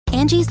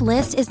Angie's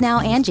List is now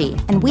Angie,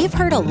 and we've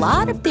heard a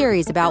lot of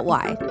theories about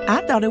why.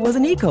 I thought it was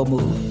an eco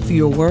move.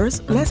 Fewer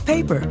words, less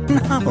paper.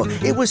 No,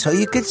 it was so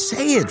you could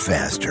say it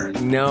faster.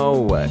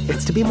 No,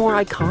 it's to be more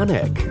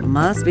iconic.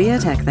 Must be a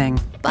tech thing.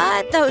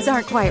 But those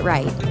aren't quite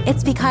right.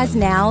 It's because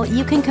now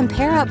you can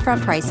compare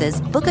upfront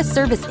prices, book a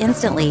service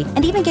instantly,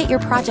 and even get your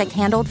project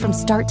handled from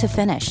start to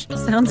finish.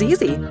 Sounds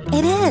easy.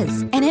 It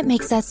is, and it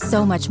makes us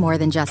so much more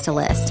than just a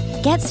list.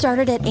 Get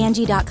started at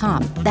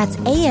Angie.com. That's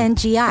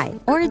ANGI,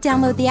 or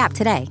download the app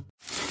today.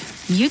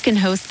 You can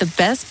host the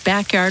best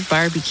backyard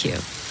barbecue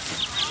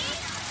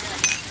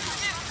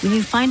when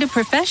you find a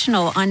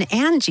professional on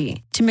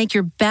Angie to make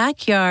your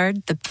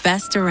backyard the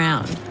best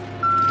around.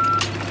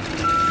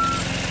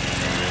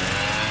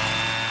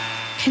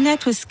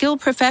 Connect with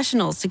skilled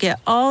professionals to get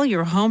all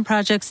your home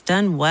projects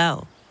done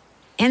well.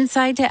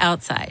 Inside to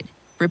outside,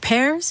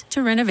 repairs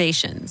to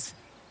renovations.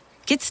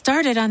 Get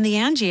started on the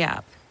Angie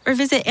app or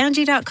visit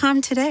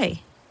Angie.com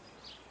today.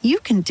 You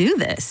can do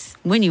this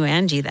when you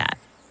Angie that.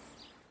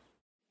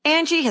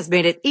 Angie has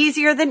made it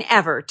easier than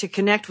ever to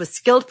connect with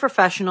skilled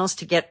professionals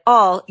to get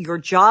all your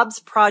jobs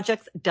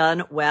projects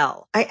done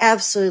well. I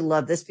absolutely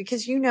love this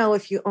because,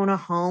 if you own a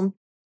home,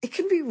 it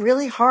can be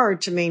really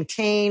hard to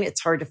maintain.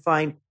 It's hard to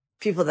find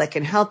people that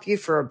can help you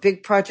for a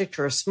big project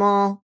or a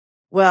small.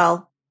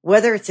 Well,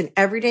 whether it's in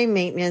everyday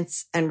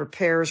maintenance and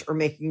repairs or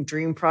making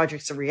dream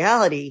projects a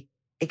reality,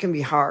 it can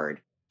be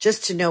hard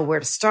just to know where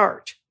to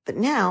start. But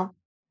now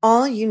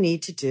all you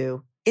need to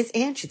do is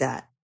Angie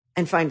that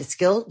and find a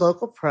skilled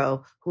local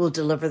pro who will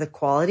deliver the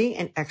quality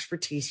and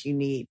expertise you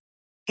need.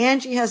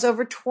 Angie has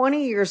over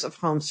 20 years of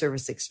home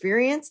service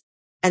experience,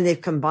 and they've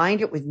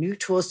combined it with new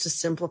tools to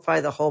simplify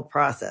the whole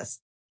process.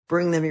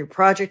 Bring them your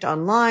project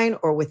online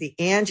or with the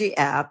Angie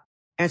app,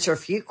 answer a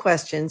few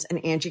questions,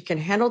 and Angie can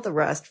handle the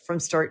rest from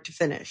start to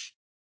finish.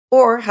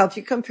 Or help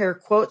you compare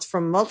quotes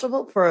from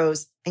multiple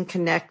pros and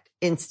connect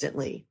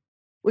instantly,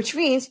 which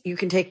means you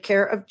can take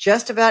care of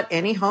just about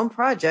any home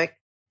project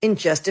in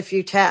just a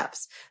few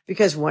taps.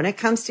 Because when it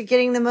comes to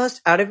getting the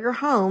most out of your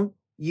home,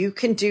 you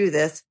can do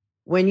this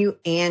when you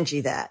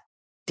Angie that.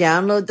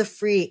 Download the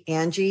free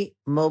Angie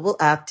mobile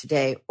app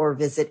today or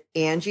visit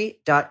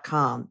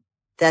Angie.com.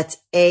 That's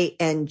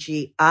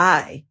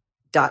ANGI.com.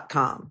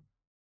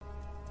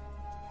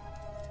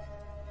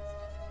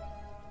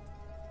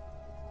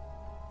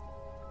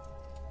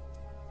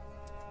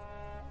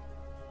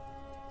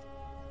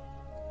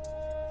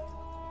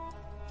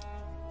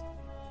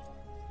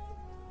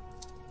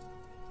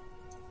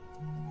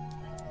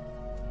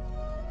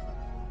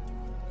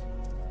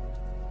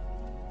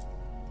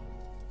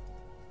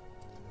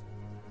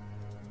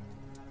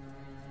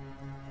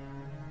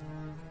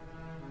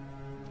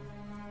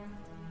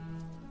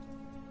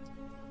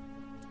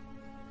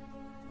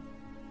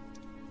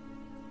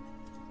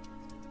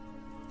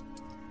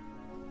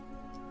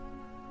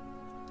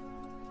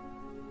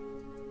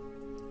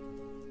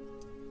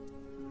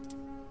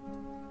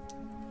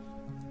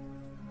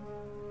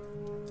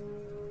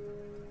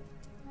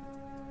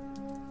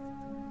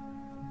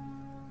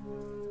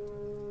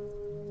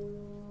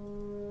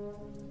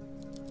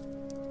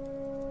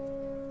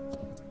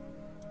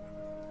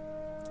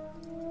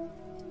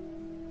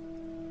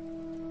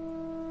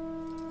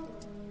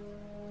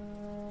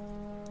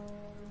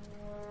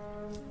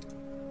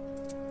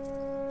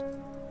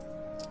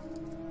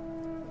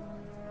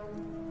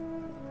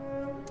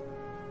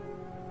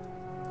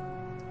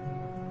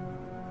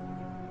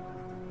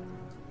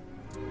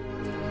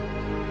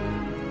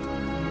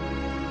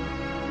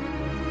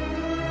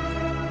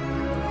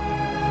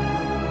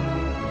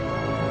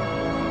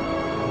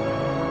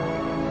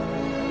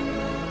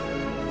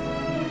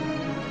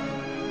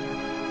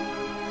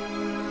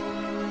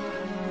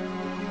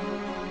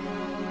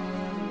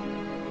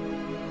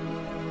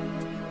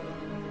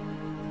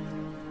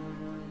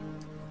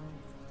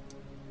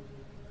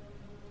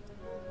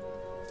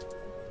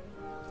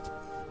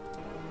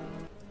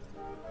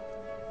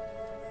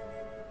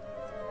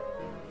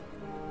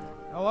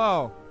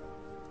 Hello.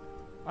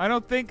 I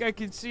don't think I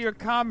can see your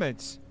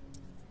comments.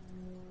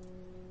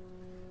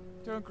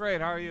 Doing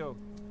great. How are you?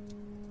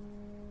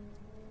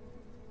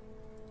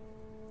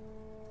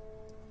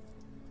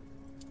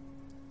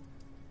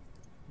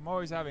 I'm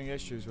always having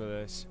issues with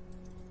this.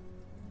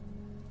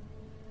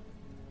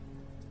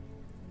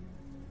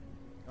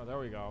 Oh, there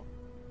we go.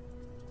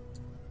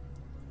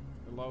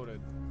 It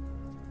loaded.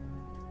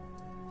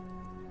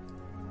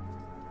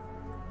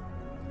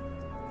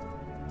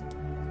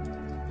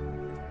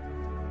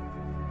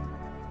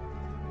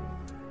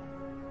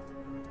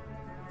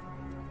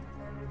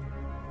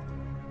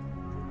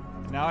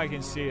 Now I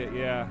can see it,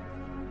 yeah.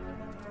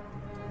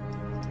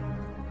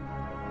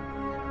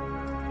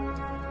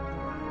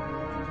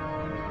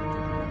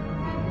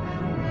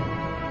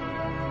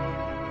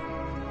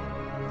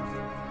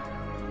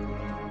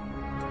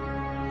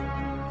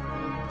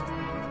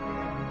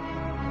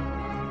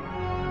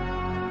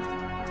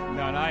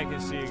 No, now I can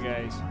see you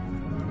guys.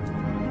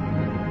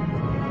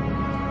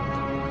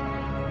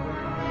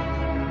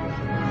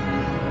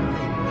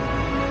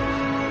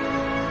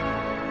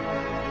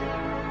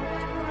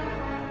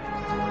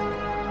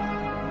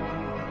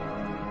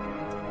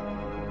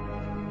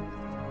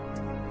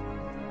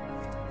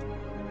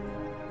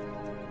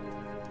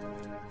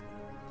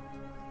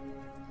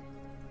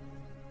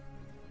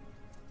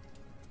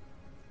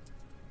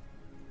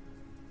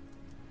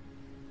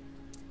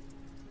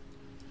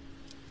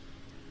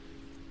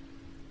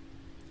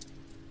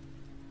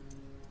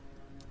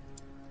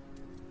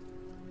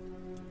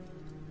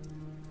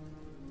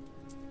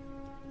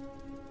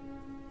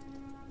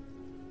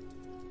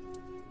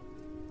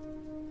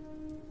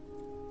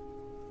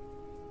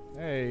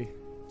 Hey.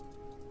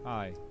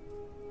 Hi.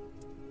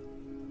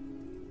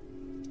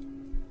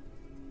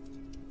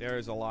 There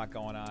is a lot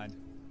going on.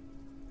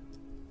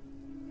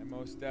 And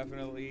most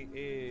definitely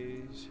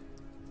is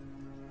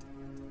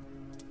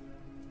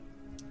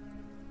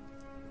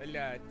a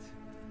lot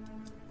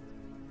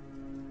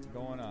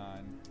going on.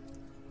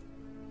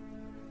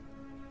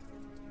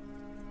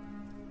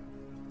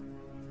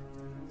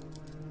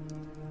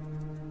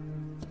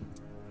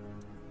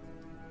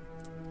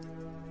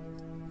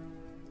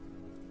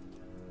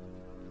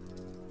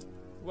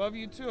 Love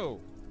you too.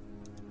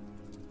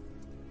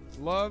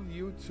 Love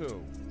you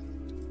too.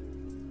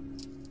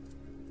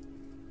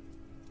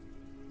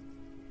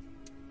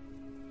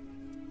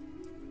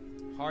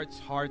 Hearts,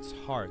 hearts,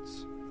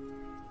 hearts.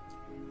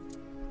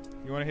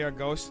 You want to hear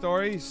ghost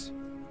stories?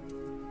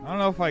 I don't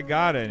know if I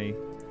got any.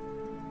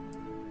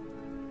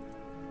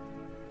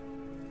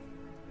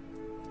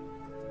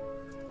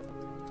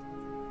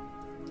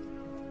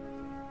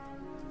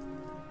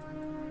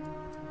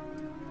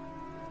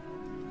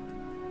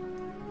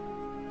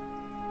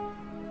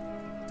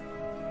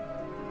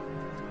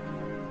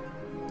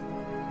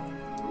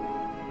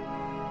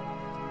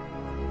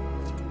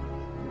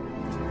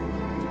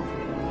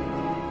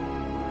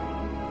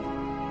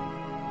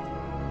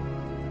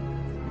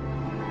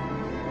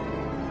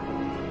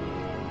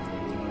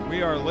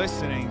 We are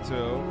listening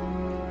to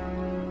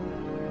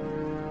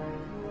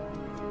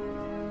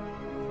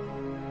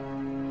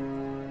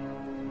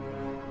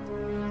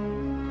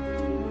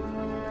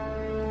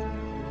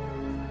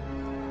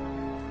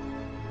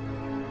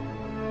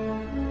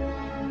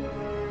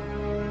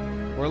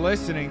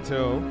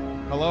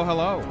Hello,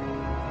 Hello.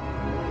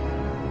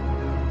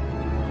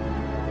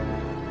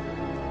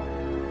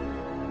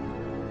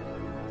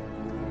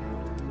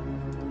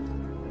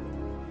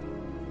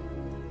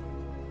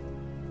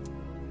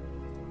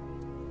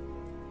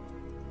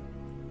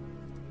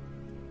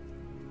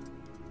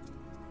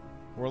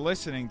 We're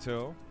listening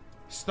to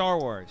Star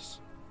Wars.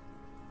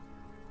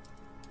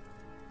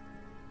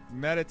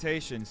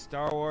 Meditation.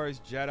 Star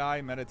Wars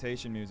Jedi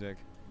meditation music.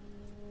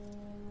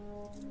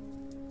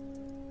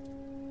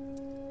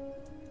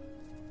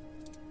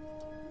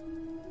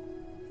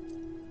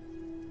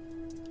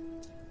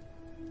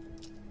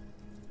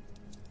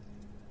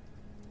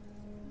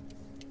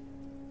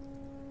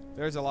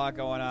 There's a lot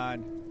going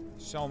on.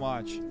 So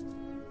much.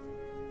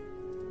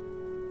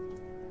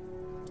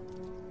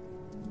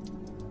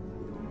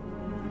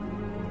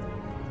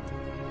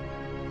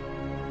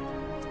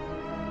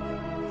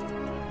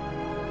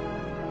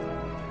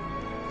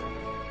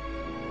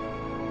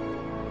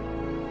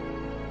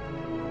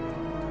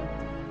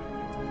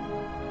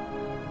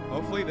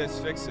 Hopefully this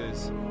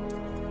fixes.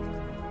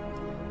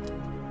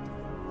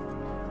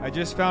 I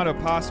just found a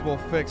possible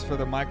fix for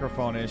the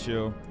microphone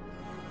issue.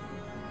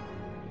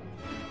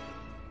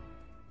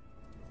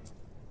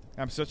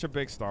 I'm such a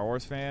big Star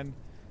Wars fan.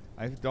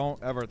 I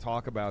don't ever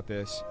talk about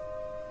this.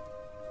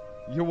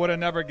 You would have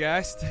never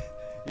guessed?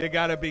 You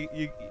gotta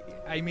be...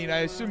 I mean, I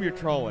assume you're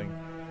trolling.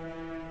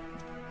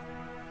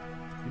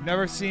 You've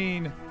never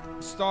seen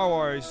Star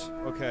Wars?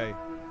 Okay.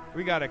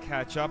 We gotta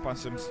catch up on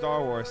some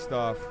Star Wars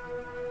stuff.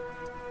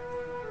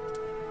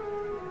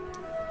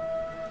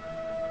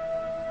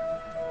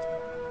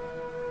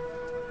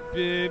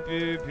 Beep,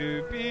 beep,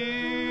 beep,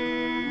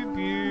 beep,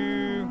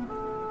 beep.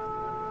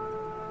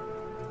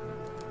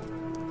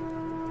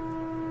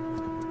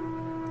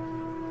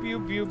 Pew,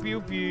 pew,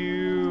 pew,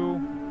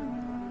 pew.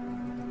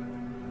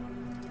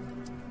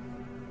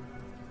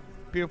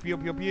 Pew, pew,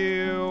 pew,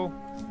 pew.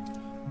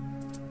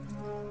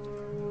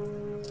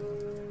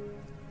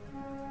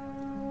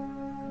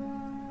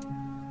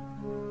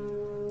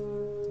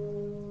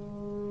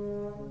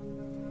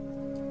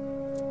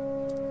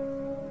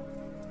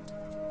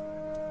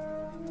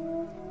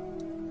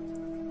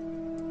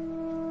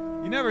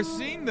 You never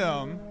seen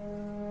them.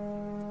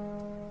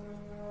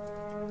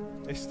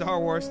 If Star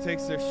Wars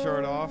takes their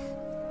shirt off.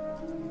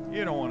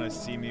 You don't want to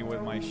see me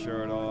with my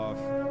shirt off.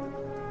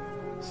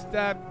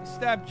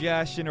 Stop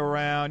jashing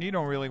around. You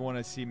don't really want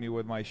to see me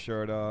with my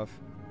shirt off.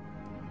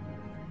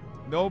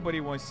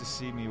 Nobody wants to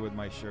see me with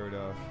my shirt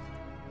off.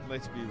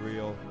 Let's be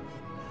real.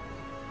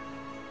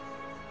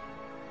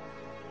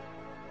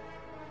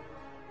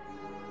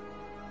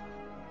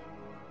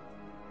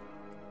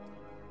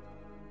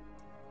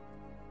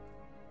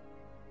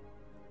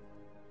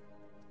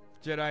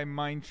 Jedi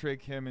mind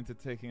trick him into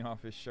taking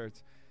off his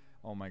shirts.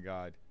 Oh my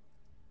god.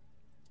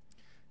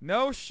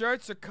 No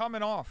shirts are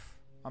coming off.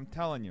 I'm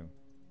telling you.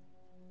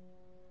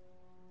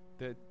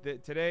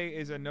 Today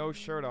is a no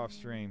shirt off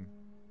stream.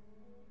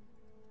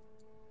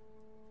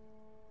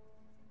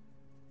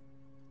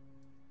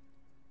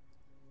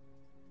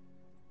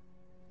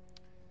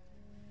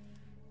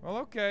 Well,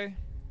 okay.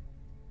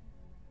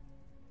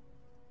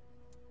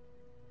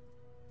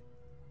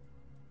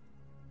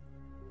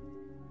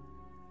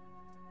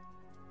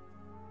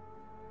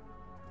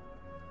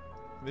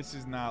 This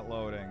is not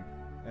loading,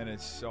 and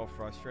it's so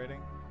frustrating.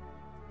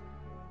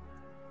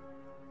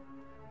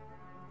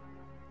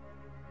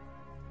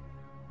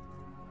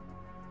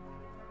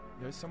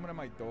 There's someone at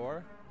my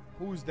door?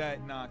 Who's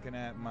that knocking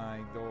at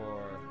my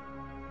door?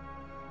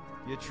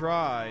 You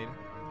tried.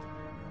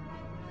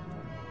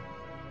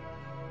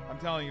 I'm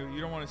telling you,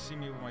 you don't want to see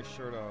me with my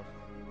shirt off.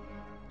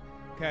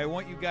 Okay, I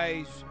want you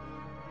guys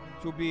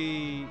to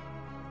be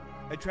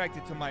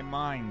attracted to my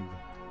mind.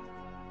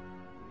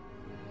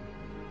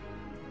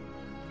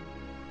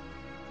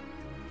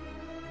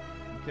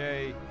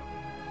 Okay.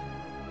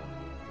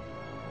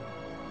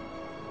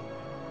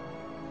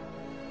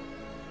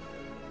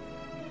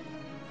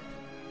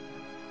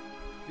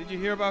 Did you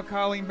hear about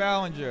Colleen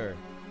Ballinger?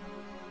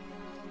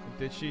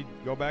 Did she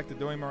go back to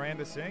doing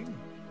Miranda Sing?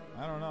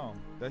 I don't know.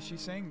 Does she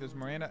sing? Does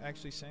Miranda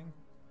actually sing?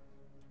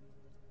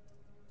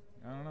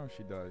 I don't know if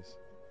she does.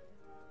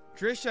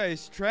 Trisha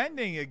is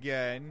trending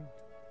again.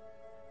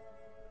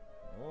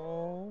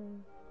 Oh.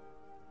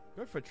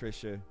 Good for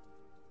Trisha.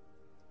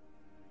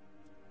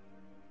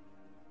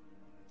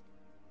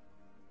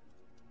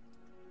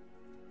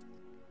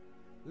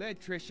 Let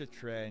Trisha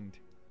trend.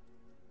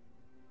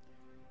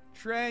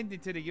 Trend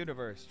into the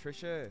universe,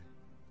 Trisha.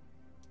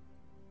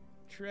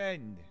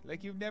 Trend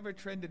like you've never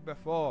trended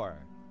before.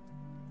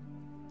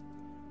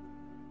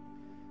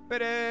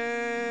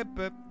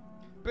 Ba-da-ba,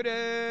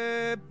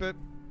 ba-da-ba,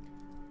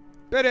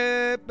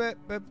 ba-da-ba,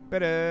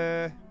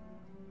 ba-da.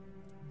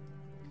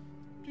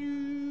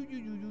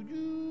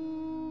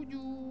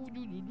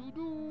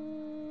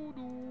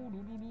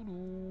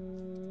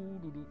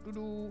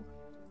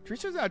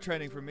 Trisha's not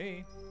trending for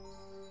me.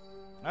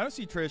 I don't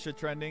see Trisha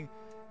trending.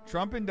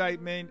 Trump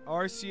indictment,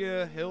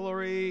 Arcia,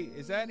 Hillary.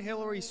 Is that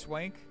Hillary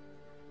Swank?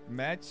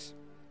 Mets.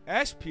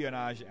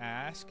 Espionage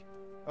ask.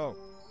 Oh.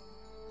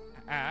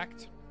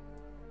 Act.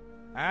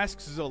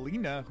 Asks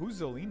Zelina. Who's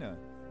Zelina?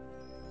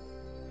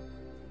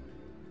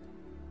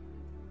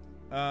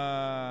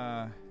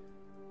 I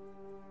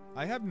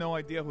have no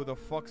idea who the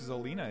fuck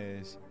Zelina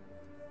is.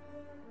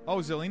 Oh,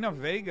 Zelina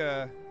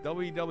Vega,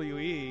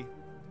 WWE.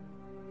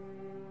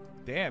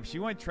 Damn, she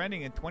went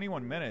trending in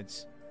 21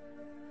 minutes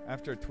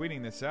after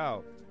tweeting this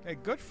out. Hey,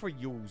 good for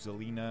you,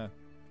 Zelina.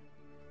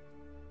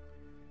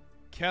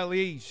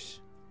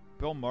 Kelly's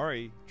Bill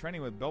Murray,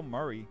 trending with Bill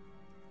Murray.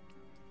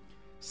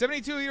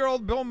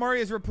 72-year-old Bill Murray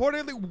is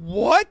reportedly...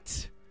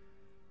 What?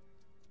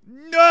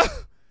 No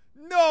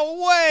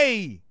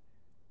way!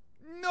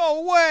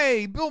 No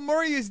way! Bill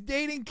Murray is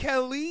dating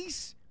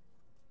Khalees?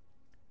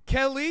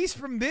 Khalees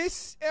from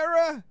this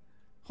era?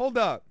 Hold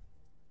up.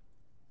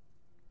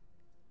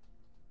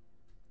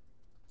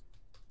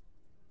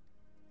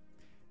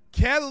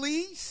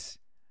 Khalees?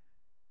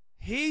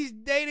 He's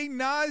dating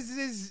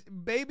Nas's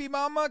baby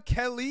mama,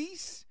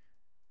 Khalees?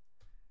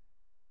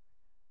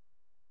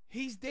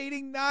 He's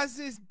dating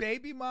Nas's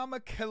baby mama,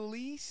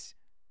 Khalees?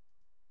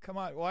 Come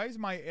on, why is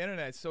my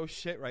internet so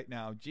shit right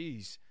now?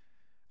 Jeez.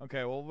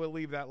 Okay, well, we'll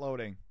leave that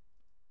loading.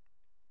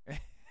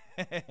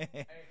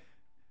 Hey.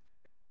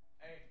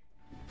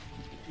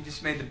 You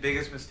just made the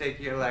biggest mistake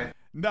of your life.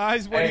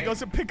 Nas, when he goes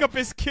to pick up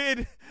his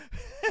kid.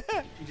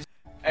 You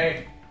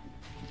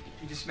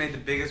just made the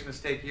biggest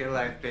mistake of your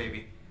life,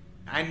 baby.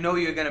 I know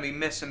you're gonna be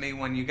missing me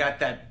when you got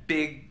that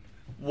big,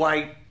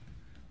 white,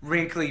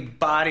 wrinkly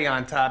body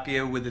on top of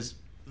you with his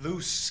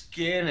loose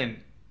skin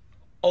and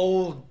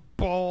old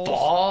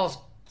balls.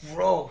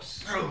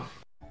 Gross.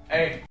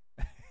 Hey.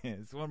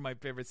 It's one of my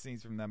favorite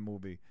scenes from that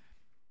movie.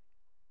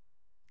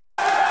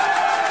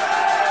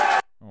 Oh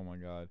my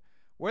god.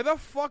 Where the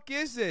fuck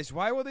is this?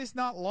 Why will this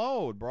not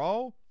load,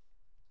 bro?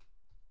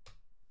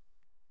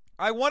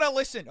 I want to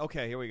listen.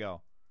 Okay, here we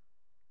go.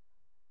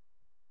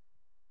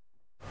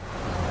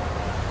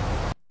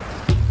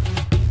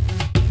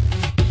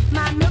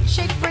 My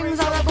milkshake brings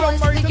all the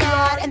boys to the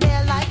yard, and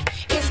they're like,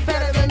 it's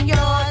better than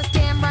yours.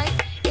 Damn right,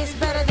 it's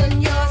better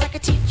than yours. I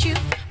could teach you,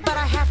 but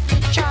I have to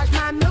charge.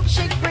 My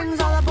milkshake brings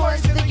all the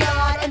boys to the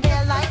yard, and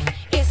they're like,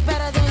 it's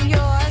better than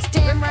yours.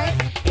 Damn right,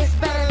 it's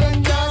better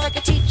than yours. I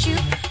could teach you,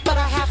 but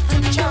I have to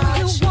charge.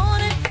 You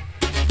want it,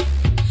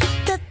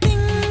 the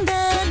thing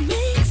that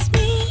makes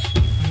me.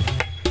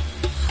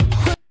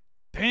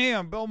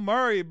 Damn, Bill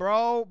Murray,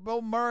 bro.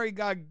 Bill Murray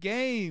got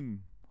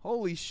game.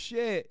 Holy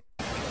shit.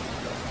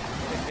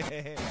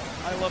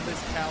 I love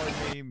this Khaled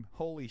meme.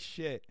 Holy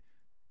shit.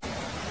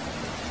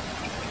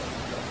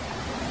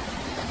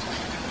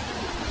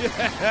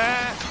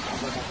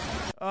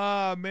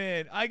 Oh,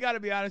 man. I gotta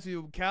be honest with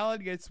you.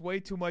 Khaled gets way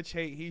too much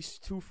hate. He's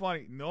too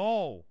funny.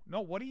 No,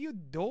 what are you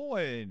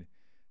doing?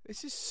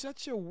 This is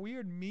such a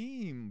weird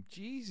meme.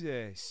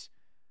 Jesus.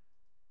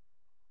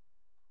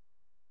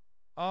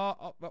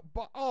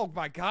 Oh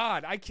my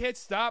God. I can't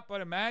stop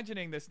but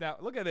imagining this now.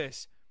 Look at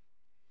this.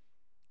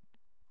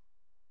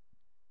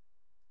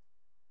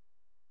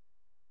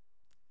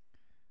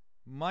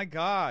 My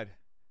God.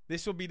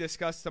 This will be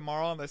discussed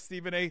tomorrow on the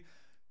Stephen A.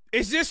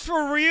 Is this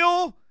for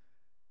real?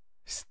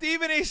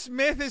 Stephen A.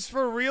 Smith is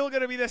for real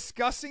going to be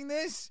discussing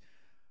this?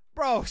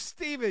 Bro,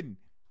 Stephen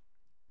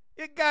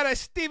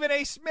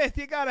A. Smith,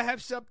 you got to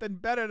have something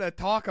better to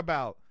talk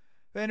about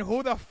than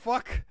who the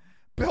fuck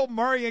Bill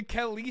Murray and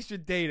Khalees are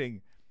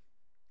dating.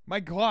 My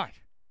God.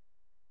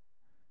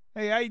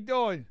 Hey, how you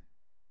doing?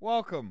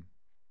 Welcome.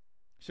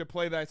 Should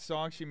play that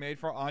song she made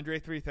for Andre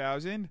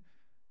 3000.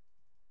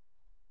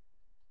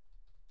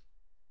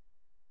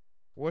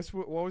 What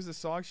was the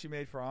song she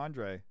made for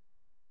Andre?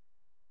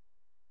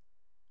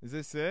 Is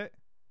this it?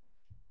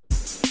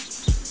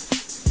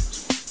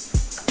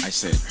 I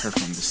said her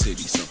from the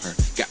city, so her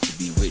got to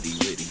be witty.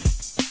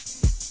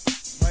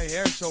 My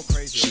hair's so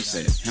crazy. She right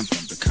said now. him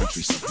from the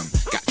country, so him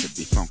got to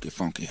be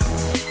funky.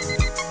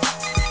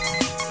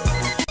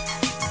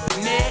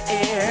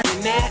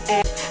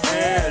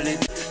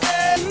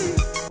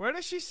 Where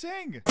does she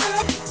sing?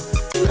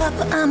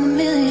 Papa, I'm a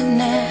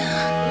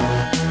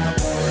millionaire.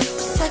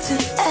 Sex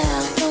with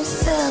L, don't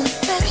sell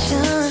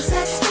affection.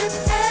 Sex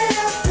with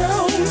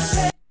L, don't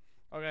sell.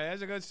 Okay,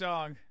 that's a good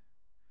song.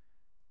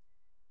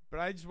 But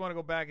I just want to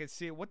go back and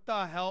see what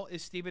the hell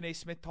is Stephen A.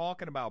 Smith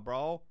talking about,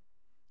 bro?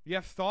 You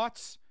have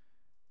thoughts?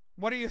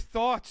 What are your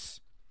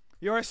thoughts?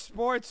 You're a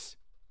sports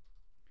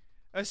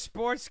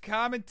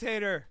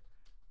commentator,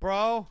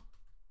 bro.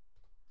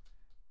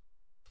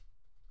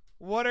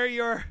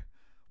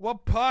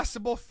 What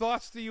possible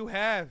thoughts do you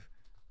have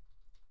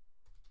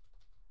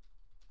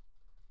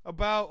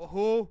about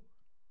who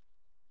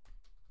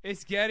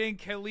is getting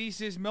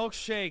Khaleesi's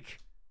milkshake?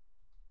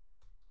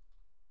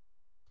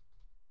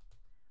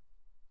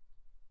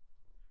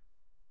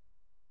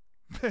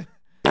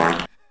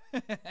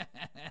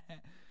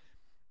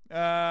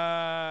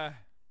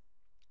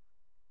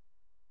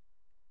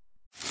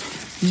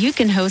 You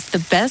can host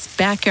the best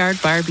backyard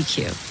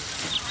barbecue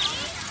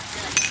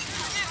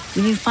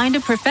when you find a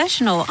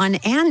professional on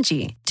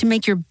Angie to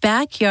make your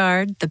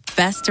backyard the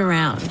best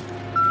around.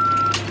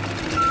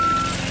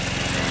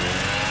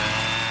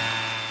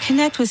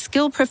 Connect with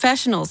skilled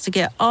professionals to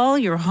get all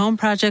your home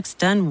projects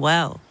done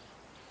well.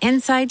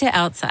 Inside to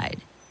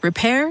outside,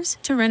 repairs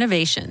to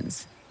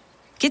renovations.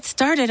 Get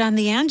started on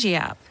the Angie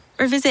app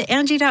or visit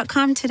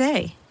Angie.com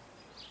today.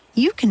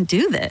 You can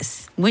do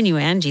this when you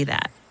Angie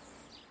that.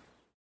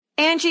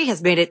 Angie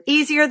has made it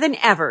easier than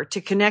ever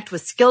to connect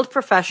with skilled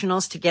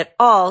professionals to get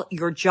all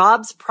your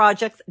jobs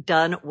projects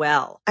done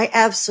well. I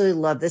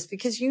absolutely love this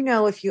because, you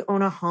know, if you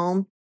own a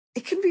home,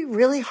 it can be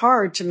really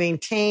hard to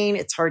maintain.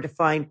 It's hard to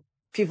find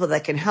people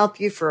that can help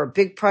you for a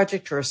big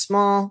project or a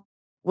small.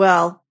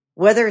 Well,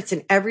 whether it's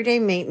in everyday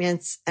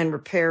maintenance and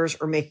repairs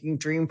or making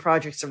dream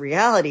projects a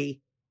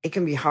reality, it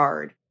can be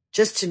hard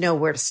just to know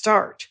where to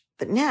start.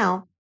 But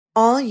now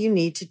all you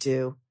need to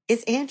do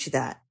is Angie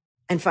that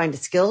and find a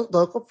skilled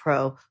local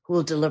pro who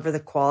will deliver the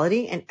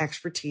quality and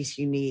expertise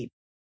you need.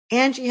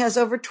 Angie has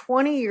over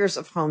 20 years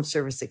of home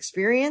service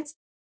experience,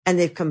 and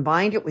they've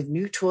combined it with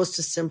new tools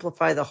to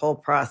simplify the whole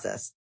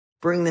process.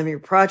 Bring them your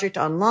project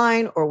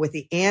online or with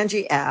the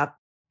Angie app,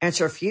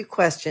 answer a few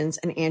questions,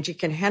 and Angie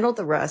can handle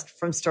the rest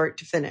from start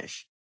to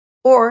finish.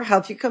 Or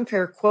help you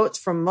compare quotes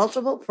from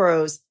multiple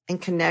pros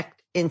and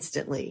connect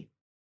instantly,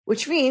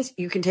 which means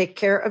you can take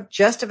care of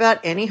just about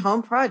any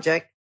home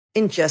project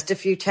in just a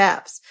few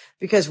taps.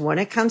 Because when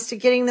it comes to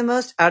getting the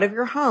most out of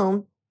your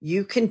home,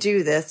 you can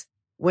do this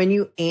when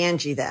you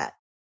Angie that.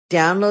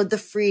 Download the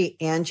free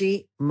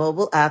Angie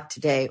mobile app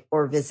today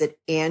or visit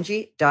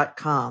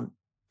Angie.com.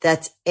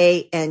 That's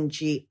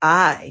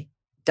ANGI.com.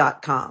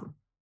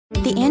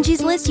 The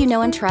Angie's List you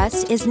know and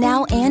trust is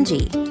now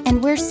Angie,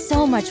 and we're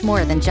so much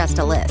more than just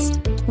a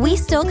list. We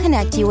still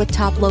connect you with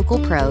top local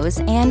pros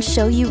and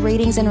show you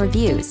ratings and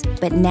reviews,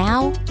 but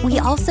now we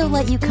also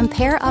let you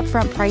compare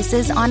upfront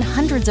prices on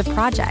hundreds of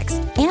projects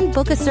and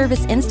book a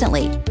service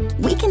instantly.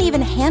 We can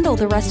even handle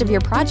the rest of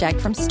your project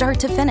from start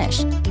to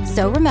finish.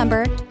 So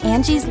remember,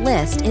 Angie's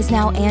List is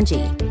now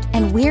Angie,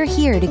 and we're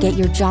here to get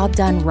your job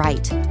done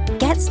right.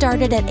 Get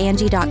started at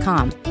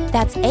Angie.com.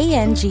 That's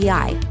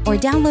ANGI, or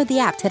download the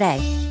app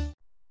today.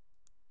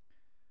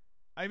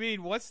 I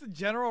mean, what's the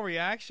general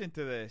reaction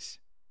to this?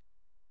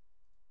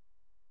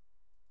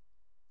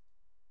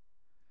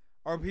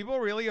 Are people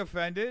really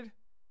offended?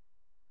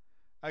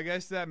 I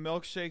guess that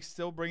milkshake's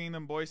still bringing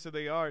them boys to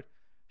the yard.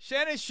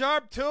 Shannon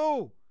Sharp,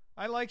 too.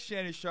 I like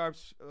Shannon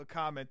Sharp's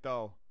comment,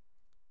 though.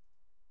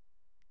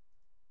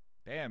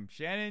 Damn,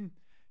 Shannon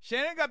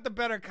got the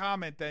better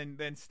comment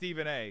than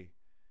Stephen A.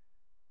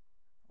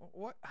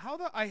 What?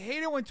 I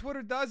hate it when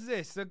Twitter does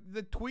this.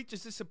 The tweet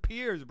just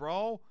disappears,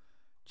 bro.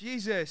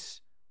 Jesus.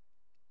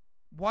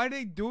 Why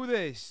they do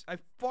this? I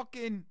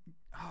fucking...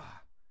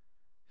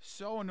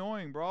 so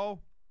annoying, bro.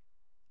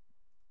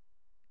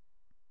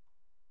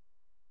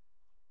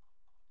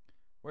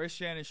 Where's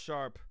Shannon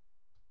Sharp?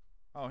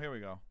 Oh, here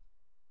we go.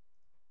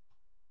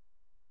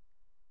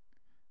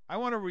 I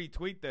want to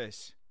retweet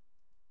this.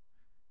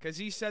 Because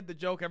he said the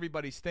joke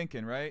everybody's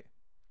thinking, right?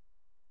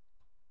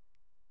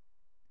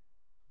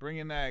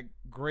 Bringing that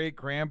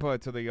great-grandpa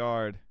to the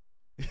yard.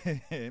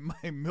 My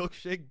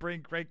milkshake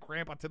bring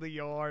great-grandpa to the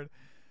yard.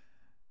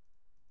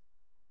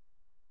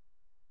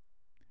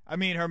 I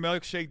mean, her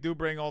milkshake do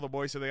bring all the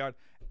boys to the yard.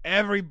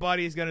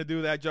 Everybody's going to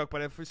do that joke,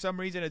 but if for some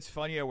reason it's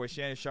funnier where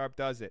Shannon Sharp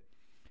does it.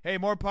 Hey,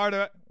 more part of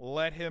it,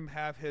 let him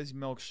have his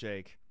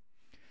milkshake.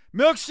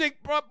 Milkshake,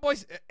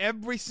 boys,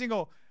 every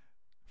single,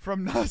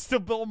 from Nuss to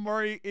Bill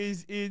Murray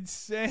is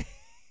insane.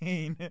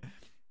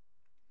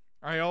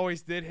 I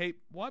always did hate.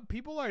 What?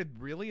 People are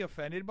really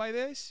offended by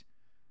this?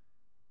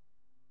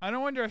 I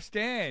don't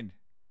understand.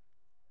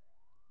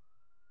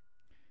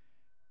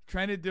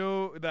 Trying to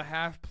do the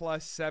half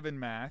plus 7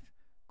 math.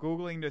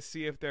 Googling to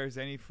see if there's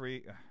any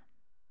free.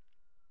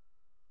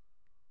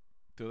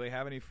 Do they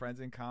have any friends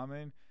in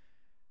common?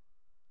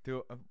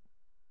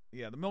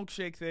 Yeah, the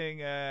milkshake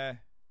thing.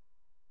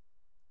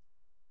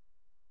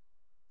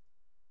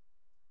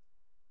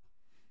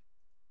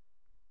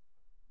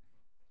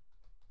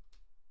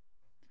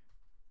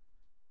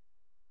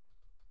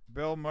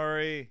 Bill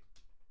Murray.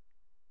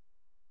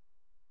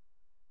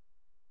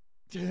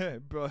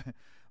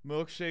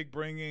 Milkshake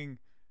bringing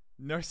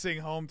nursing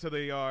home to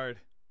the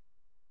yard.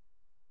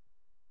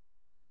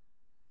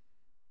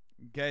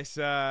 Guess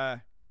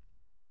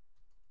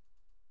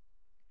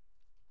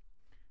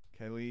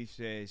Kelly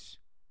says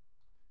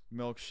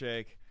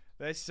milkshake.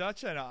 That's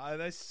such an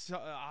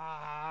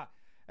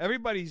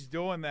everybody's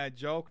doing that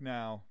joke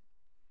now.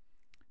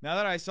 Now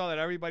that I saw that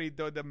everybody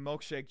did the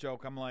milkshake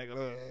joke, I'm like,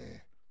 ugh.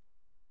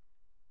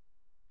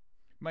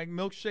 My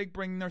milkshake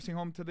bring nursing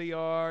home to the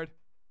yard.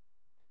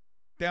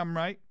 Damn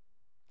right.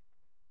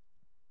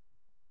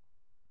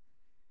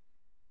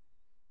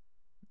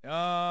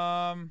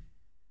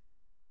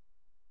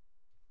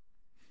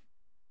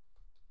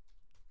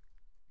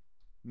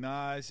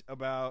 Nas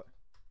about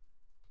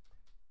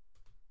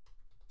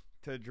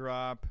to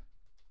drop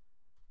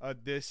a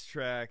diss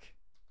track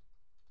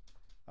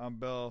on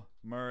Bill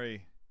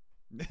Murray.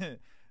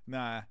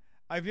 Nah,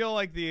 I feel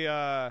like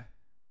the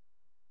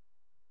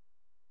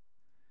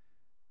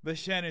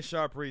Shannon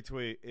Sharp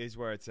retweet is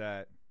where it's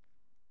at.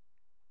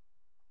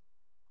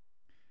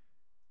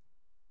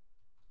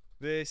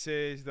 This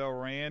is the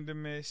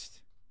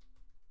randomest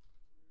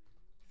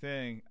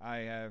thing I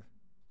have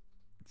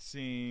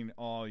seen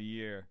all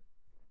year.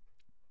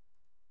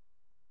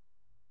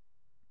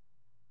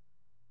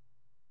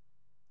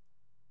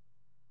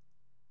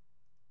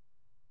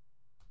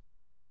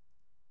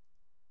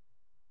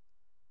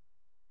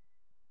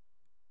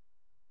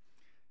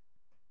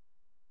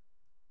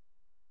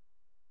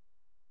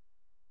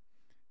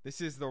 This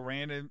is the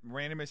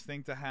randomest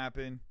thing to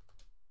happen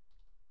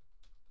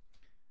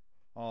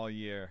all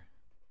year.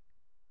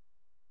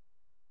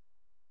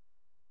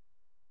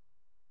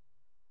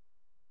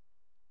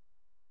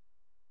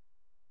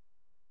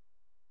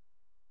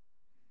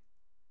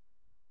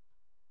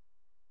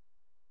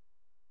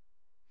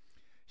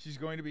 She's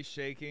going to be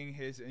shaking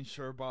his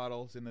Ensure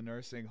bottles in the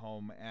nursing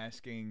home,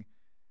 asking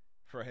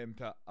for him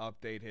to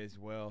update his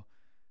will.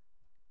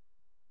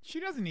 She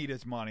doesn't need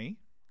his money.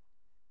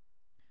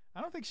 I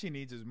don't think she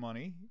needs his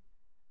money.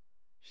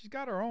 She's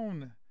got her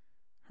own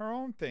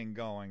thing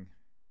going.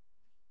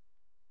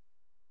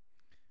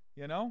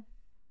 You know?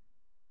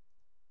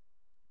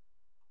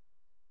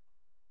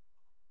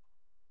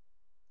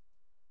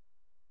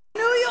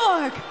 New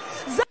York!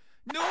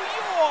 New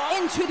York!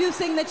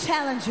 Introducing the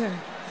challenger,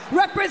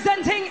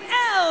 representing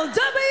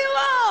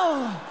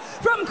LWO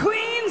from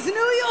Queens,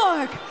 New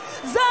York,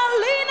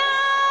 Zelina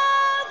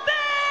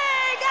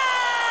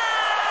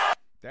Vega!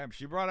 Damn,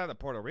 she brought out the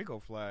Puerto Rico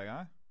flag,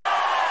 huh?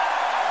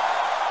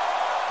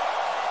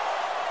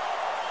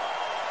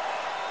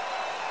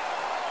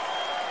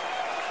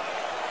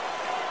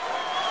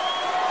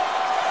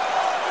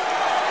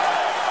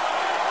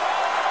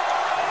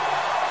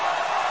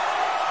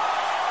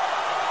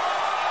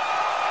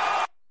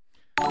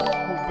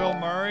 Bill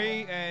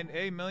Murray and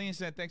Million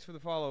Cent, thanks for the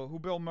follow. Who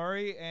Bill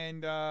Murray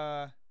and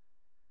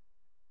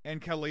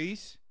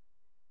Khalees.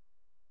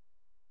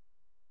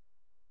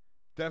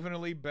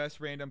 Definitely best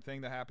random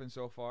thing that happened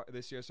so far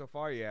this year so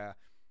far, yeah.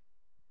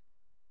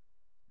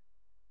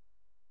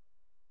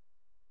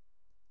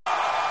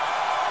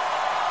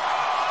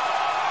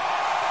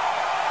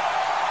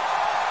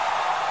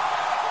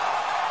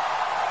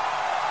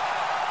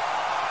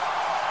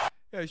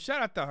 Yeah,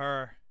 shout out to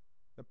her.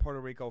 The Puerto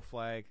Rico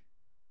flag.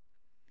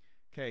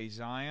 Okay,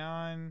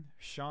 Zion,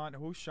 Sean.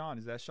 Who's Sean?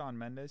 Is that Shawn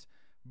Mendes?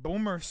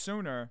 Boomer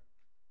Sooner.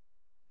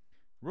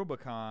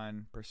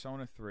 Rubicon,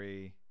 Persona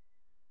 3.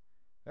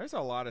 There's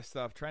a lot of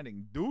stuff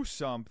trending. Do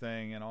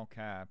something in all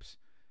caps.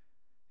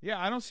 Yeah,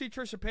 I don't see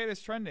Trisha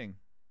Paytas trending.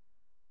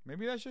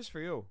 Maybe that's just for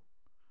you.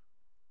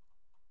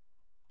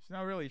 It's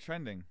not really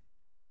trending.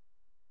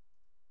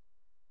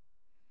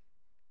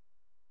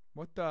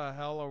 What the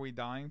hell are we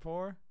dying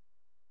for?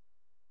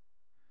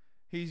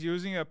 He's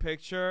using a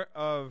picture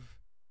of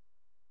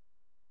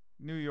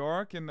New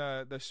York in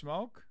the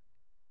smoke?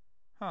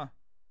 Huh.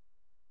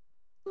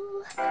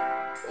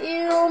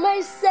 You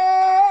may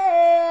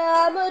say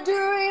I'm a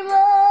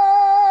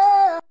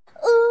dreamer.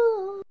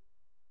 Ooh.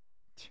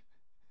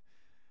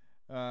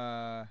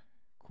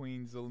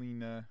 Queen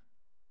Zelina.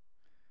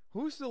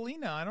 Who's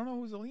Zelina? I don't know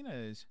who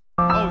Zelina is.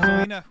 Oh,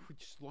 Zelina. We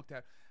just looked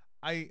at.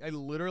 I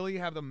literally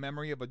have the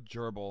memory of a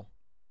gerbil.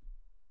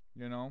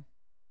 You know?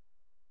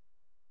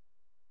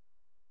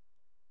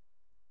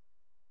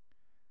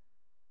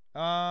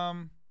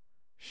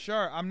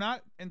 Sure. I'm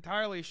not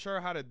entirely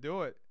sure how to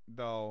do it,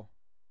 though.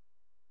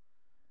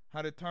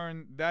 How to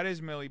turn... That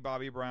is Millie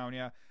Bobby Brown,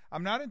 yeah.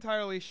 I'm not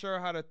entirely sure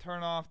how to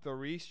turn off the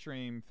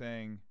restream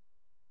thing.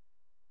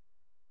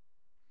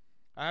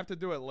 I have to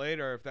do it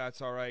later if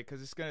that's all right,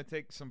 because it's going to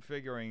take some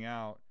figuring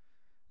out.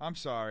 I'm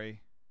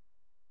sorry.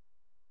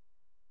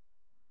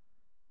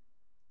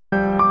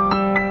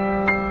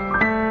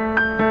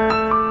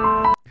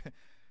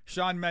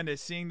 Shawn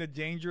Mendes seeing the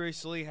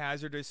dangerously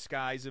hazardous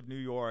skies of New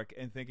York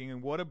and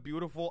thinking, what a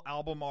beautiful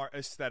album art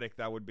aesthetic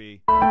that would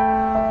be.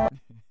 I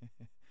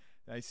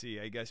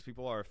see. I guess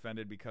people are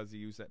offended because they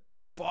use that.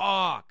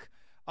 Fuck!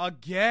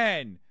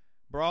 Again!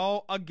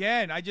 Bro,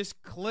 again. I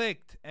just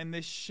clicked and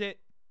this shit...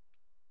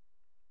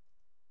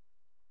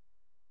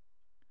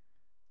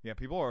 Yeah,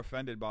 people are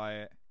offended by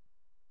it.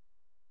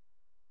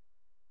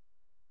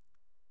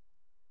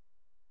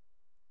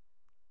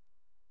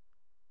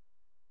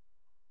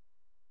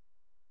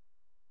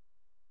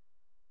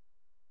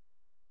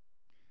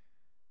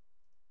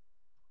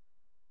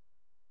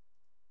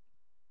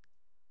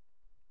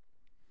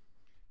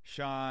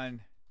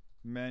 Shawn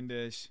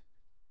Mendes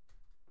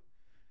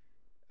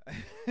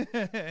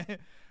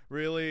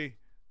really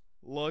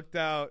looked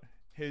out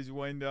his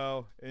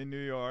window in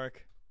New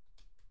York,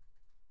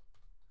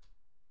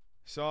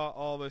 saw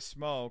all the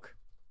smoke,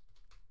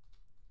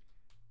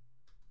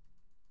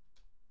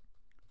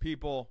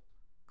 people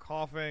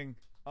coughing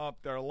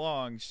up their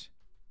lungs,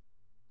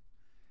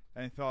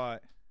 and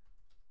thought,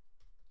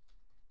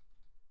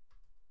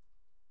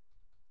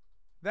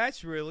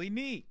 that's really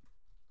neat.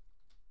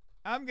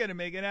 I'm going to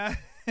make it out.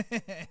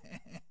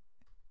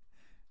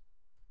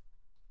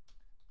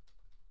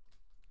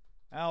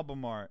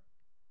 Album art.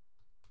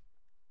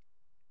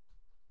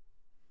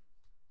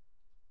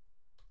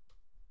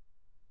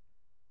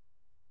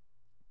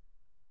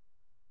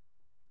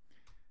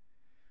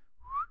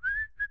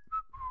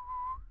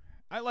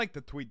 I like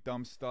to tweet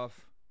dumb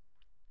stuff.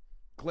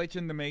 Glitch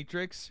in the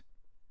Matrix.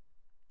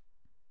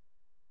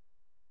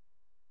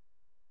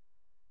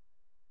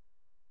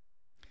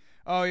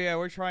 Oh yeah,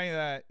 we're trying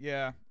that.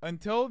 Yeah,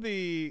 until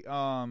we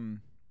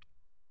can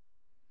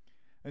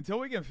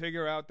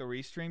figure out the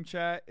restream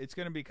chat, it's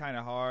gonna be kind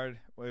of hard.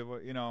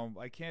 You know,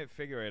 I can't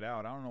figure it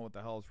out. I don't know what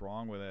the hell's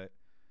wrong with it.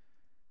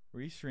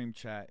 Restream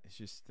chat is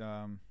just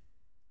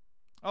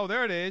Oh,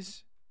 there it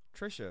is.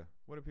 Trisha.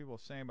 What are people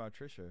saying about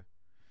Trisha?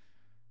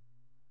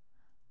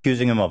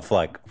 Accusing him of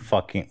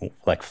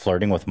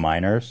flirting with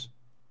minors.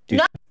 Dude.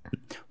 No.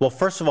 Well,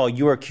 first of all,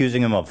 you were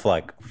accusing him of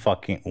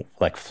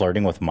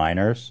flirting with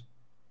minors.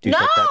 Do you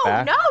take that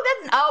back? No,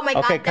 that's... Oh, my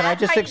God. Okay, can I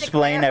just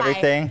explain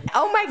everything?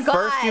 Oh, my God.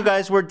 First, you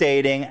guys were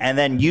dating, and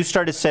then you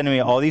started sending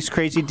me all these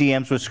crazy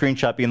DMs with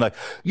screenshot being like,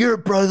 your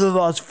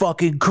brother-in-law's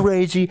fucking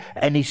crazy,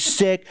 and he's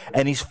sick,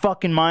 and he's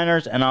fucking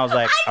minors. And I was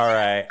like, all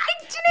right.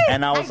 I didn't.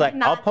 And I was like,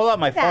 I'll pull out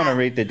my phone and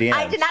read the DMs.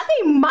 I did not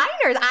say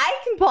minors. I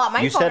can pull out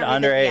my phone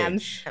and read the DMs.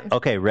 You said underage.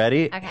 Okay,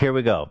 ready? Okay. Here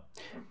we go.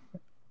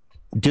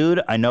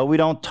 Dude, I know we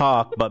don't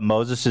talk, but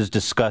Moses is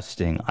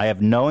disgusting. I have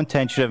no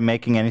intention of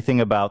making anything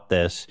about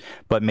this,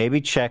 but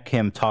maybe check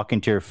him talking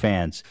to your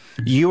fans.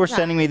 You were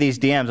sending me these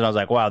DMs, and I was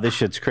like, wow, this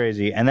shit's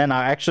crazy. And then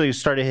I actually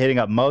started hitting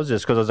up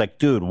Moses because I was like,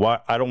 dude,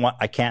 what?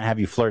 I can't have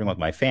you flirting with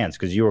my fans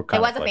because you were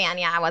kind of I was a fan.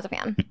 Yeah, I was a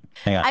fan.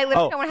 Hang on. I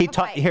literally don't want to have a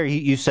fight. Here,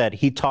 you said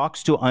he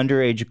talks to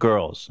underage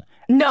girls.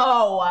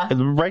 No.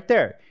 Right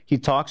there. He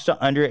talks to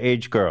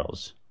underage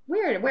girls.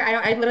 Weird. Where?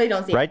 I literally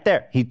don't see it. Right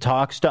there. He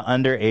talks to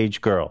underage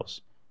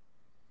girls.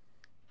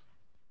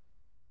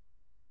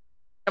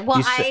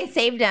 Well, I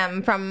saved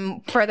him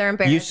from further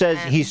embarrassment. You said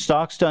he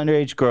stalks to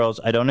underage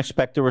girls. I don't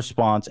expect a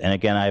response. And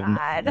again,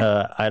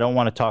 I don't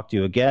want to talk to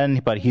you again,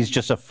 but he's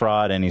just a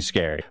fraud and he's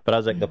scary. But I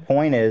was like, the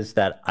point is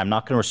that I'm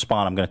not going to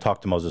respond. I'm going to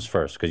talk to Moses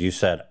first because you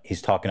said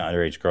he's talking to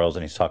underage girls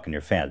and he's talking to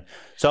your fans.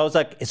 So I was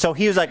like, so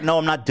he was like, no,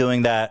 I'm not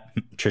doing that.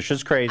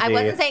 Trisha's crazy. I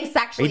wasn't saying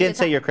sexually. He didn't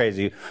say you're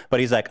crazy, but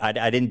he's like,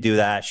 I didn't do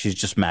that. She's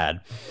just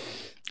mad.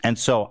 And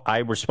so I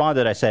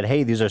responded. I said,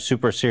 hey, these are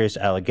super serious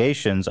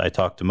allegations. I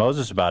talked to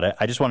Moses about it.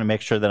 I just want to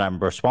make sure that I'm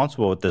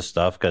responsible with this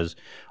stuff because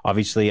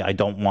obviously I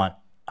don't want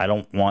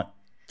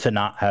to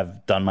not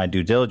have done my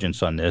due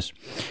diligence on this.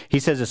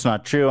 He says it's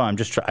not true. I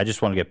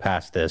just want to get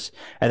past this.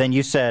 And then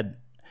you said,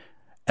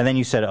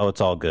 oh, it's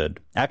all good.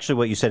 Actually,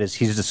 what you said is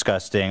he's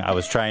disgusting. I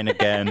was trying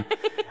again.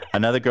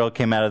 Another girl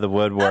came out of the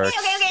woodwork.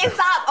 Okay,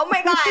 stop. Oh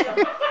my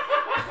God.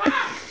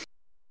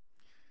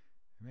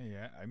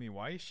 I mean,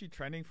 why is she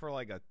trending for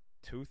like a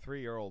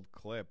 2-3-year-old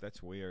clip?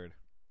 That's weird.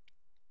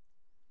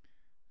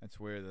 That's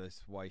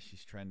why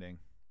she's trending.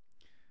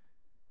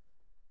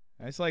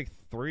 It's like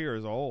 3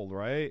 years old,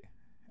 right?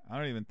 I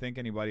don't even think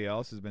anybody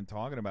else has been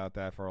talking about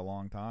that for a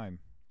long time.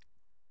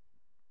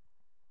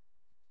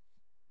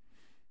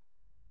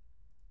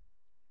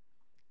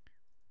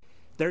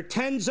 There are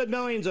tens of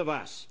millions of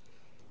us.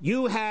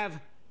 You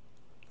have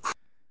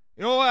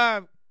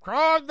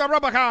crossed the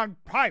Rubicon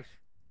twice.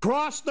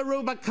 Crossed the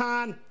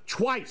Rubicon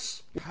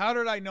twice. How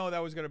did I know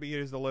that was going to be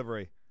his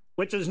delivery?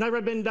 Which has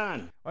never been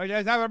done. Which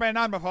has never been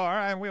done before,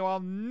 and we will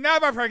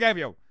never forgive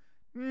you.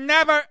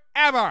 Never,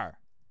 ever.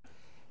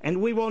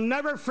 And we will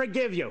never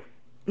forgive you.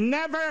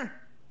 Never,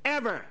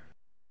 ever.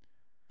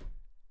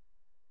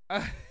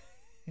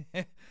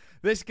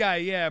 This guy,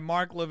 yeah,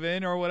 Mark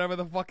Levin or whatever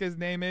the fuck his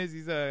name is.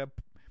 He's a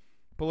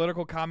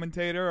political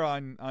commentator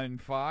on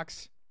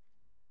Fox.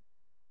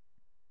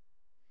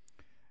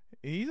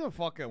 He's a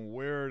fucking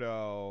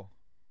weirdo.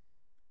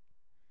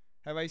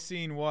 Have I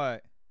seen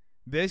what?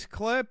 This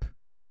clip?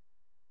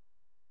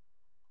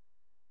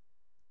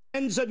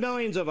 Tens of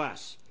millions of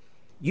us.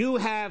 You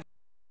have...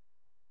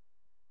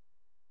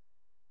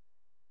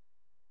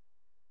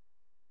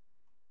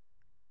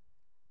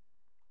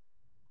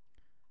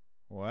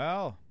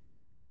 Well,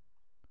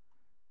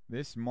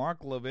 this Mark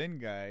Levin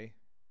guy,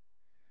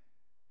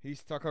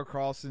 he's Tucker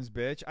Carlson's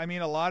bitch. I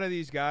mean, a lot of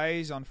these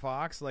guys on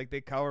Fox, like, they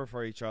cover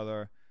for each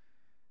other.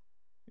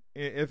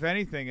 If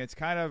anything, it's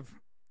kind of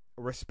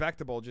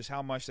respectable just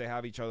how much they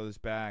have each other's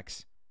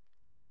backs.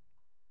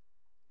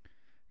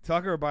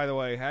 Tucker, by the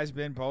way, has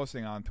been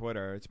posting on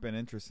Twitter. It's been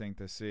interesting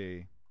to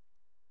see.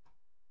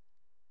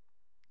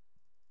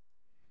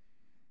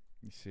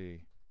 You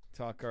see,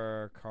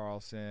 Tucker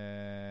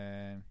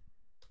Carlson.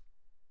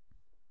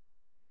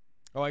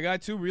 Oh, I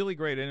got 2 really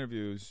great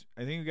interviews.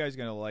 I think you guys are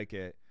gonna like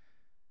it.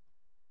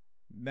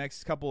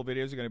 Next couple of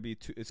videos are gonna be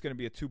it's gonna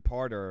be a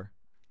 2-parter,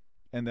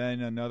 and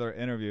then another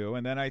interview,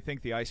 and then I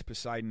think the Ice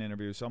Poseidon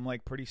interview. So I'm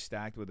like pretty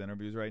stacked with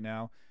interviews right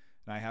now,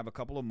 and I have a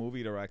couple of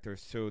movie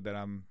directors too that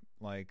I'm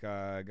like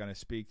gonna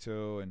speak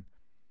to, and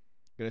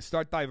gonna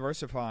start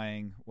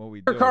diversifying what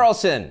we do.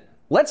 Carlson,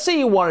 let's say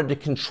you wanted to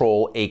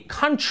control a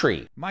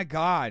country. My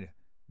God,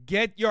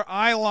 get your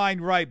eye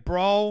line right,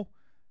 bro.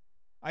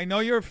 I know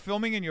you're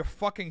filming in your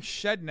fucking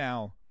shed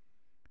now,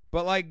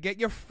 but like, get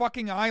your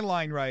fucking eye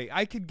line right.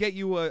 I could get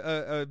you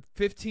a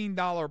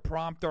 $15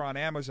 prompter on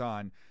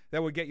Amazon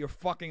that would get your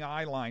fucking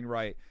eye line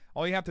right.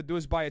 All you have to do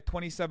is buy a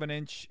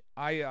 27-inch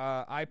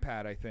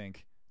iPad, I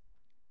think.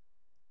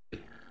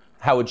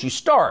 How would you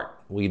start?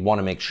 Well, you'd want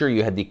to make sure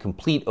you had the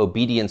complete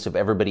obedience of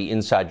everybody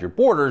inside your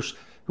borders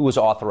who was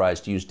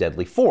authorized to use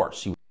deadly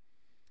force. You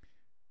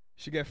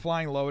should get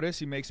Flying Lotus.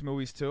 He makes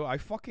movies too. I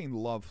fucking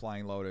love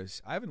Flying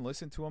Lotus. I haven't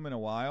listened to him in a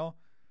while,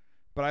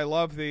 but I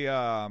love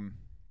the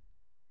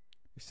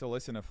used to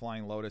listen to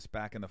Flying Lotus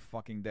back in the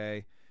fucking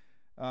day.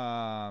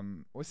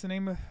 What's the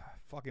name of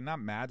fucking, not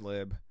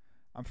Madlib.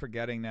 I'm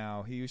forgetting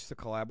now. He used to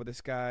collab with this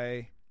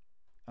guy.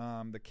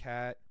 The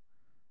cat.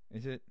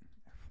 Is it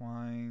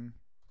Flying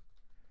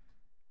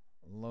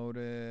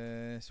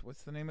Lotus?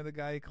 What's the name of the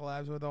guy he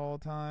collabs with all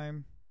the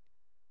time?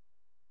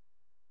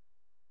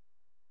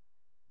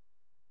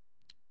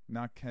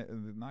 Not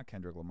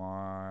Kendrick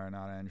Lamar,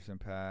 not Anderson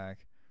 .Paak.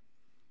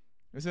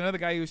 There's another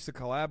guy he used to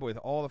collab with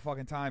all the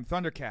fucking time.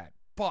 Thundercat.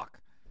 Fuck.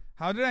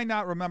 How did I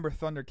not remember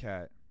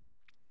Thundercat?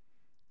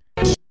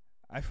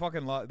 I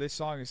fucking love this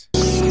song.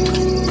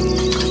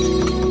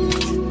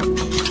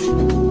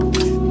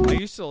 I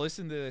used to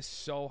listen to this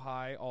so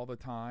high all the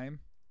time.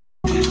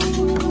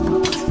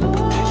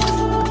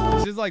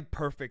 This is like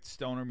perfect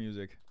stoner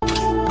music.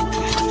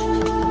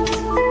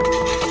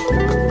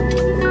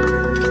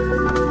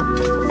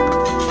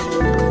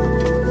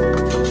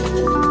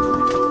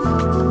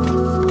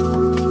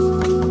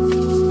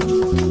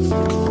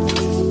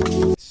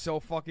 So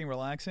fucking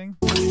relaxing.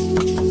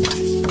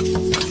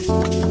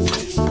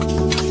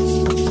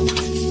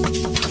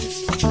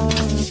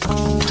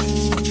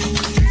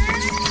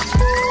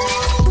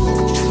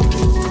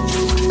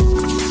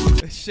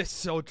 It's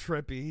just so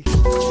trippy.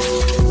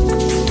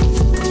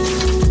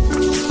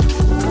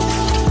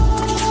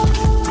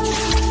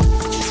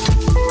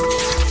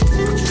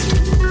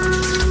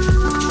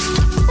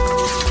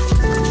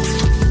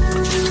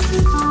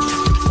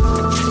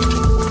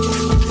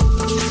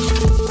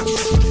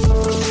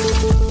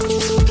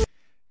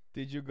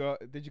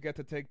 Did you get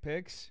to take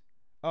pics?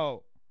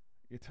 Oh,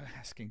 you're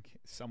asking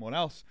someone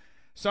else.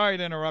 Sorry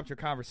to interrupt your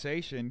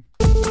conversation.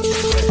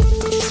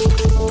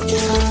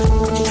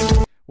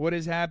 What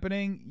is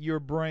happening? Your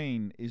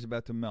brain is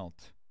about to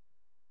melt.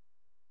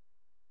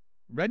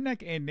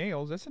 Redneck and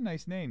Nails, that's a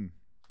nice name.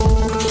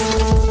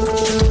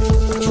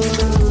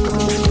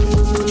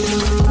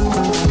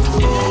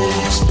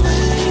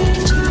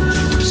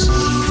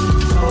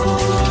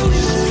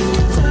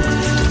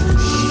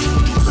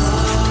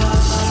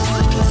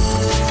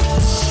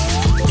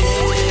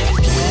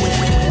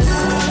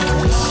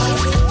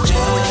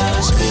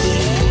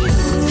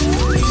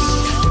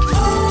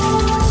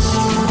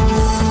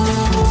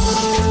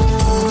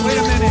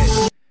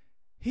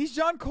 He's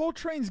John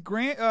Coltrane's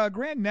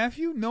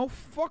grandnephew? No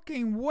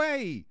fucking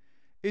way.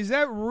 Is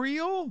that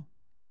real?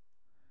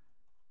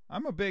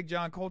 I'm a big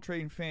John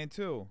Coltrane fan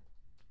too.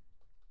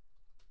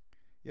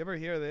 You ever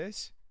hear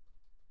this?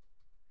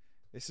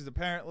 This is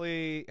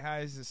apparently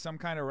has some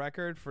kind of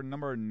record for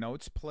number of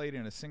notes played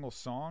in a single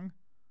song.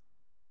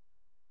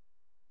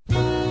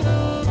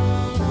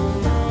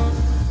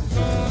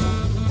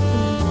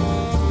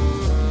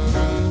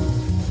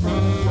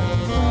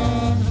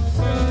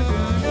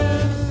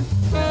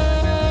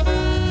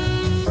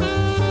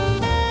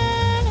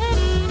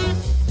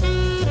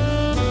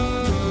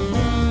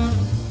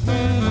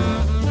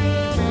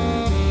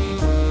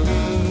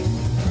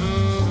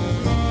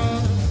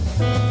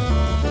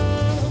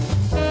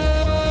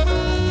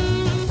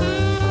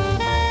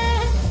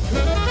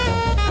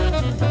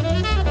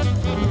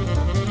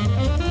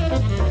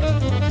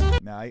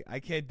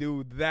 can't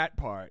do that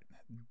part.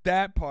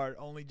 That part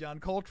only John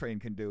Coltrane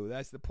can do.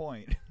 That's the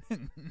point.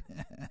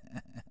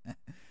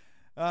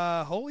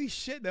 Holy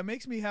shit, that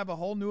makes me have a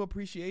whole new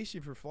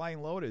appreciation for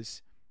Flying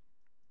Lotus.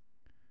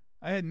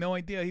 I had no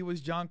idea he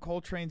was John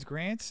Coltrane's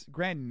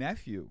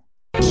grandnephew.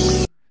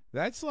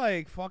 That's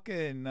like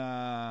fucking,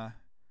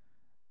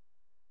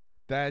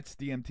 that's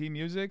DMT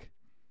music.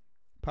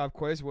 Pop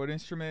quiz, what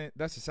instrument?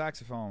 That's a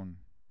saxophone.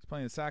 He's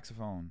playing the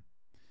saxophone.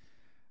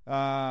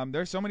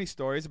 There's so many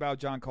stories about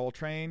John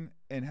Coltrane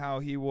and how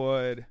he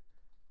would,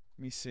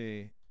 let me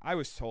see. I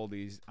was told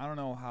these. I don't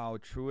know how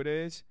true it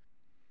is.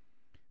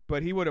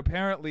 But he would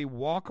apparently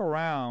walk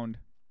around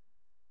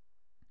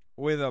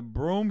with a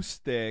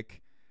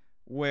broomstick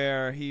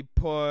where he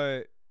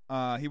would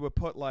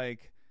put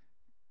like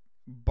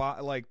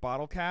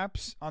bottle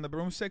caps on the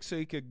broomstick so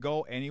he could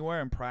go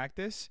anywhere and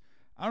practice.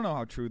 I don't know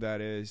how true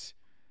that is,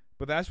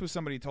 but that's what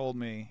somebody told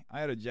me. I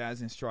had a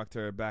jazz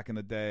instructor back in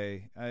the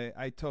day.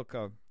 I took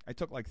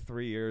like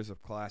 3 years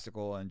of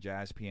classical and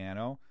jazz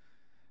piano.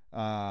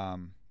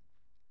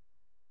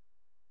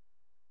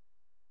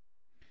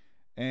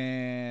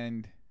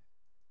 And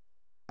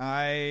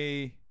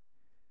I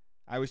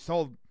was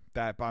told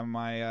that by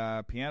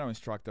my piano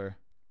instructor.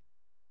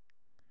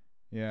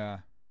 Yeah.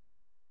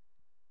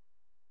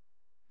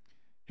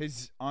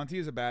 His auntie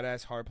is a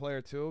badass harp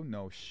player too?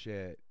 No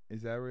shit.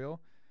 Is that real?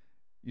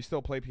 You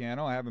still play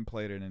piano? I haven't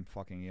played it in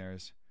fucking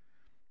years.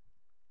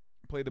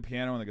 I played the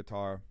piano and the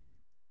guitar.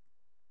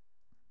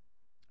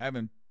 I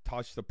haven't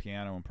touched the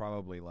piano in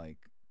probably like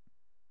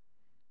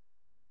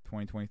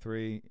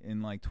 2023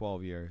 in like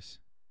 12 years.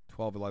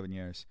 12, 11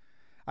 years.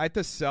 I had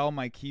to sell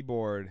my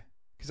keyboard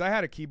because I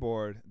had a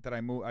keyboard that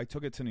I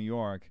took it to New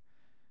York.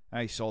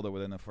 I sold it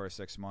within the first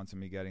 6 months of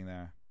me getting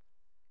there.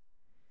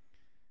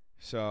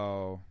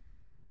 So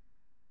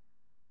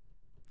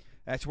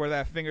that's where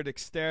that finger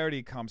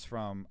dexterity comes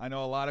from. I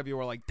know a lot of you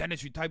are like,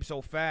 Dennis, you type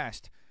so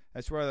fast.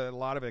 That's where a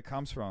lot of it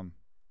comes from.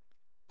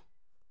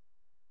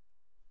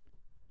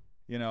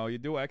 You know, you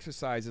do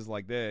exercises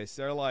like this.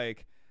 They're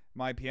like,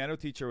 my piano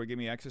teacher would give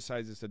me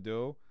exercises to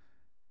do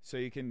so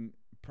you can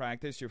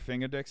practice your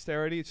finger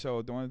dexterity.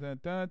 So doing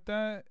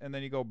da-da-da, and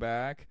then you go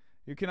back.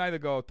 You can either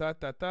go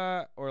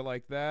da-da-da or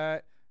like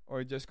that,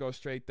 or just go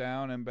straight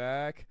down and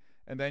back.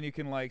 And then you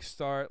can like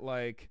start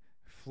like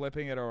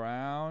flipping it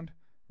around,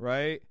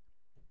 right?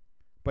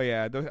 But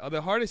yeah,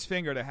 the hardest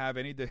finger to have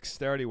any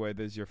dexterity with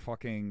is your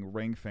fucking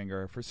ring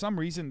finger. For some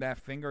reason, that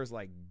finger is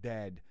like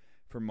dead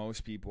for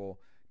most people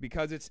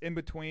because it's in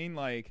between.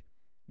 Like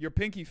your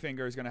pinky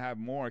finger is going to have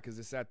more because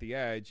it's at the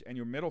edge, and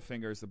your middle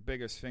finger is the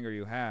biggest finger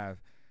you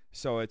have.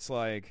 So it's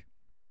like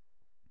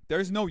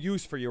there's no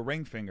use for your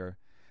ring finger,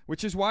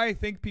 which is why I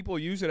think people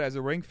use it as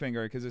a ring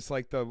finger because it's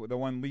like the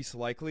one least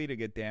likely to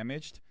get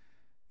damaged.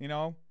 You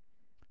know,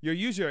 you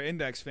use your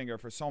index finger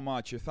for so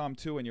much, your thumb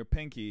too, and your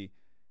pinky.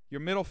 Your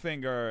middle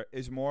finger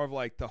is more of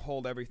like to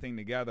hold everything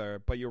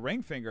together, but your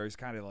ring finger is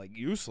kind of like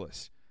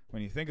useless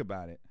when you think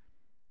about it.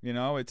 You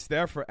know, it's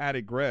there for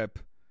added grip,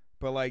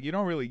 but like you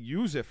don't really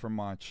use it for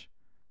much,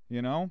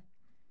 you know?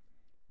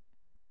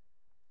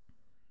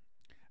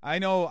 I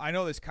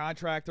know this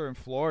contractor in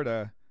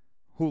Florida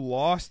who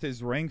lost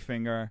his ring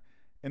finger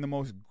in the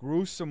most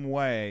gruesome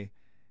way.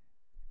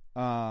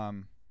 I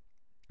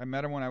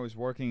met him when I was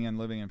working and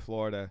living in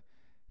Florida.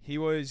 He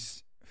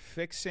was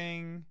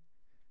fixing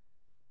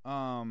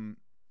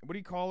what do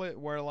you call it,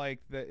 where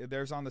like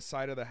there's on the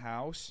side of the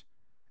house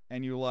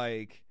and you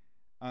like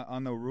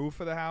on the roof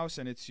of the house,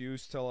 and it's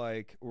used to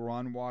like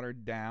run water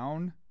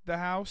down the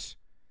house.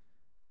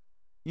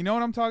 You know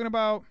what I'm talking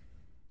about?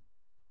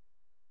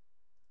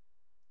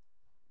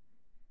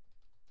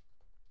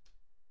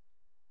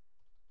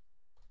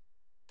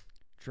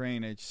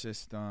 Drainage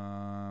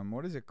system.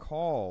 What is it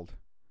called?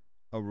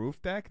 A roof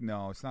deck?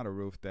 No, it's not a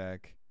roof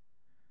deck.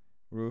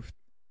 Roof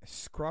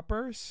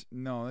scrubbers?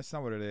 No, that's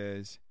not what it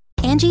is.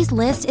 Angie's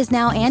List is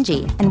now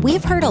Angie, and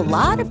we've heard a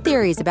lot of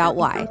theories about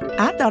why.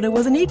 I thought it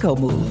was an eco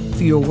move.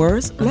 Fewer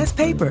words, less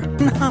paper.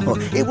 No,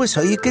 it was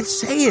so you could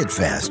say it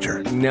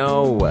faster.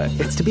 No,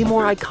 it's to be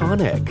more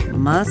iconic.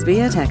 Must be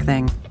a tech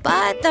thing.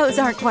 But those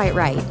aren't quite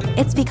right.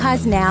 It's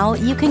because now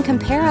you can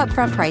compare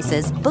upfront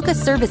prices, book a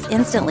service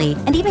instantly,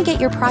 and even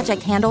get your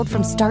project handled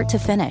from start to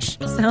finish.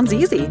 Sounds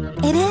easy.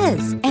 It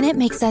is, and it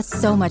makes us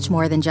so much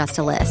more than just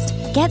a list.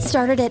 Get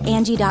started at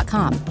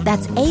Angie.com.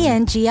 That's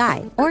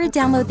ANGI, or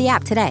download the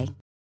app today.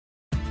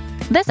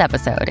 This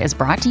episode is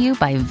brought to you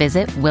by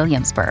Visit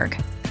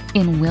Williamsburg.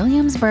 In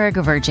Williamsburg,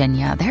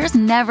 Virginia, there's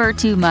never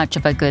too much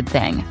of a good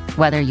thing.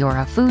 Whether you're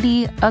a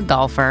foodie, a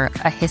golfer,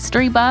 a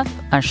history buff,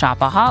 a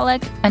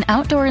shopaholic, an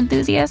outdoor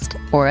enthusiast,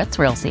 or a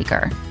thrill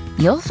seeker,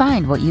 you'll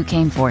find what you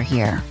came for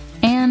here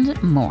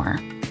and more.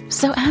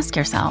 So ask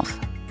yourself,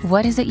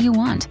 what is it you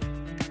want?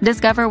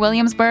 Discover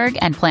Williamsburg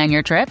and plan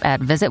your trip at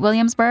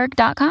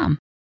visitwilliamsburg.com.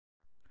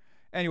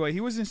 Anyway,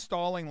 he was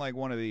installing like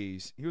one of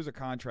these. He was a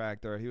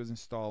contractor. He was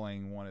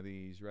installing one of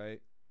these,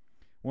 right?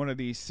 One of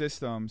these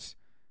systems,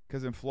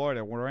 because in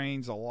Florida, it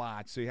rains a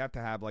lot, so you have to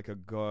have like a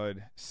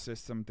good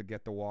system to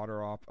get the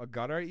water off. A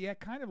gutter? Yeah,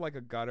 kind of like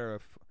a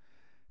gutter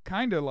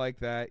Kind of like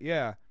that,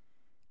 yeah.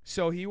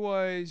 So he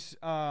was,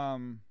 I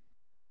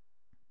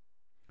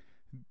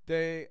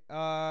did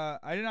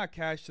not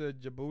catch the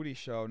Djibouti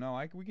show.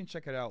 No, we can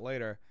check it out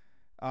later.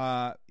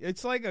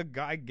 It's like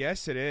I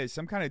guess it is,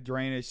 some kind of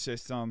drainage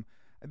system.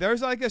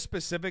 There's like a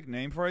specific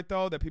name for it,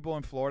 though, that people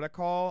in Florida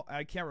call.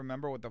 I can't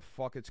remember what the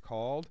fuck it's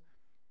called.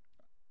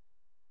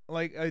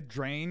 Like a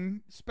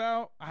drain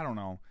spout? I don't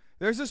know.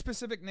 There's a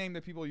specific name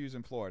that people use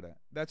in Florida.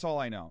 That's all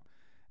I know.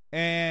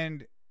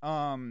 And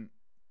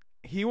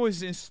he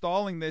was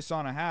installing this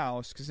on a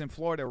house because in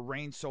Florida it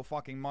rains so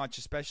fucking much,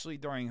 especially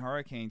during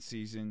hurricane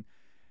season.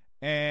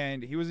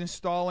 And he was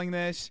installing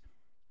this,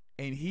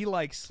 and he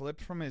like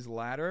slipped from his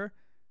ladder,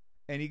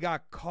 and he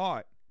got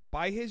caught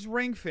by his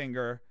ring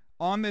finger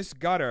on this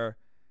gutter,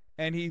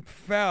 and he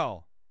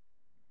fell,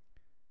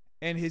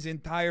 and his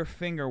entire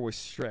finger was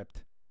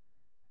stripped,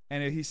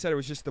 and he said it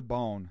was just the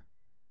bone,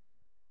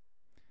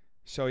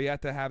 so he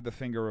had to have the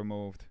finger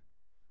removed.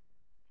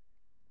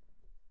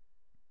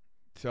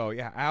 So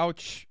yeah,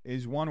 ouch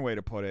is one way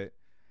to put it.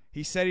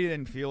 He said he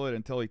didn't feel it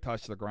until he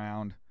touched the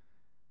ground.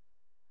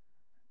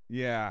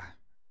 Yeah,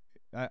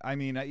 I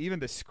mean, even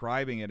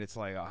describing it, it's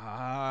like,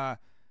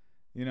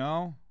 you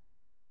know?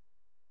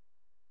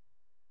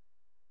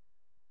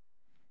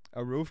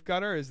 A roof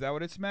gutter? Is that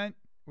what it's meant?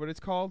 What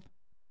it's called?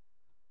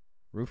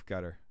 Roof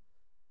gutter.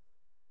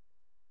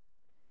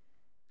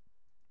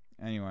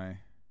 Anyway.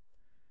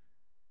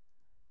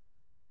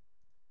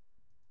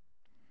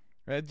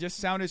 It just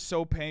sounded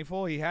so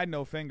painful. He had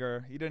no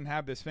finger. He didn't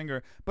have this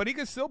finger. But he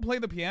could still play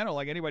the piano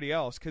like anybody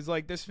else. Because,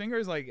 like, this finger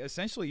is, like,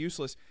 essentially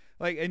useless.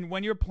 Like, and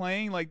when you're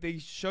playing, like, they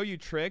show you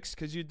tricks.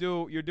 Because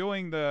you're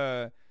doing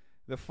the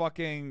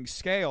fucking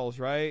scales,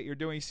 right? You're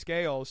doing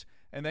scales.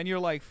 And then you're,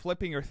 like,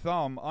 flipping your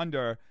thumb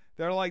under.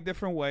 There are, like,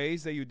 different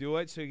ways that you do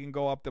it. So you can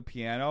go up the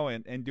piano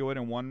and do it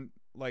in one,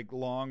 like,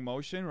 long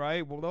motion,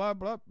 right? Blah,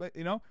 blah, blah,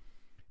 you know?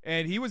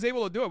 And he was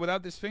able to do it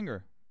without this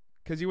finger.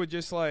 Because he would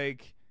just,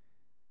 like...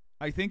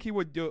 I think he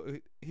would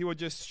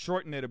just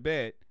shorten it a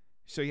bit,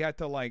 so he had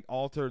to like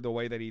alter the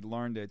way that he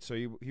learned it. So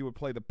he would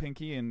play the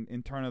pinky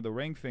in turn of the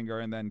ring finger,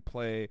 and then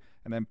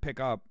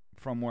pick up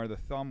from where the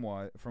thumb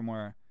was,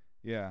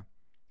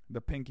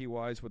 the pinky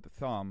was with the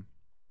thumb.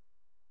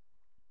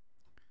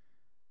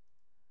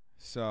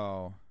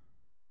 So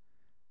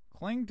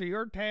cling to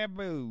your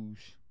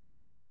taboos.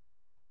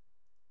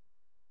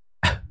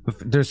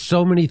 There's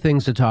so many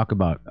things to talk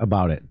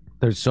about it.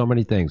 There's so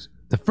many things.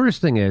 The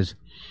first thing is,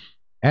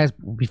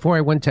 before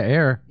I went to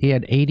air, he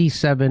had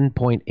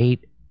 87.8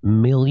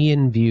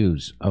 million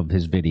views of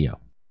his video.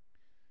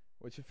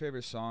 What's your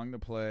favorite song to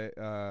play?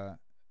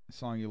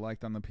 Song you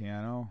liked on the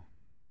piano?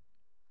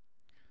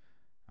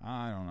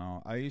 I don't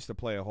know. I used to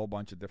play a whole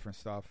bunch of different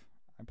stuff.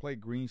 I played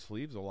Green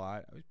Sleeves a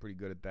lot. I was pretty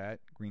good at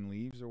that. Green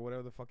Leaves or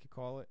whatever the fuck you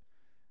call it.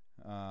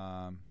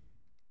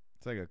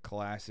 It's like a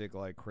classic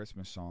like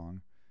Christmas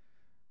song.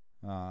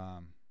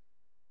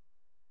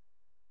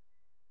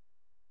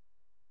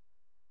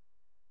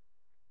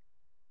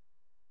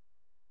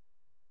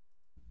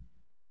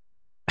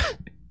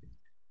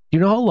 Do you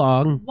know how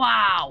long?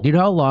 Wow. Do you know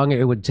how long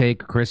it would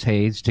take Chris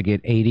Hayes to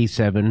get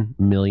 87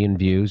 million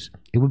views?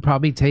 It would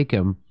probably take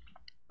him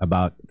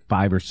about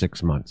 5 or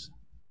 6 months.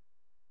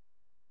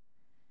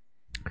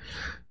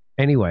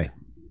 Anyway,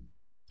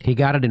 he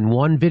got it in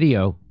one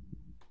video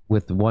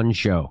with one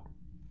show.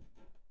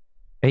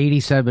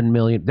 87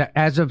 million.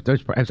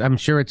 I'm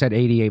sure it's at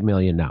 88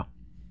 million now.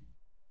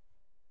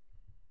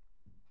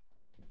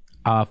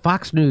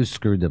 Fox News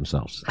screwed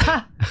themselves.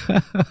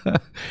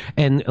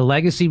 And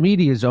Legacy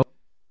Media is...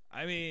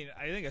 I mean,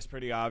 I think it's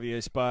pretty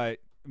obvious, but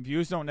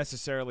views don't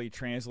necessarily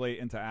translate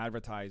into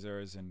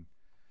advertisers, and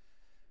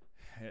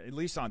at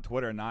least on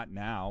Twitter, not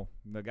now.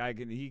 The guy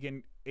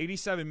can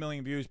 87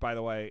 million views, by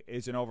the way,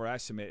 is an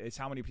overestimate. It's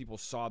how many people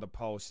saw the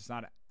post. It's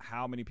not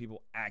how many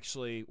people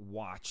actually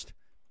watched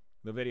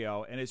the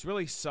video. And it's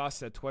really sus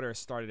that Twitter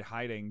started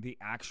hiding the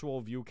actual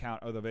view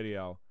count of the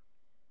video.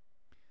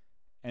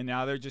 And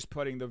now they're just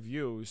putting the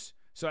views.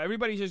 So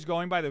everybody's just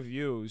going by the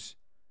views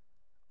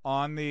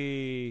on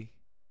the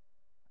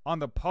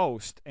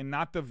post and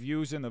not the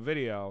views in the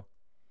video,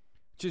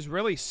 which is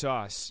really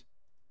sus.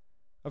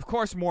 Of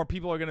course, more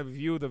people are going to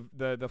view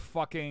the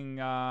fucking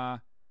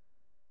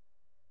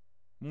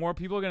more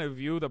people are going to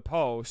view the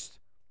post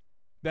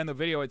than the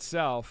video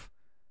itself.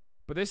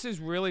 But this is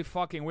really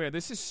fucking weird.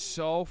 This is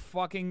so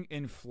fucking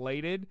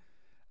inflated.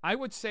 I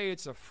would say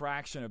it's a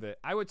fraction of it.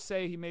 I would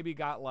say he maybe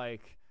got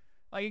like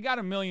he got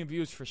 1 million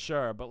views for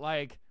sure, but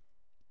like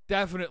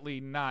definitely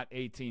not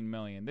 18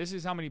 million. This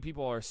is how many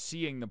people are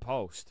seeing the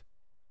post.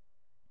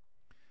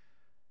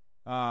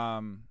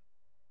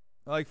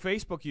 Like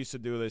Facebook used to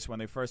do this when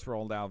they first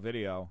rolled out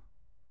video.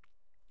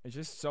 It's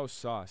just so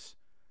sus.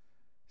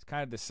 It's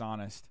kind of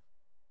dishonest.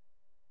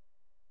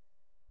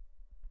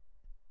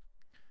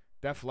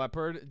 Def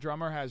Leppard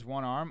drummer has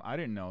one arm. I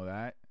didn't know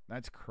that.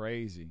 That's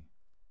crazy.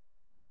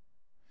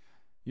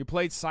 You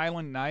played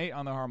Silent Night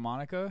on the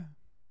harmonica?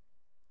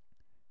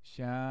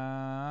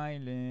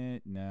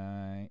 Silent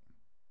Night.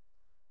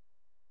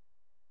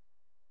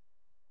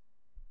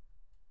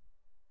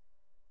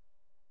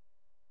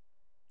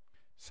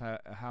 So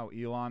how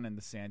Elon and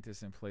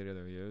DeSantis inflated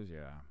their views?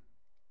 Yeah.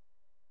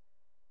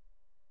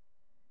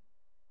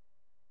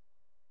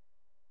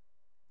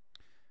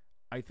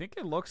 I think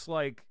it looks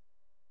like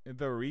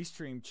the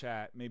Restream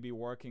chat may be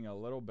working a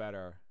little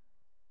better.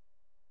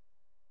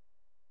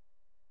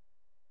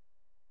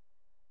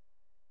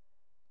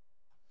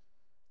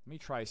 Let me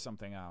try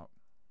something out.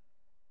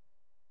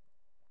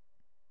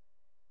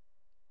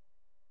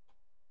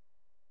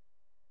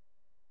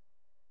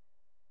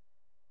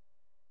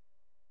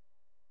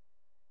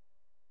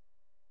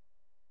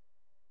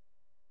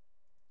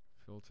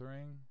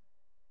 Filtering.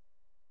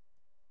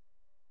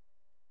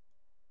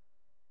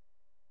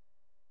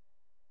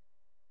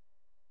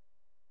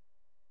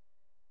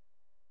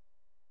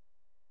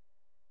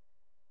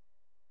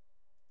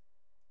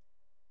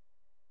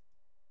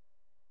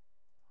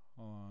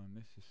 Hold on,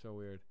 this is so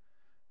weird.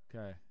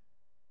 Okay.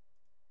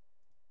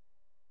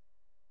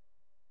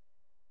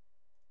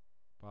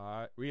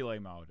 But relay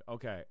mode.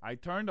 Okay, I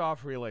turned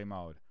off relay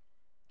mode.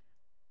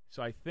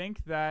 So I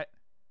think that...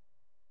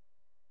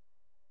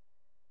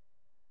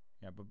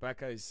 Yeah, but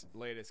Becca's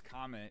latest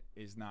comment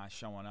is not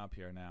showing up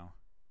here now.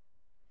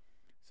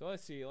 So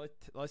let's see.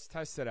 Let's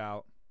test it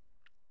out.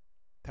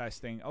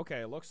 Testing. Okay,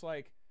 it looks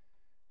like...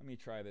 Let me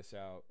try this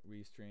out.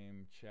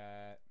 Restream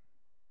chat.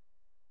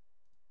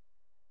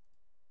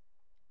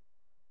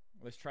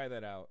 Let's try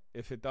that out.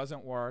 If it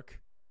doesn't work,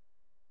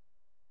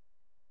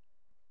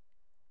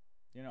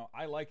 you know,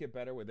 I like it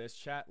better with this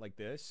chat like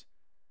this.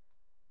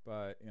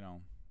 But, you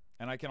know,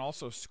 and I can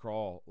also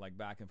scroll like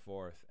back and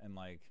forth and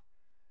like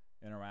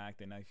interact,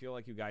 and I feel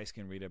like you guys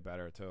can read it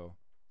better too.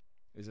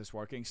 Is this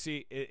working?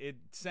 See, it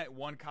sent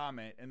one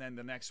comment and then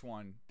the next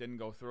one didn't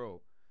go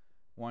through.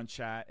 One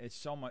chat. It's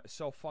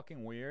so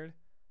fucking weird.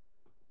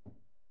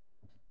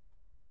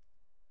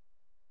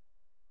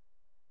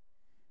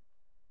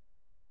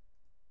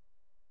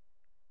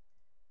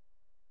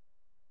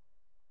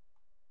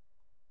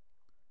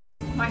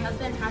 My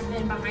husband has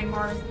been behind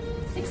bars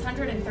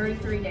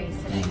 633 days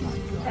today.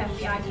 The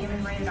FBI came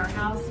and raided our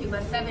house. He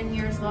was 7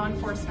 years law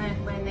enforcement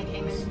when they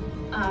came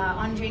in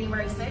on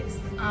January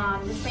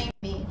 6th. The same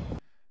me.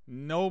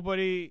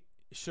 Nobody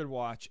should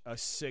watch a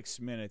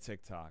 6-minute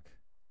TikTok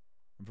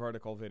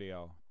vertical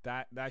video.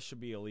 That should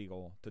be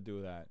illegal to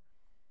do that.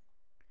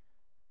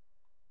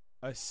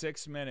 A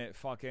 6-minute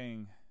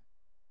fucking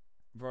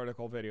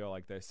vertical video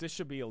like this. This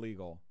should be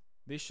illegal.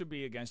 This should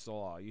be against the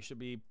law. You should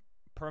be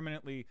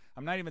permanently...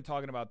 I'm not even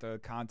talking about the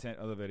content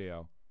of the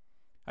video.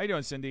 How you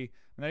doing, Cindy?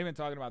 I'm not even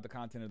talking about the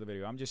content of the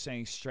video. I'm just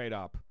saying straight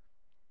up.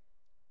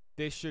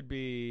 This should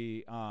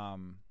be...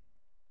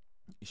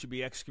 you should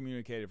be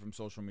excommunicated from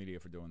social media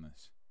for doing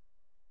this.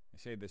 I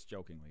say this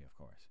jokingly, of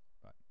course.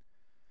 But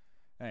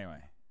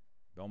anyway.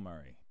 Bill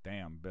Murray.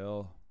 Damn,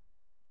 Bill.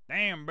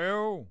 Damn,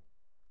 Bill.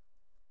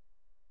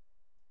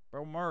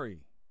 Bill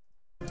Murray.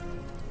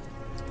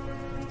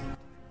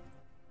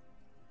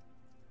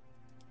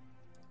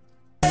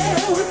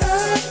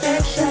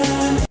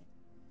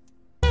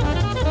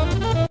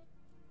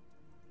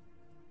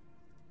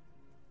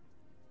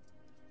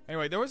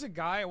 Anyway, there was a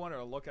guy I wanted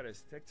to look at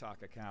his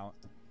TikTok account.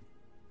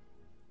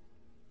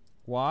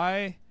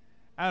 Why?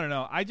 I don't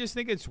know. I just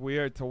think it's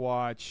weird to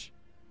watch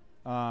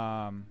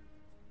long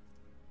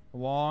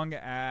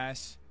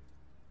ass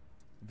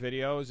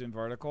videos in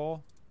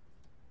vertical.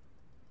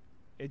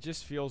 It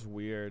just feels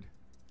weird.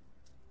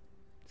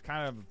 It's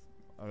kind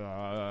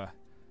of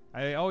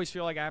I always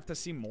feel like I have to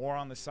see more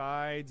on the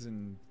sides,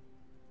 and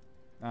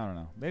I don't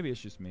know. Maybe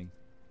it's just me.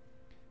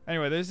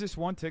 Anyway, there's this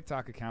one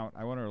TikTok account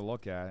I wanted to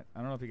look at. I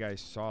don't know if you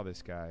guys saw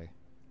this guy.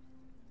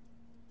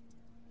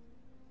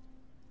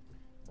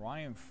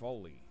 Ryan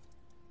Foley.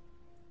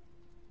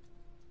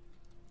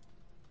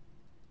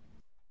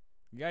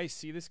 You guys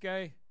see this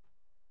guy?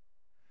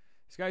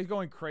 This guy's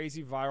going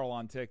crazy viral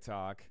on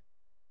TikTok.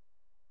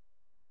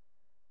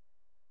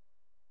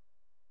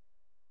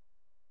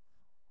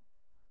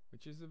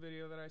 Which is the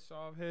video that I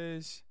saw of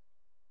his?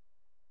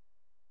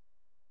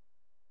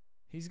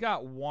 He's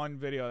got one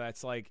video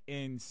that's like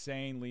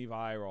insanely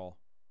viral.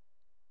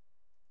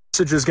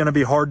 Message is going to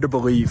be hard to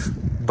believe,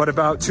 but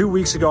about 2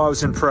 weeks ago I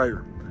was in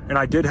prayer, and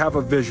I did have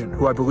a vision,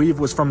 who I believe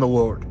was from the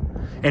Lord.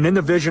 And in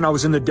the vision I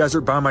was in the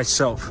desert by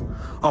myself.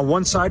 On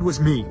one side was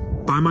me,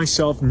 by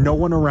myself, no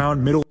one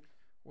around, middle.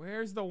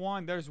 Where's the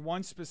one? There's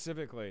one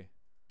specifically.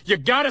 You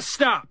gotta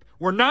stop.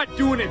 We're not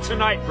doing it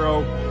tonight,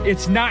 bro.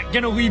 It's not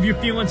gonna leave you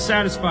feeling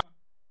satisfied.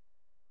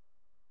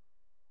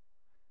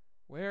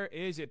 Where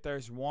is it?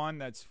 There's one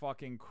that's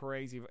fucking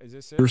crazy. Is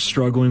this it? You're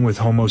struggling with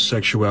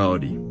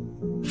homosexuality.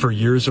 For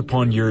years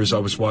upon years, I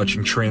was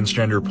watching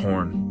transgender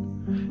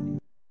porn.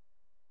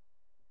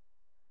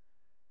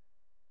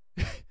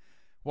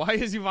 Why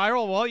is he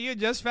viral? Well, you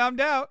just found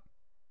out.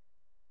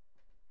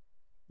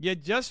 You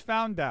just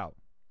found out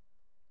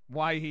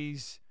why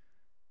he's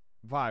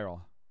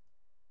viral.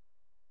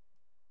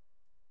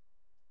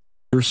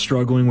 You're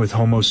struggling with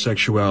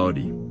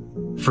homosexuality.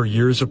 For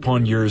years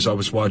upon years, I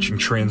was watching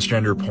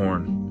transgender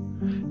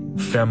porn,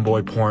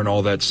 femboy porn,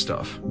 all that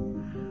stuff.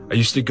 I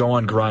used to go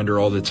on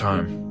Grindr all the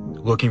time.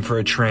 looking for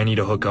a tranny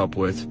to hook up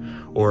with,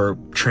 or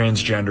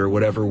transgender,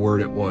 whatever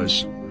word it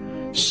was,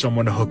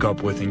 someone to hook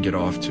up with and get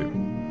off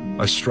to.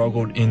 I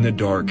struggled in the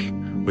dark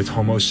with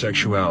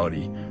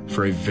homosexuality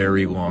for a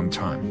very long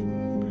time.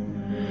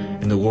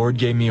 And the Lord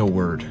gave me a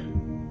word.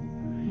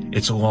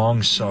 It's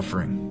long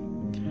suffering.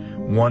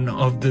 One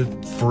of the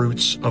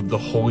fruits of the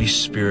Holy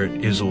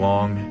Spirit is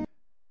long.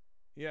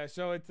 Yeah,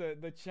 so it's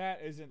the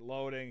chat isn't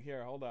loading.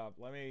 Here, hold up.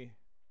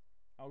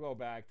 I'll go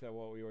back to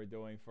what we were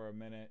doing for a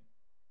minute.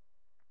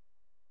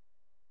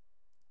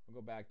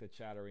 We'll go back to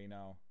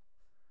Chatterino,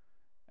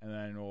 and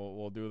then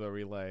we'll do the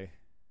relay.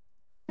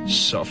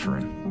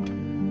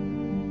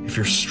 Suffering. If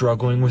you're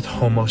struggling with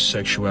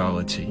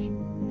homosexuality,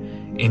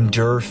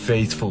 endure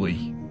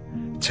faithfully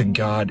to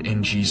God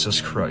and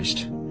Jesus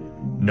Christ.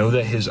 Know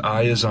that His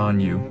eye is on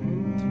you.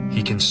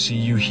 He can see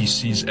you. He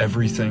sees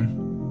everything.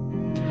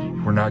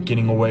 We're not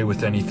getting away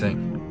with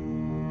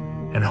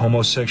anything. And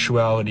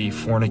homosexuality,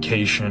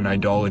 fornication,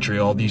 idolatry,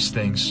 all these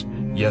things,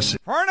 yes,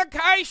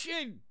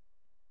 Fornication!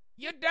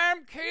 You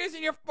damn kids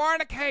and you're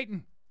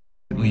fornicating!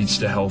 it leads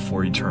to hell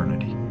for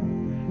eternity.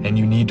 And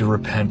you need to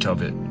repent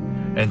of it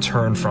and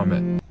turn from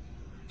it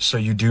so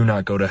you do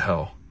not go to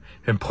hell,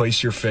 and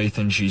place your faith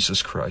in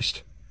Jesus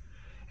Christ.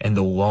 And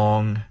the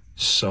long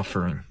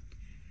suffering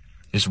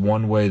is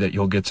one way that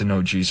you'll get to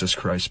know Jesus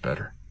Christ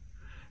better.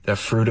 That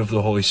fruit of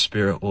the Holy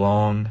Spirit,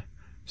 long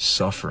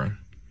suffering.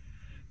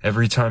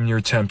 Every time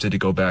you're tempted to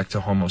go back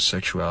to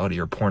homosexuality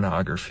or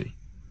pornography,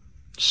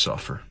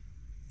 suffer.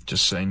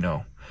 Just say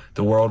no.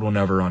 The world will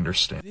never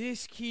understand.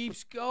 This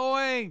keeps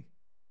going.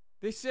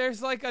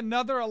 There's like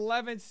another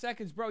 11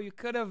 seconds, bro. You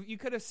could have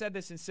said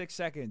this in 6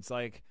 seconds.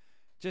 Like,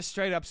 just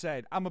straight up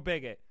said, I'm a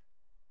bigot.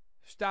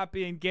 Stop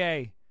being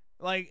gay.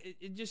 Like,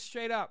 it just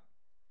straight up.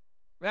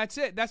 That's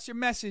it. That's your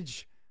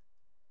message.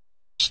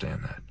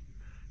 Understand that.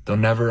 They'll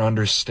never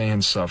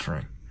understand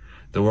suffering.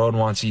 The world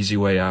wants easy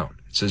way out.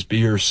 It says, be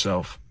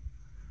yourself.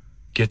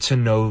 Get to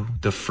know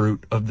the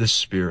fruit of the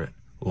Spirit,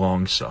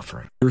 long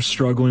suffering. You're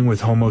struggling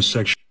with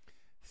homosexuality.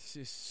 This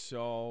is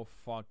so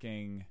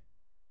fucking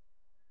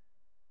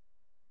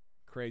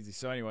crazy.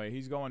 So anyway,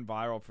 he's going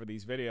viral for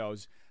these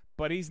videos,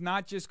 but he's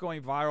not just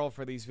going viral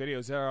for these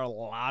videos. There are a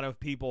lot of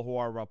people who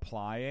are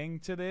replying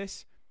to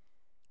this.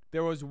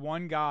 There was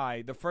one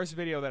guy, the first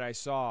video that I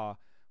saw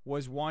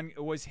was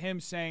him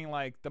saying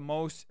like the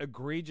most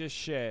egregious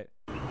shit.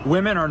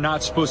 Women are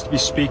not supposed to be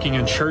speaking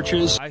in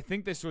churches. I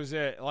think this was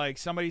it. Like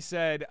somebody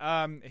said,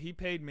 he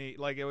paid me.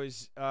 Like it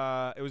was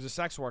a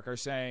sex worker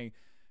saying,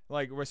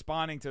 like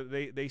responding to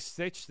they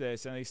stitched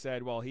this and they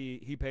said, well,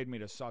 he paid me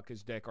to suck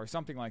his dick or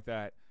something like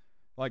that,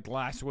 like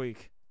last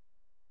week.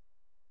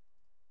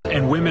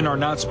 And women are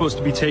not supposed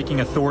to be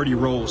taking authority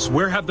roles.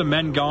 Where have the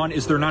men gone?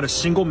 Is there not a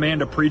single man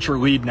to preach or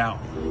lead now?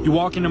 You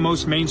walk into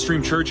most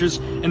mainstream churches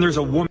and there's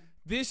a woman.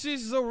 This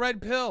is the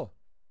red pill.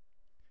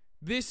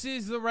 This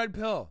is the red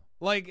pill.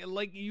 Like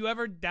you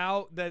ever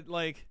doubt that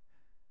like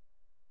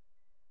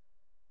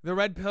the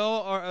red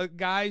pill or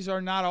guys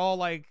are not all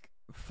like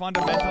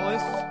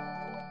fundamentalists?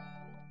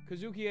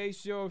 Kazuki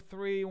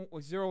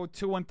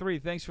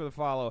H030213, thanks for the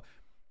follow.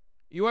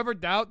 You ever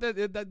doubt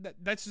that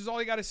that's just all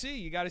you got to see?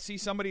 You got to see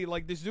somebody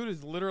like this dude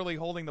is literally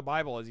holding the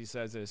Bible as he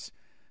says this.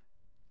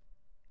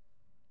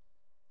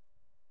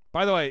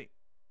 By the way,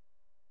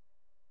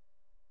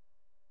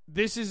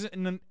 this is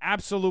an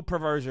absolute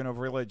perversion of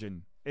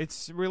religion.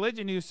 It's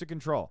religion used to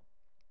control.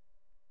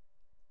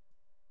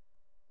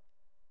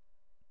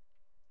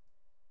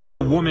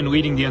 A woman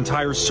leading the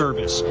entire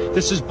service.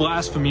 This is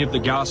blasphemy of the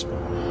gospel.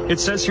 It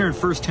says here in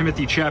 1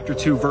 Timothy chapter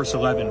 2, verse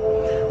 11,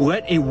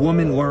 let a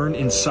woman learn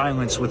in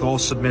silence with all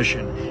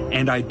submission,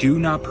 and I do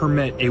not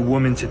permit a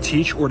woman to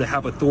teach or to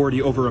have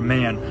authority over a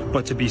man,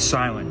 but to be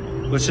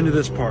silent. Listen to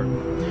this part.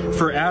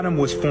 For Adam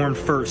was formed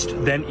first,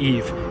 then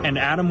Eve, and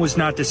Adam was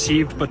not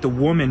deceived, but the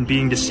woman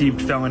being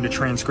deceived fell into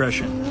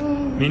transgression.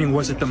 Meaning,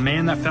 was it the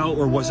man that fell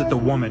or was it the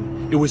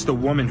woman? It was the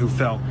woman who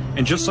fell.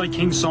 And just like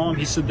King Solomon,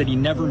 he said that he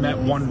never met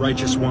one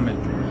righteous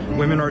woman.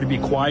 Women are to be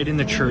quiet in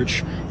the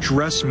church,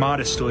 dress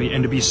modestly,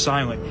 and to be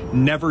silent,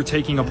 never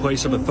taking a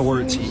place of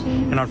authority.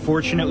 And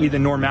unfortunately, the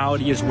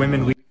normality is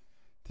women.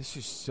 This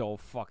is so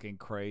fucking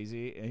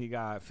crazy. He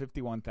got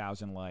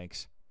 51,000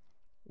 likes.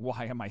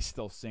 Why am I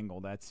still single?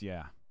 That's,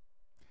 yeah.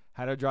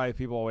 How to Drive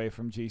People Away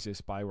from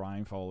Jesus by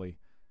Ryan Foley.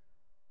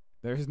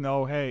 There's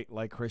no hate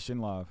like Christian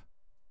love.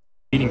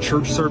 Leading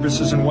church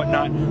services and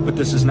whatnot, but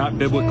this is not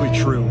biblically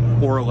true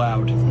or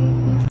allowed.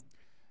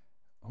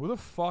 Who the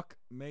fuck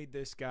made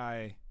this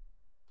guy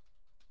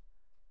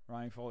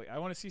Ryan Foley? I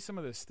want to see some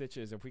of the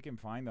stitches if we can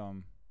find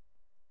them.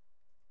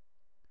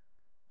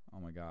 Oh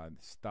my god,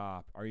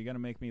 stop. Are you going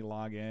to make me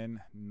log in?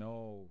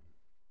 No.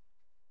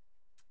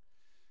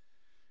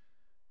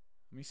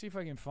 Let me see if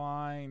I can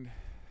find...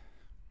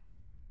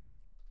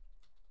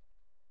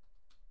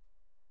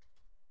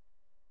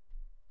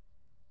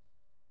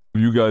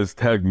 You guys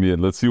tag me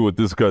in. Let's see what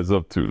this guy's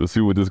up to. Let's see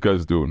what this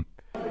guy's doing.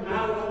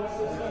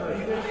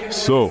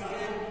 So,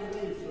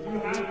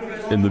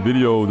 in the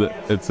video,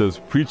 it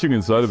says preaching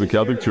inside of a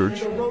Catholic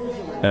church,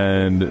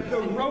 and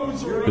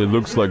it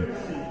looks like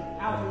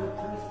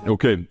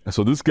Okay,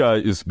 so this guy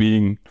is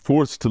being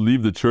forced to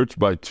leave the church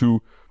by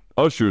two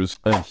ushers,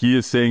 and he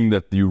is saying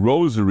that the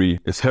rosary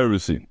is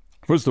heresy.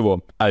 First of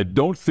all, I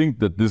don't think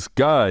that this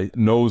guy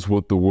knows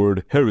what the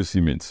word heresy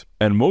means.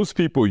 And most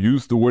people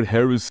use the word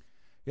heresy.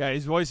 Yeah,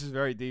 his voice is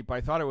very deep. I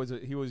thought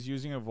he was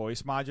using a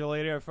voice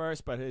modulator at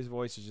first, but his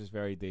voice is just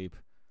very deep.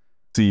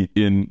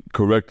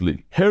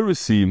 Incorrectly.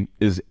 Heresy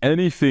is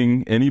any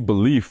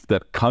belief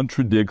that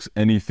contradicts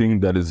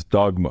anything that is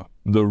dogma.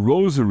 The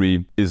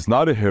rosary is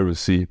not a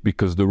heresy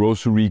because the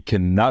rosary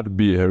cannot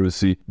be a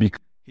heresy.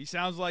 He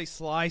sounds like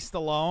Sly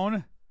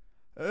Stallone.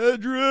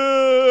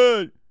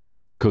 Adrian!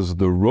 Because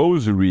the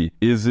rosary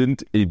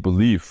isn't a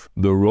belief.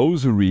 The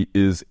rosary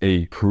is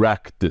a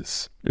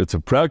practice. It's a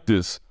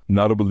practice,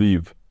 not a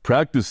belief.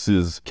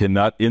 Practices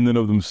cannot in and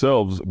of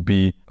themselves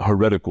be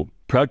heretical.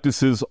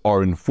 Practices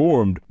are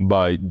informed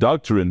by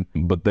doctrine,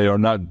 but they are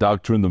not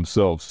doctrine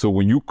themselves. So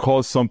when you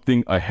call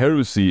something a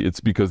heresy, it's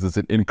because it's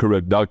an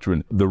incorrect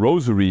doctrine. The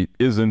rosary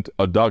isn't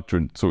a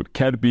doctrine, so it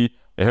can't be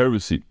a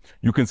heresy.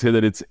 You can say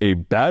that it's a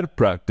bad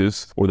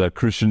practice or that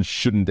Christians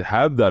shouldn't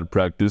have that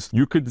practice.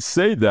 You could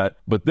say that,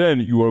 but then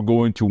you are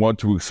going to want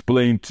to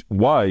explain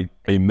why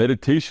a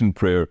meditation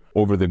prayer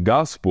over the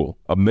gospel,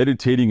 of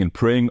meditating and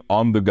praying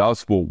on the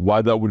gospel,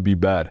 why that would be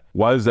bad.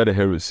 Why is that a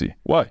heresy?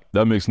 Why?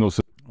 That makes no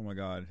sense. Oh my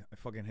God. I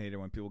fucking hate it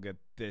when people get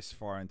this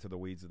far into the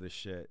weeds of this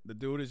shit. The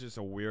dude is just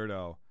a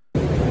weirdo.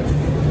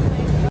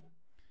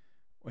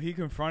 Well, he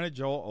confronted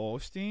Joel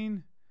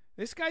Osteen.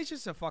 This guy's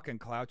just a fucking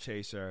clout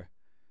chaser.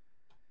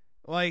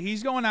 Like,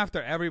 he's going after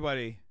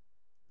everybody.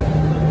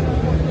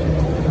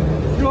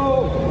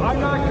 Joel, I'm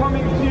not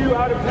coming to you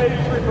out of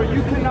hatred, but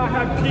you cannot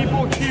have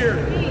people here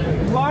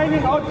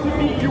lining up to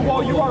meet you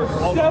while you are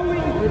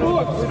selling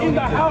books in the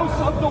house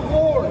of the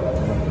Lord.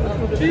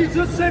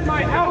 Jesus said,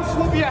 my house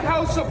will be a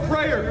house of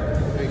prayer.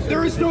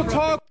 There is no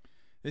talk.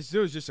 This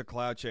dude's just a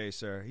clout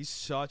chaser. He's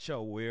such a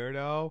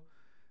weirdo.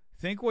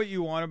 Think what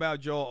you want about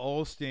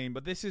Joel Osteen,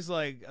 but this is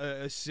like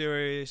a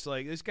serious,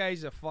 like, this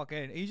guy's a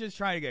fucking, he's just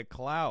trying to get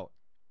clout.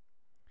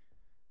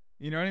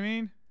 You know what I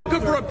mean?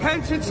 Of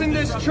repentance in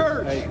this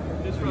church. Hey,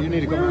 you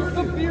need to go. Where's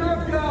the fear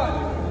of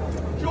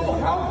God? Joel,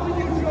 how can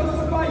you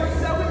justify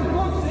selling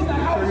books in the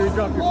house of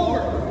the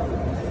Lord?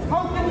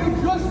 How can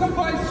you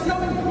justify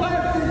selling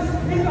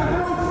glasses in the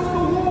house of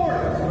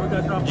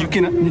the Lord? You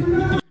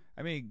can.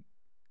 I mean,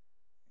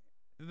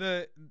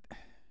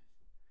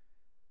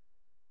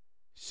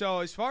 so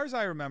as far as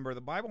I remember, the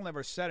Bible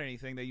never said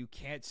anything that you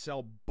can't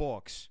sell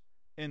books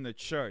in the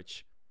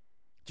church.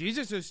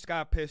 Jesus just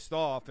got pissed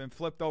off and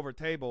flipped over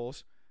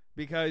tables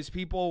because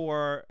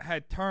people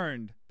had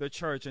turned the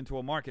church into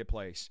a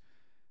marketplace.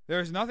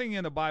 There's nothing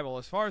in the Bible,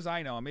 as far as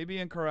I know, I may be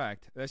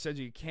incorrect, that says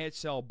you can't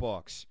sell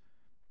books.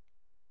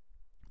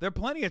 There are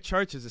plenty of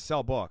churches that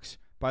sell books,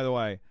 by the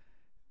way.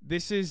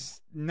 This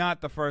is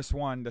not the first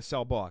one to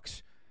sell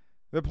books.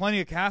 There are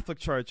plenty of Catholic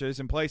churches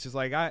and places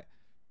like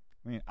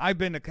I've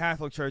been to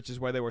Catholic churches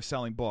where they were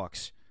selling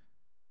books,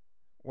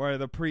 where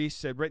the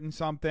priest had written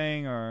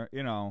something or,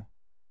 you know.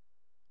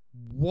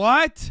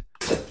 What?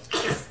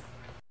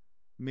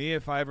 Me,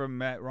 if I ever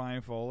met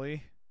Ryan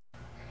Foley?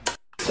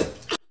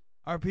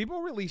 Are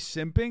people really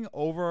simping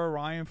over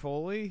Ryan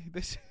Foley?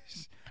 This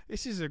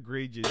is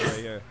egregious right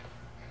here.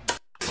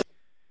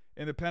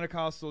 In the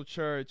Pentecostal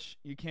church,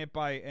 you can't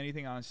buy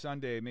anything on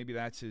Sunday. Maybe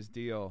that's his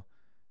deal.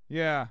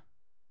 Yeah,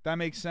 that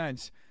makes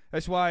sense.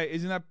 That's why,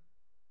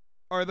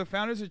 are the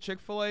founders of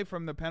Chick-fil-A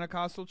from the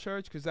Pentecostal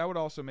church? Because that would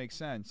also make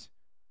sense.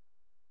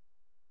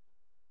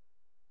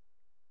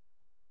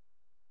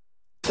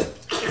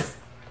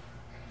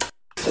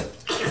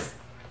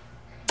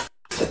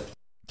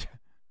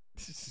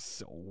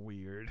 So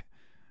weird.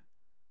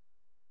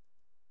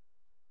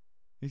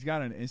 He's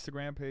got an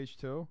Instagram page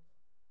too.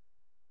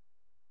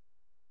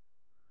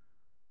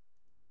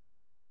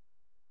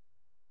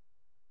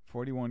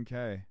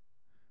 $41K.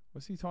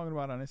 What's he talking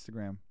about on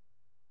Instagram?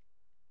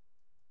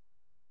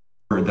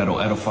 That'll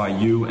edify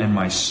you and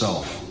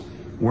myself.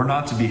 We're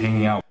not to be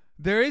hanging out.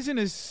 There isn't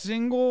a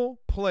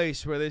single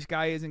place where this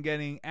guy isn't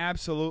getting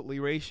absolutely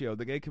ratioed.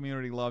 The gay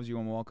community loves you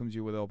and welcomes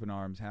you with open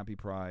arms. Happy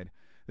Pride.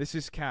 This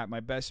is Cap. My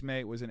best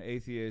mate was an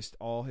atheist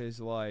all his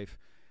life.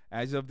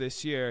 As of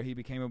this year, he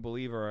became a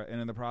believer, and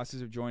in the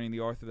process of joining the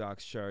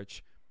Orthodox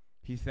Church,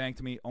 he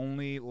thanked me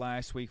only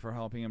last week for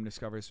helping him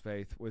discover his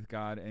faith. With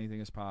God,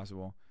 anything is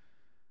possible.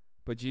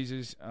 But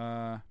Jesus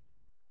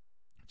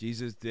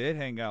did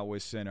hang out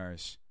with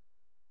sinners.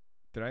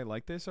 Did I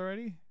like this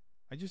already?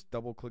 I just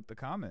double-clicked the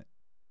comment.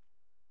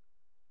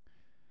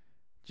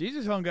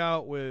 Jesus hung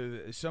out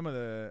with some of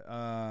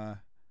the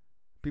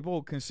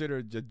people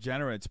considered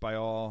degenerates by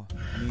all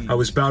means. I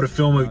was about to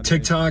film a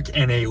TikTok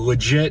and a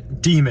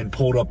legit demon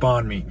pulled up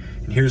on me.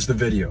 And here's the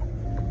video.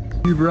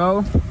 You,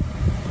 bro,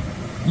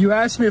 you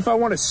asked me if I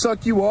want to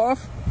suck you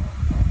off?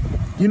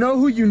 You know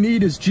who you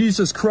need is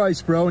Jesus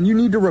Christ, bro, and you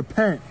need to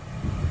repent.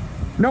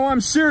 No,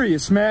 I'm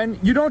serious, man.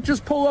 You don't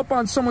just pull up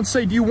on someone and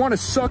say, do you want to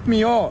suck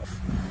me off?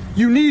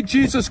 You need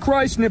Jesus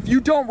Christ, and if you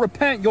don't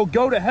repent, you'll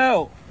go to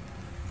hell.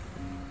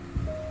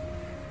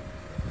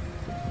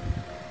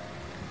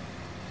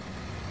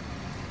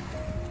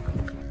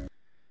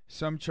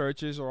 Some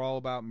churches are all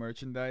about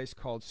merchandise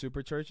called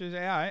super churches.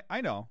 Yeah,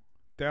 I know.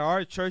 There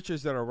are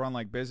churches that are run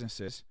like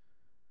businesses.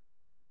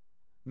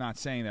 Not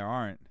saying there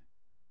aren't.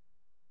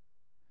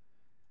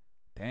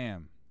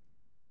 Damn.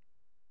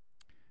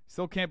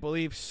 Still can't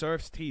believe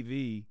Surfs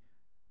TV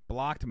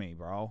blocked me,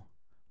 bro.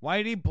 Why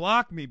did he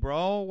block me,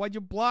 bro? Why'd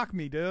you block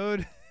me,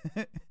 dude?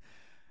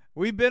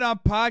 We've been on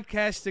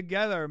podcasts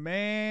together,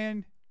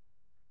 man.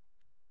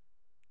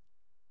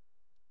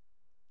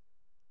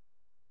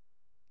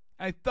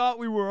 I thought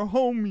we were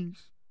homies.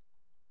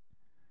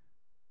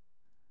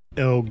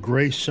 El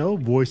Gray Show,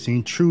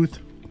 voicing truth.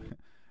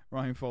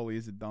 Ryan Foley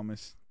is the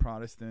dumbest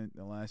Protestant in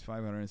the last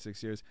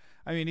 506 years.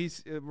 I mean,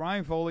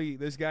 Ryan Foley,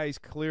 this guy is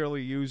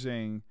clearly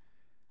using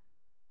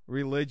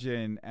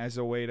religion as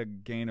a way to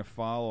gain a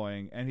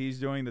following, and he's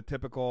doing the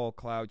typical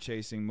cloud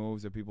chasing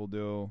moves that people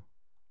do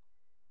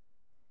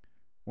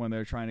when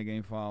they're trying to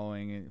gain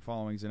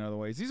followings in other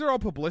ways. These are all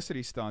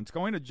publicity stunts.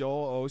 Going to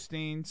Joel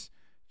Osteen's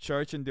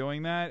church and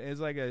doing that is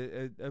like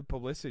a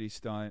publicity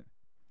stunt.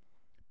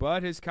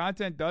 But his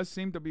content does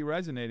seem to be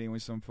resonating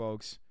with some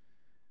folks.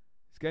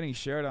 It's getting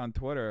shared on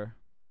Twitter.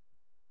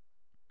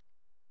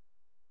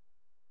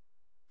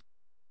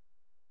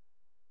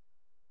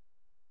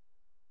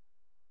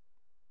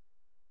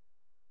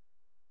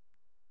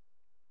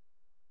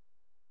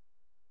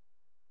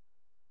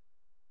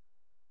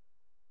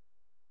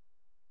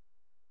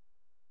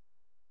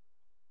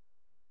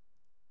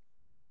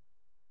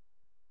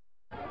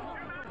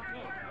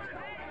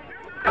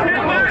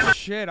 Oh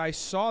shit, I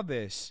saw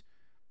this.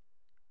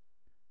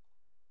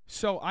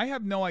 So I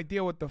have no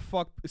idea what the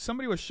fuck.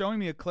 Somebody was showing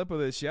me a clip of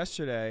this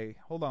yesterday.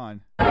 Hold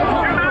on.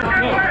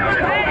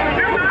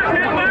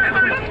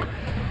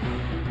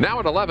 Now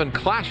at 11,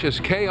 clashes,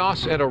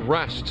 chaos, and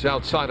arrests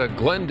outside a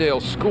Glendale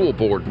school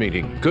board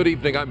meeting. Good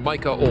evening, I'm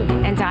Micah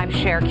Olin. And I'm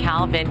Cher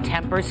Calvin.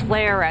 Tempers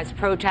flare as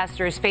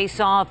protesters face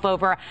off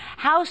over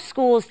how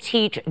schools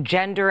teach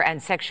gender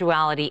and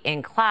sexuality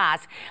in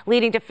class,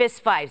 leading to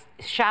fistfights,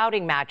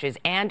 shouting matches,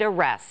 and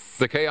arrests.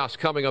 The chaos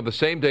coming on the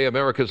same day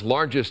America's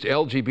largest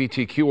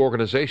LGBTQ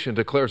organization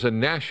declares a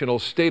national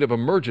state of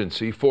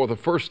emergency for the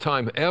first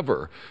time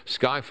ever.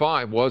 Sky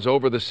 5 was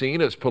over the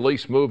scene as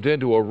police moved in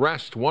to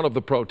arrest one of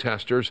the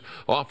protesters.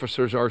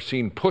 Officers are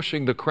seen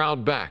pushing the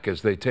crowd back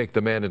as they take the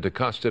man into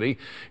custody.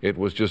 It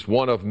was just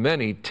one of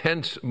many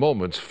tense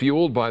moments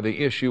fueled by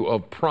the issue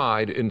of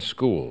pride in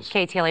schools.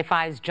 KTLA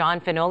 5's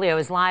John Fenolio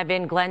is live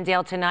in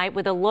Glendale tonight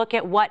with a look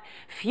at what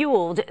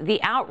fueled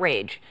the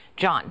outrage.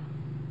 John.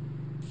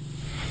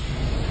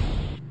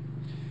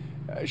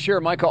 Sure,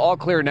 Michael, all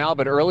clear now,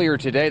 but earlier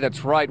today,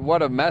 that's right,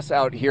 what a mess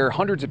out here.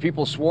 Hundreds of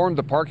people swarmed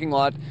the parking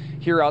lot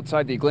here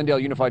outside the Glendale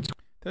Unified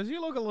School. Does he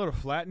look a little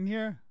flat in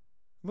here?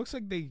 Looks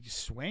like they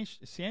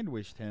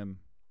sandwiched him.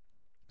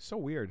 So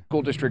weird.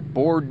 School district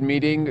board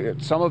meeting.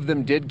 Some of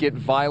them did get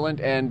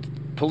violent,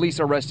 and police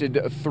arrested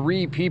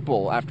 3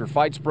 people after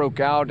fights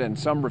broke out, and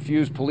some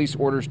refused police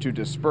orders to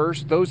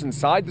disperse. Those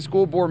inside the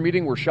school board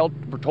meeting were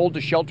told to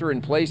shelter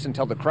in place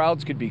until the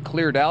crowds could be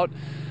cleared out.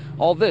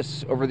 All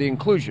this over the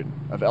inclusion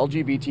of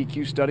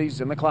LGBTQ studies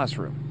in the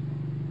classroom.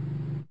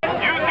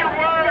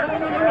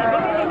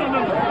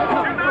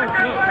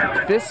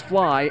 Fists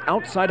fly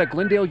outside a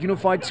Glendale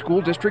Unified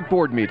School District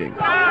board meeting.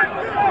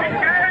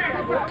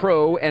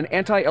 Pro and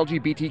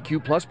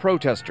anti-LGBTQ plus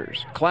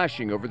protesters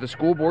clashing over the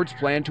school board's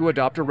plan to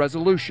adopt a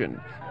resolution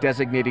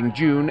designating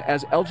June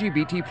as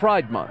LGBT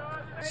Pride Month,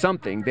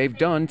 something they've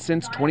done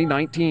since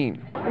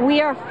 2019. We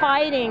are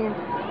fighting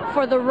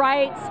for the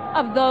rights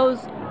of those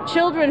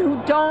children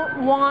who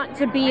don't want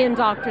to be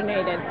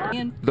indoctrinated.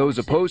 Those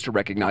opposed to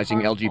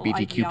recognizing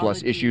LGBTQ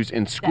plus issues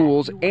in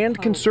schools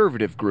and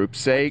conservative groups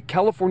say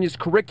California's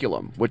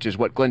curriculum, which is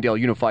what Glendale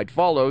Unified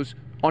follows,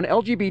 on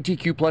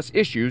LGBTQ plus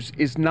issues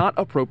is not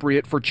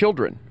appropriate for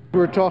children.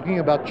 We're talking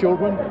about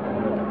children.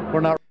 We're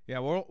not.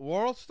 Yeah,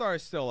 World Star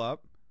is still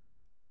up.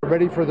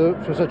 Ready for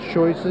such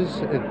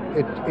choices.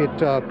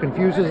 It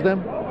confuses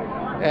them.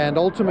 And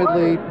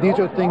ultimately, these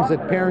are things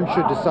that parents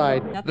should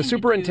decide. The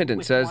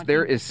superintendent says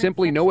there is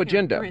simply no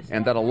agenda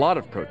and that a lot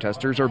of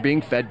protesters are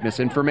being fed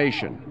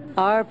misinformation.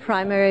 Our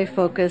primary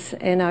focus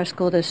in our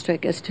school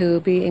district is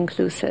to be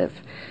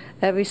inclusive.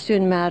 Every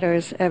student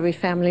matters, every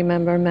family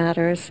member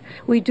matters.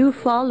 We do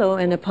follow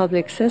in a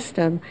public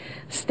system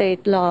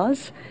state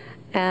laws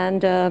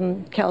and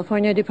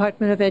California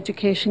Department of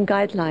Education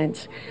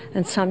guidelines.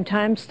 And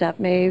sometimes that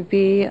may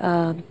be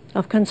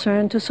of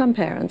concern to some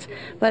parents.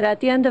 But at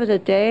the end of the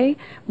day,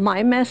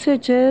 my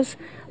message is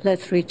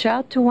let's reach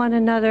out to one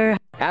another.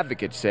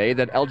 Advocates say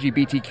that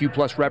LGBTQ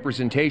plus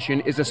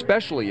representation is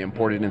especially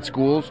important in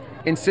schools,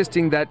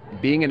 insisting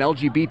that being an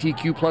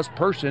LGBTQ plus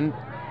person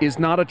is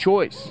not a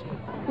choice.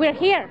 We're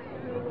here,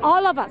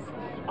 all of us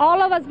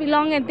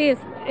belong in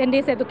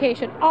this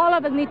education. All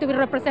of us need to be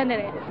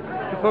represented.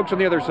 folks on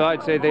the other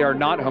side say they are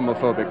not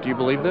homophobic. Do you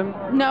believe them?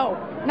 No,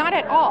 not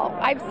at all.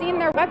 I've seen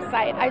their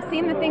website. I've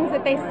seen the things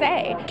that they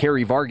say.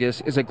 Carrie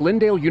Vargas is a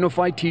Glendale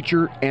Unified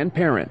teacher and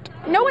parent.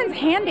 No one's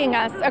handing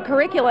us a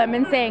curriculum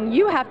and saying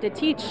you have to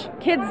teach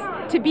kids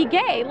to be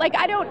gay. Like,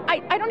 I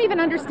don't even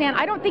understand.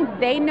 I don't think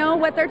they know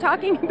what they're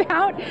talking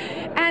about.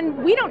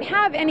 And we don't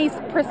have any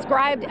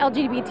prescribed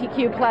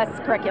LGBTQ plus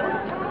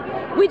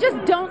curriculum. We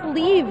just don't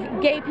leave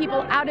gay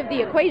people out of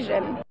the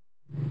equation.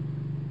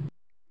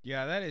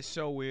 Yeah, that is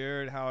so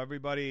weird how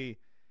everybody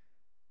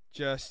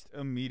just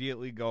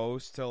immediately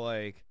goes to,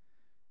 like,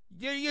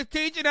 you're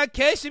teaching our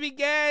kids to be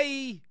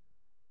gay.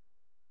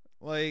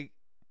 Like,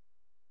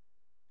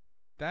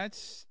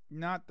 that's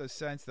not the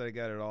sense that I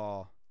get at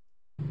all.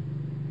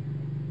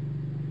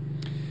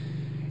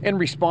 In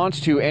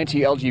response to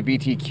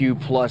anti-LGBTQ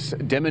plus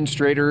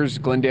demonstrators,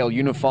 Glendale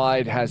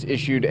Unified has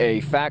issued a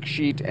fact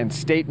sheet and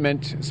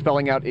statement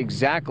spelling out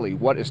exactly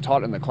what is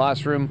taught in the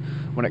classroom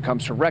when it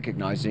comes to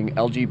recognizing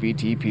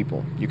LGBT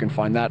people. You can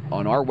find that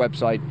on our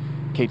website,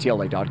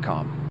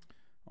 ktla.com.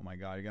 Oh my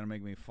God, you're going to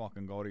make me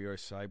fucking go to your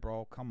site,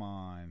 bro? Come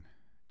on.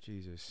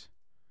 Jesus.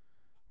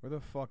 Where the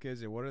fuck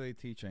is it? What are they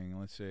teaching?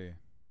 Let's see.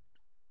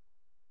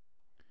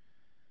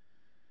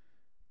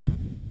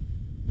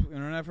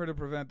 In an effort to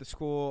prevent the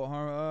school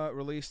harm,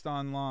 released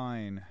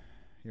online.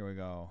 Here we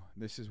go.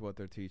 This is what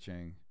they're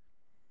teaching.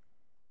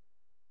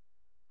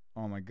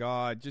 Oh my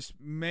God. Just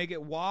make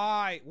it.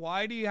 Why?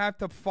 Why do you have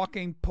to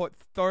fucking put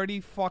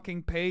 30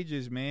 fucking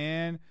pages,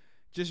 man?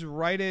 Just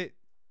write it.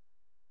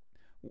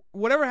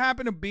 Whatever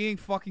happened to being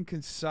fucking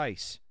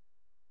concise?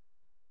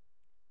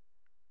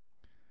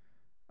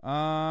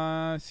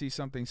 See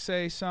something,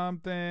 say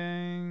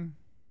something.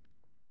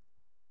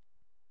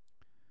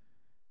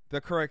 The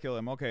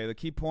curriculum. Okay, the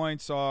key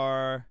points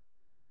are: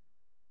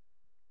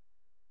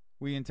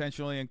 we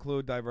intentionally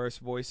include diverse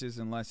voices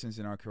and lessons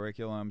in our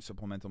curriculum,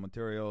 supplemental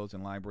materials,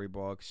 and library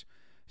books,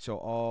 so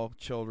all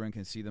children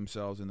can see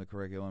themselves in the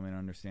curriculum and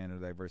understand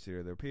the diversity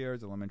of their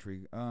peers.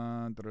 Elementary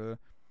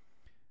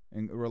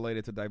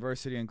related to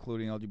diversity,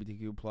 including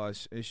LGBTQ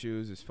plus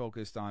issues, is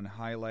focused on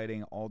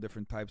highlighting all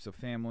different types of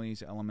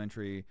families.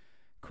 Elementary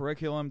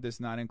curriculum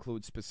does not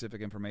include specific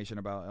information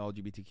about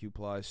LGBTQ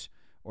plus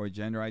or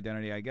gender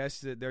identity. I guess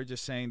that they're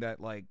just saying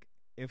that, like,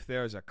 if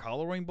there's a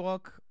coloring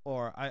book,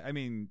 or I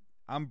mean,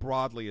 I'm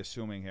broadly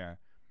assuming here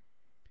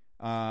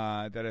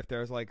that if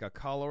there's like a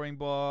coloring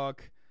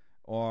book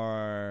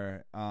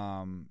or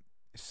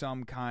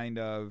some kind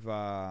of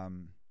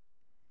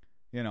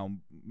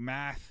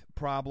math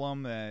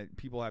problem that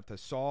people have to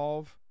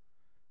solve.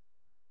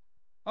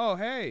 Oh,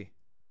 hey.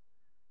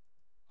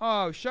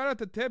 Oh, shout out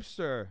to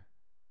Tipster.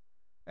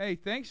 Hey,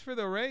 thanks for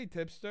the raid,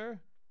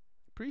 Tipster.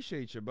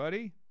 Appreciate you,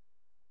 buddy.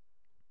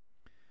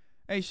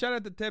 Hey, shout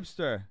out to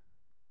Tipster.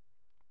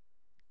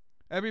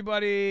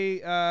 Everybody,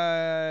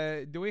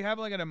 do we have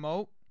like an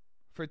emote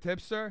for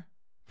Tipster?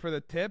 For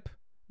the tip?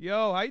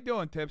 Yo, how you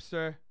doing,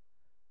 Tipster?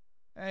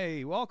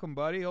 Hey, welcome,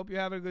 buddy. Hope you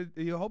had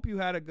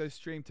a good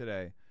stream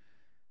today.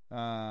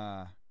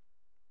 Do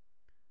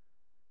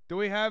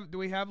we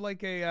have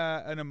like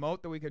an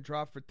emote that we could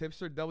drop for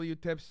Tipster? W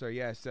Tipster.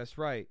 Yes, that's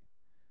right.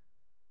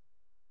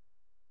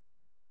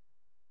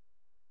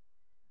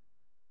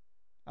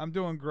 I'm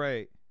doing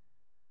great.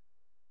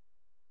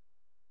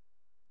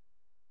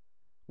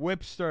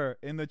 Whipster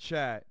in the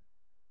chat.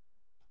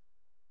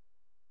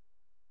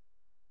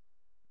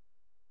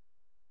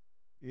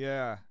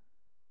 Yeah.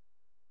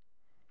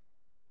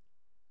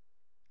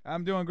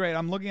 I'm doing great.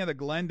 I'm looking at the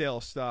Glendale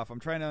stuff. I'm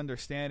trying to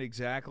understand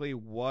exactly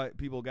what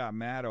people got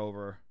mad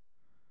over.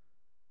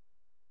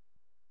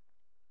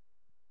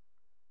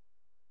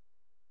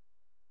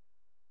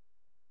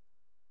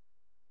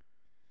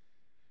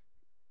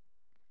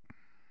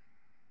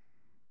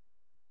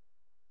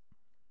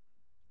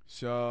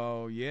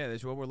 So, yeah,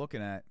 that's what we're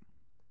looking at.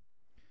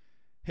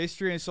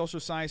 History and social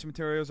science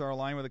materials are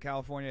aligned with the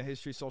California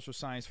History Social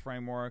Science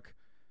Framework.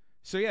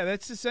 So, yeah,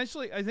 that's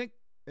essentially, I think,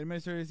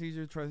 administrative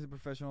teacher, trusted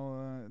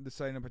professional,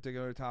 deciding a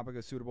particular topic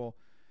is suitable.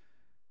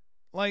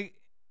 Like,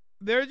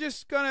 they're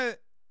just going to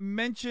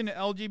mention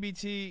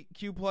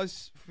LGBTQ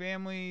plus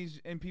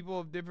families and people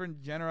of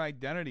different gender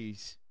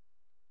identities.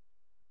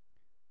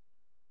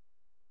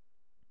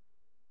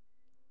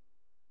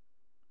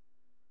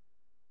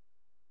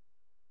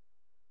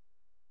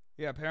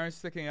 Yeah, parents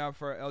sticking up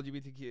for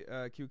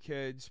LGBTQ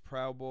kids,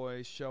 Proud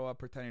Boys, show up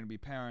pretending to be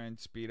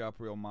parents, beat up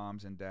real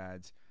moms and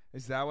dads.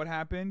 Is that what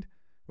happened?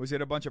 Was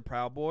it a bunch of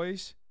Proud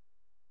Boys?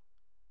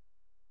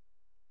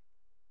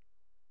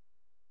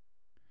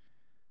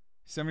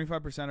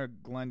 75%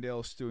 of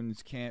Glendale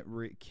students can't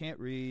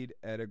read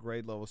at a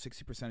grade level.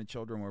 60% of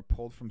children were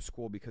pulled from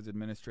school because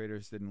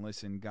administrators didn't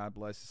listen. God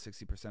bless the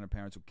 60% of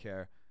parents who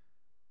care.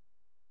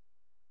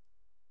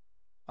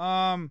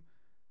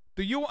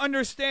 Do you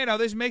understand how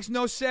this makes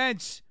no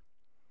sense?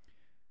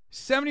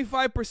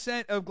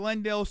 75% of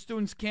Glendale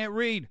students can't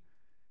read.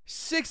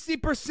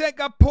 60%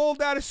 got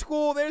pulled out of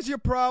school. There's your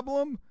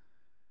problem.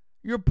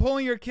 You're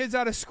pulling your kids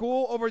out of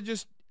school over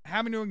just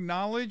having to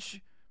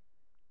acknowledge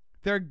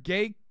there are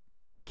gay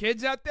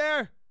kids out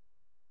there?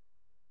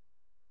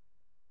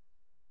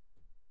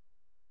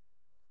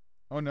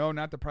 Oh, no,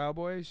 not the Proud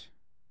Boys?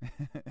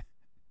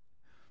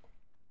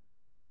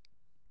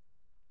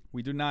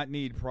 We do not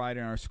need pride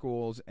in our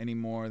schools any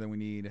more than we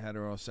need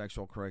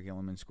heterosexual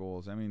curriculum in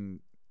schools. I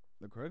mean,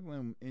 the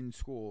curriculum in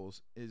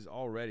schools is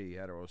already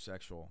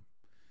heterosexual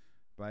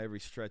by every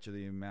stretch of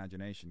the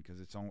imagination,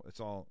 because it's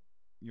all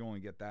you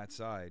only get that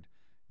side.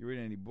 You read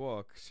any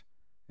books,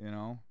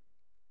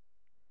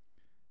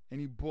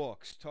 any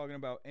books talking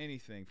about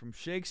anything from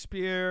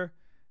Shakespeare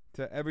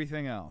to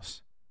everything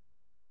else.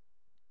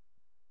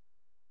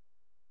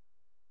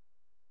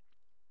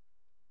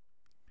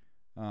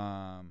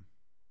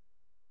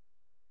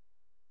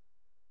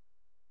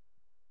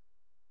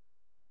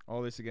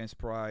 All this against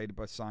pride,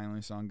 but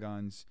silence on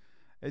guns.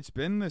 It's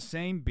been the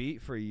same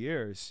beat for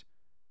years,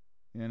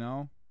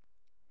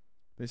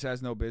 This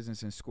has no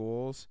business in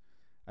schools.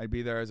 I'd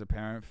be there as a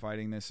parent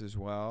fighting this as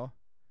well.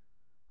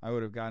 I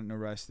would have gotten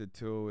arrested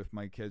too if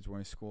my kids were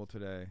in school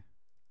today.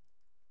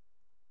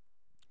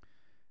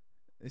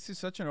 This is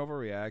such an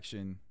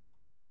overreaction.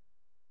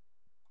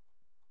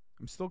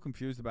 I'm still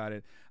confused about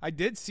it. I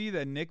did see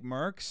that Nick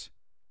Merckx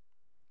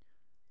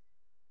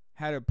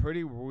had a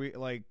pretty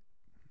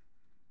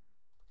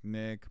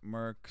Nick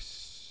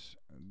Merckx,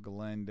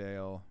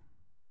 Glendale.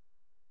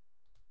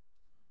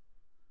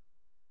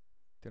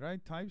 Did I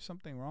type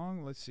something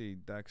wrong? Let's see.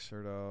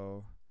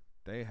 Dexerto.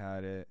 They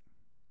had it.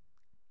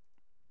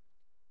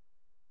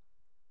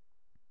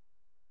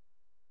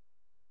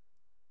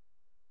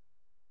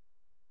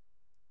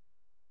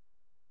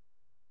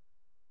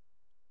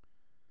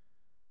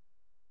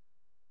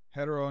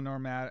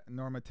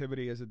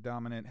 Heteronormativity is a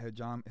dominant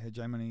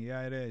hegemony.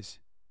 Yeah, it is.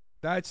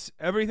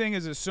 Everything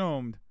is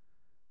assumed.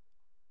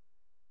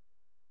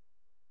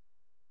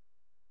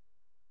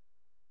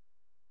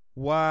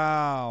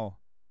 Wow.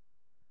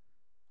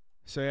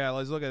 So yeah,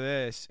 let's look at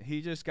this.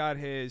 He just got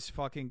his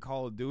fucking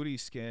Call of Duty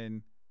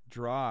skin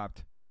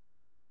dropped.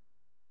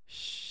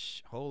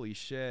 Holy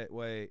shit,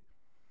 wait.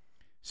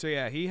 So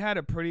yeah, he had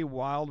a pretty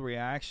wild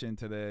reaction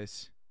to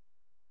this.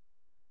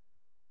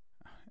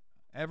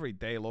 Every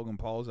day Logan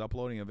Paul is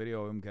uploading a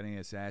video of him getting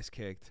his ass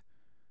kicked.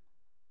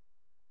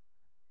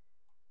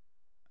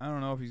 I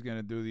don't know if he's going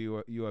to do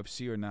the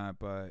UFC or not,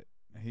 but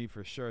he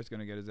for sure is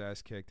going to get his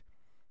ass kicked.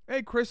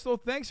 Hey, Crystal,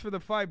 thanks for the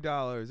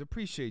 $5.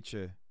 Appreciate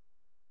you.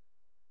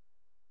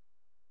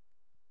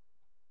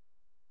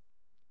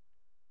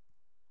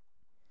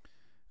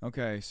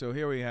 Okay, so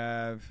here we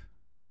have...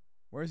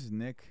 Where's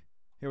Nick?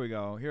 Here we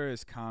go. Here are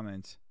his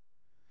comments.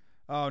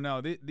 Oh,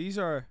 no, these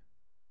are...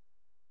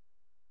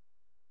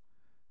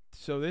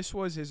 So this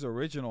was his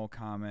original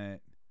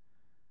comment.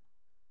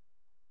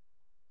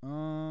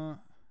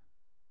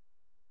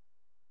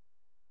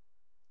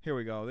 Here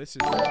we go. This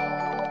is...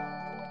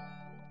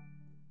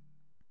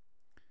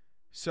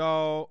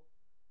 So,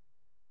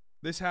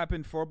 this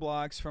happened 4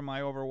 blocks from my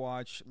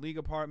Overwatch League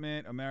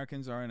apartment.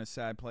 Americans are in a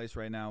sad place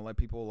right now. Let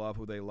people love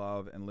who they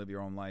love and live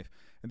your own life.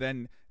 And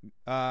then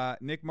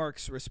Nick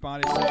Merckx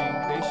responded saying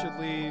they should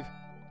leave.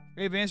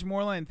 Hey, Vance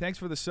Moreland, thanks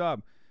for the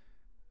sub.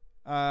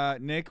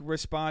 Nick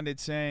responded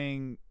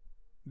saying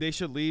they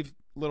should leave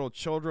little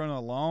children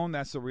alone.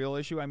 That's the real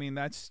issue. I mean,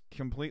 that's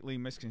completely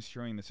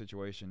misconstruing the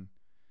situation.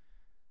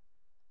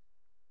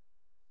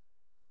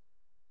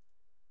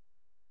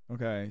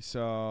 Okay,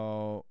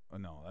 so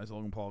no, that's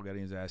Logan Paul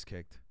getting his ass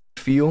kicked.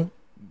 Feel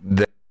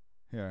that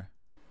here,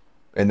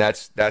 and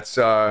that's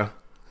I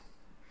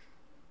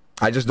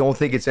just don't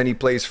think it's any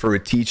place for a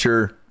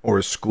teacher or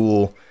a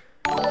school.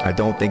 I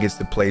don't think it's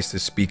the place to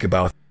speak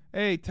about.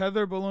 Hey,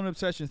 Tether Balloon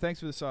Obsession,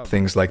 thanks for the sub.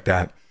 Things like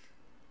that.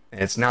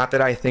 And it's not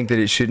that I think that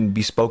it shouldn't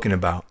be spoken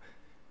about.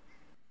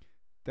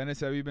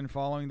 Dennis, have you been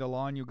following the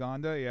law in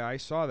Uganda? Yeah, I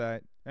saw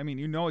that. I mean,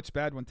 it's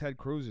bad when Ted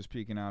Cruz is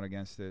speaking out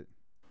against it.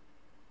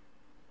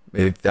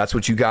 If that's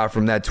what you got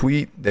from that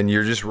tweet, then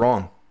you're just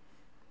wrong.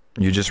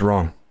 You're just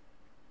wrong.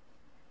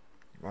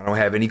 I don't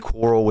have any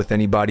quarrel with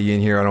anybody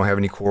in here. I don't have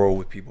any quarrel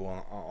with people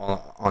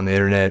on the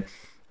internet.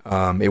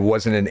 It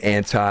wasn't an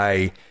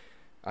anti,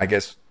 I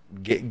guess,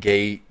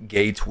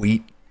 gay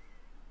tweet.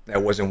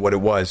 That wasn't what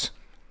it was.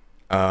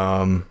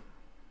 Now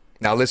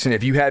listen,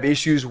 if you have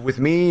issues with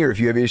me or if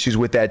you have issues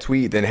with that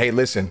tweet, then hey,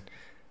 listen,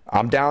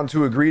 I'm down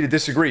to agree to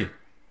disagree.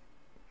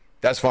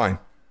 That's fine.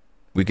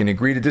 We can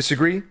agree to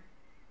disagree.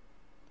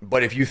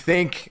 But if you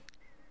think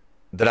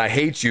that I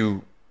hate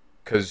you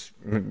because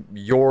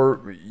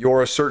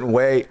you're a certain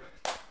way,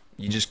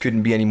 you just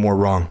couldn't be any more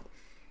wrong.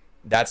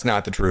 That's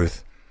not the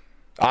truth.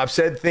 I've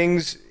said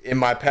things in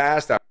my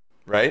past,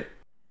 right?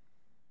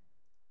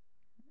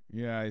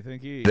 Yeah, I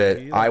think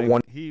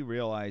he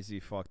realized he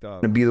fucked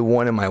up. To be the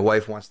one, and my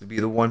wife wants to be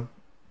the one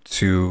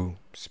to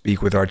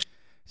speak with our.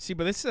 See,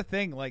 but this is the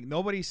thing. Like,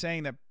 nobody's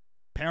saying that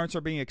parents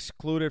are being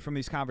excluded from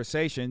these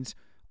conversations.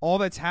 All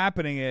that's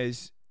happening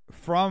is,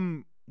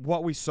 from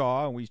what we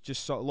saw, and we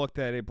just looked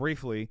at it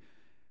briefly,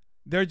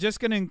 they're just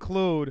going to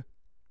include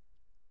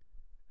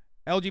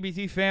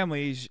LGBT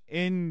families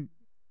in,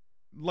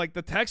 like,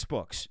 the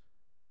textbooks.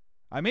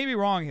 I may be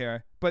wrong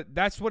here, but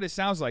that's what it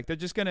sounds like. They're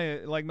just going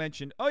to, like,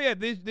 mention, oh, yeah,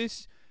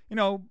 this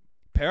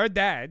pair of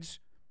dads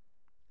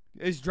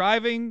is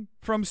driving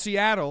from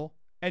Seattle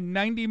at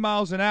 90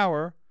 miles an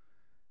hour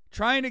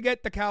trying to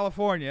get to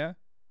California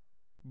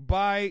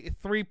by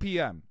 3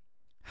 p.m.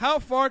 How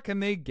far can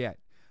they get?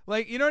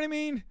 Like, you know what I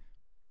mean?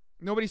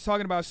 Nobody's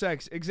talking about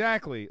sex.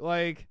 Exactly.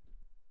 Like,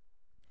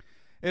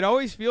 it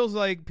always feels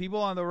like people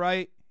on the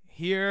right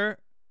hear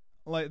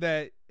like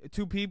that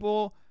two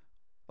people,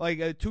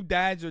 like two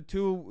dads or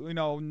two,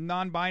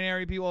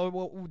 non-binary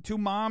people, two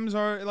moms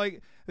are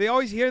like, they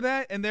always hear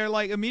that and they're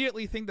like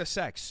immediately think the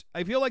sex.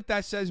 I feel like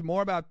that says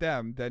more about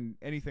them than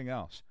anything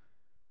else.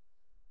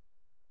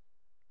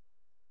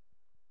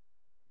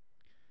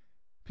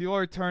 People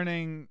are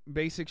turning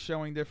basics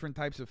showing different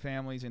types of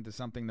families into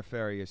something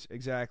nefarious.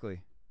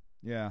 Exactly.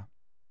 Yeah.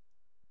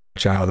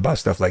 Child about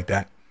stuff like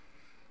that.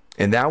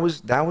 And that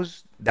was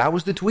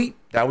the tweet.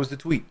 That was the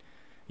tweet.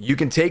 You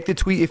can take the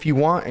tweet if you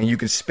want and you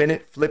can spin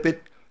it, flip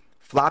it,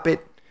 flop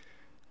it,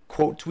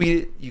 quote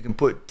tweet it. You can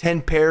put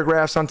 10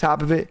 paragraphs on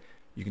top of it.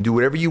 You can do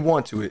whatever you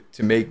want to it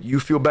to make you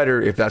feel better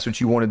if that's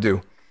what you want to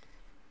do.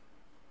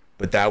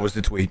 But that was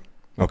the tweet.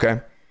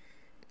 Okay?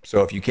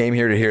 So if you came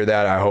here to hear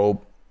that, I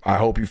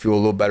hope you feel a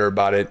little better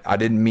about it. I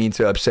didn't mean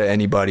to upset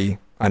anybody.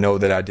 I know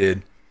that I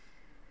did.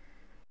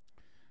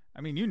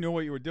 I mean, you knew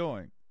what you were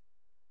doing.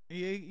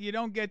 You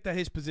don't get to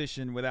his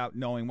position without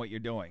knowing what you're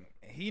doing.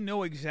 He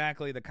knew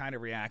exactly the kind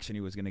of reaction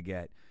he was going to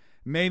get.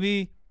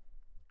 Maybe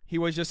he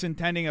was just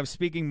intending of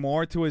speaking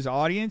more to his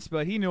audience,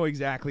 but he knew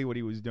exactly what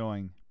he was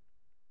doing.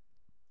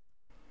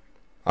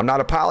 I'm not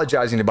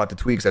apologizing about the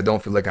tweet because I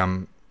don't feel like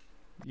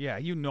Yeah,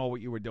 you know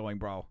what you were doing,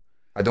 bro.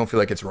 I don't feel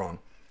like it's wrong.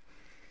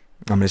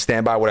 I'm going to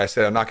stand by what I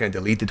said. I'm not going to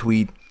delete the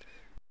tweet.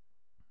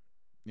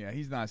 Yeah,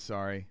 he's not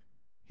sorry.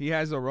 He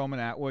has a Roman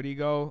Atwood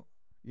ego.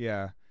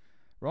 Yeah.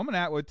 Roman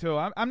Atwood, too.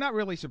 I'm not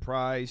really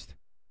surprised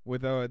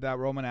with that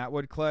Roman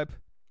Atwood clip.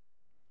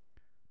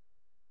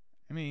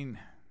 I mean,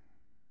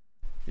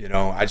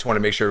 I just want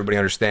to make sure everybody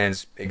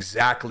understands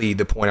exactly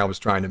the point I was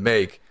trying to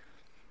make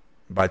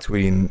by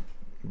tweeting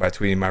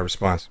my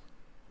response.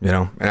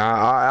 And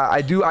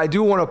I do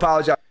want to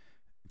apologize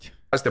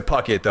to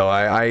Puckett, though.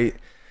 I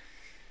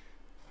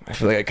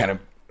feel like I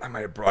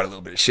might have brought a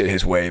little bit of shit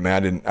his way,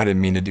 man. I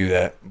didn't mean to do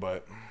that,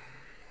 but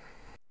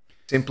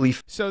simply.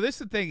 So this is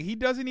the thing. He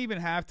doesn't even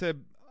have to.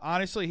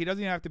 Honestly, he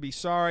doesn't even have to be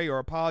sorry or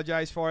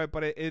apologize for it.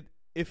 But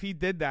if he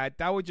did that,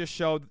 that would just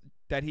show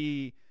that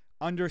he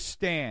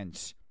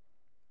understands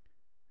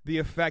the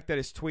effect that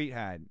his tweet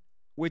had,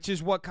 which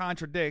is what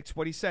contradicts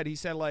what he said. He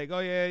said like, oh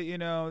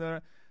yeah,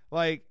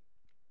 like.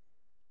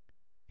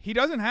 He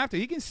doesn't have to.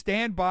 He can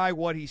stand by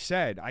what he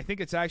said. I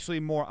think it's actually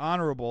more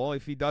honorable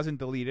if he doesn't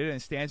delete it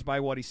and stands by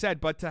what he said.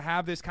 But to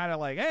have this kind of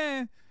like,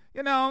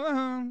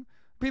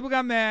 people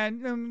got mad.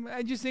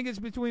 I just think it's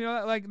between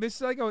like this,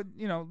 like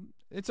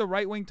it's a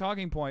right wing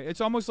talking point.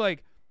 It's almost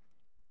like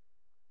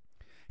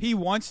he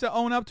wants to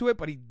own up to it,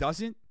 but he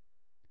doesn't.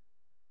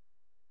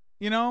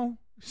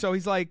 So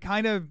he's like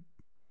kind of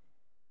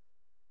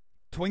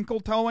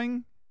twinkle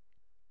toeing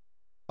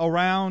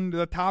around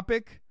the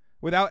topic.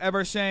 Without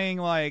ever saying,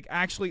 like,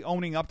 actually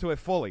owning up to it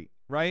fully,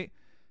 right?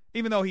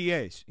 Even though he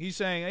is. He's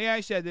saying, yeah,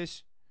 I said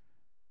this.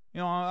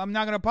 I'm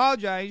not going to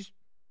apologize.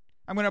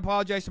 I'm going to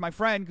apologize to my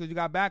friend because you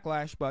got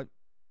backlash, but,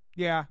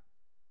 yeah.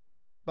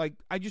 Like,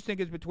 I just think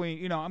it's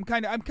between, I'm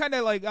kind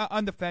of like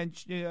on the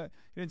fence. He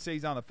didn't say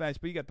he's on the fence,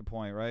 but you get the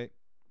point, right?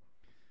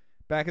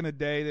 Back in the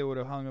day, they would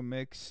have hung a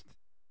mixed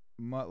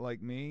mutt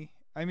like me.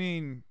 I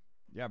mean,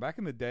 yeah, back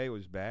in the day, it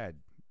was bad.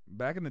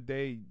 Back in the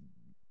day,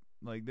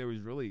 like, there was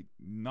really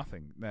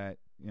nothing that,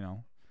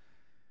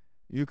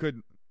 you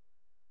could...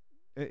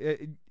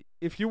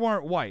 if you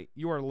weren't white,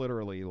 you are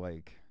literally,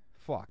 like,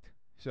 fucked.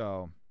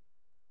 So...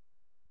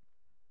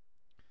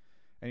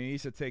 And he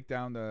needs to take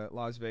down the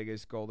Las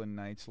Vegas Golden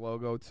Knights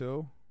logo,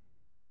 too.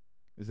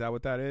 Is that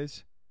what that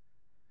is?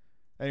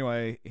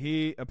 Anyway,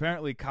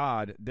 apparently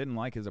COD didn't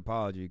like his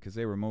apology because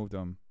they removed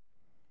him.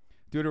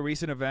 Due to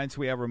recent events,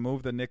 we have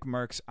removed the Nick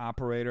Merckx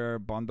operator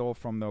bundle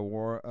from the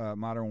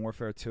Modern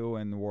Warfare 2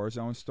 and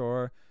Warzone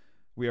store.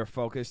 We are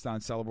focused on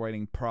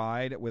celebrating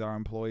pride with our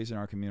employees and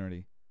our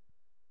community.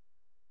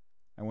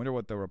 I wonder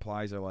what the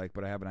replies are like,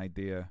 but I have an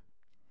idea.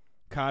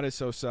 COD is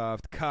so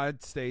soft.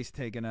 COD stays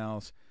taking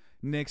L's.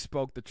 Nick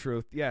spoke the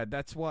truth. Yeah,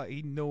 that's what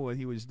he knew what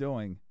he was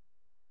doing.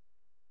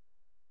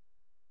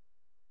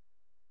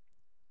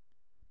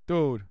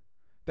 Dude,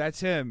 that's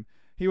him.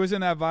 He was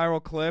in that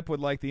viral clip with,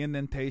 like, the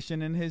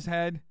indentation in his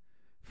head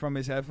from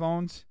his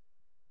headphones.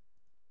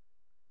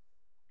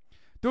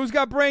 Dude's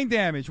got brain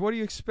damage. What do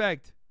you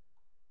expect?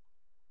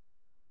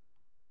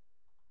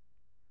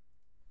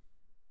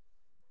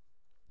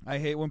 I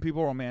hate when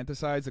people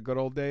romanticize the good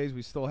old days.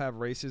 We still have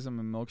racism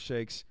and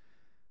milkshakes.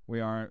 We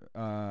aren't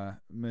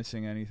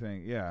missing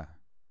anything. Yeah.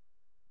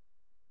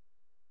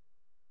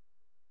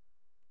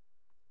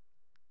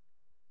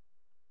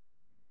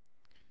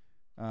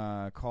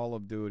 Call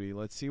of Duty.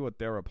 Let's see what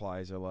their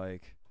replies are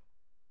like.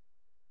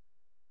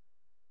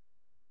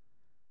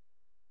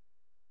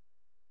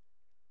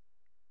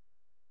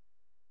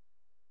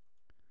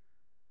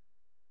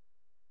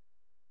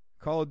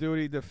 Call of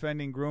Duty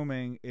defending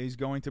grooming is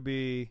going to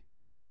be...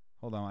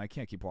 Hold on, I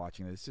can't keep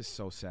watching this. This is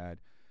so sad.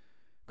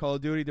 Call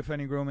of Duty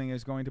defending grooming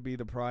is going to be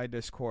the pride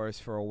discourse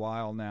for a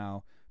while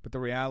now, but the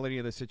reality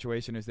of the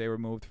situation is they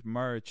removed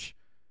merch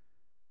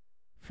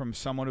from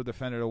someone who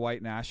defended a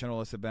white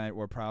nationalist event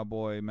where Proud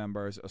Boy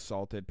members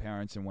assaulted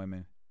parents and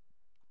women.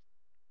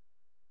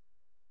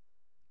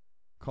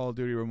 Call of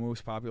Duty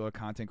removes popular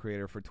content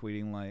creator for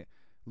tweeting like,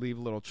 leave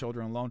little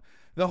children alone.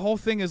 The whole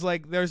thing is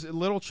like, there's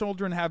little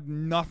children have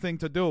nothing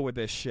to do with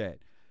this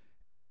shit.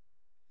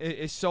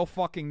 It's so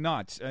fucking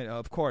nuts.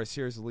 Of course,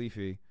 here's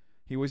Leafy.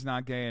 He was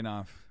not gay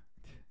enough.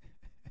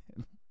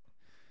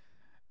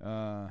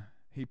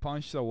 He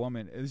punched a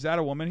woman. Is that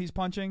a woman he's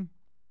punching?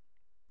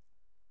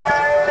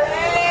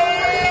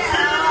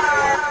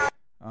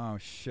 Oh,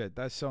 shit.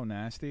 That's so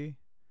nasty.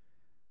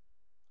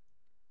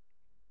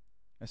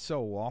 That's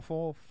so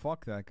awful.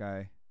 Fuck that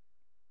guy.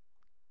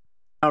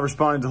 Now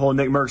responding to the whole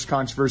Nick Merckx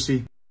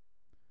controversy.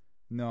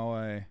 No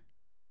way.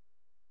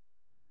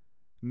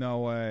 No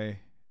way.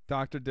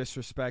 Dr.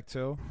 Disrespect,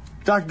 too?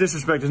 Dr.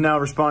 Disrespect is now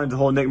responding to the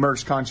whole Nick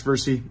Merckx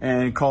controversy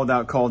and called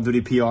out Call of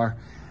Duty PR.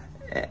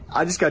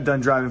 I just got done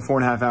driving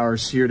 4.5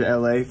 hours here to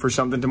LA for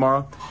something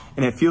tomorrow,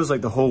 and it feels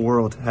like the whole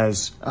world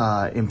has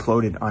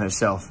imploded on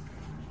itself.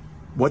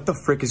 What the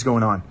frick is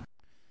going on?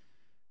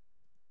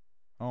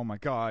 Oh my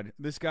God.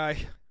 This guy,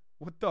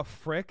 what the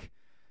frick?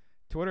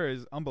 Twitter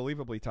is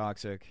unbelievably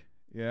toxic.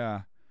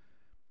 Yeah.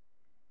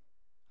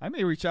 I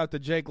may reach out to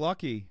Jake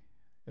Lucky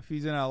if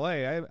he's in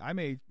LA. I'm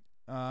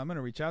going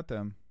to reach out to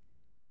him.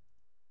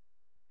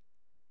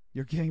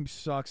 Your game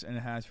sucks and it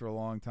has for a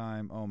long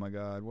time. Oh my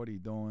God. What are you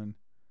doing?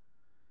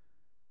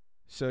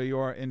 So you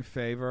are in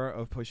favor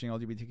of pushing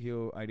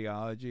LGBTQ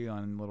ideology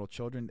on little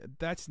children?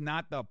 That's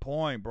not the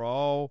point,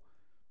 bro.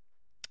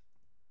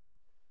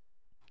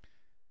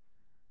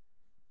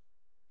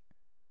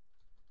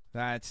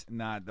 That's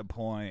not the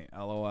point.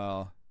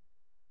 LOL.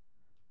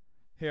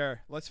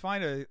 Here, let's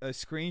find a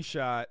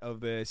screenshot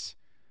of this.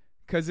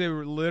 Because it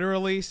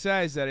literally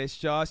says that it's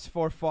just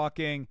for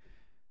fucking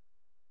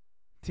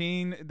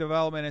teen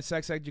development and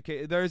sex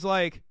education. There's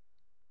like...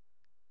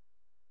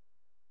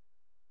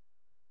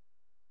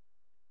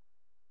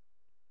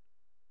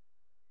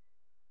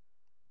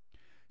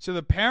 So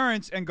the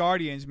parents and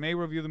guardians may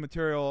review the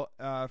material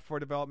for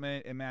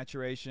development and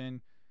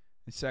maturation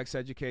and sex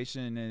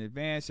education in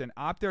advance and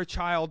opt their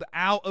child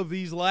out of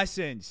these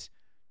lessons.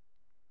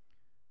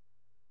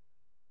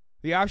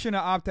 The option to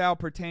opt out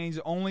pertains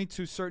only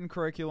to certain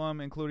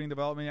curriculum, including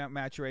development,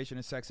 maturation,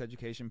 and sex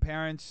education.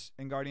 Parents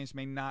and guardians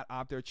may not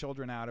opt their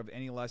children out of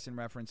any lesson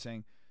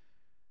referencing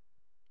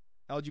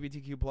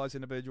LGBTQ plus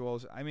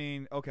individuals. I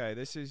mean, okay,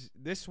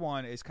 this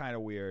one is kind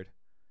of weird.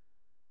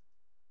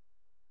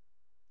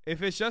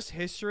 If it's just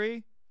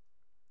history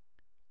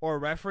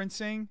or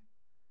referencing,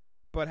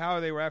 but how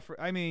are they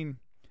I mean,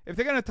 if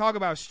they're going to talk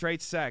about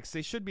straight sex,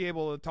 they should be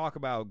able to talk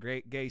about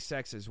gay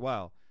sex as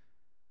well.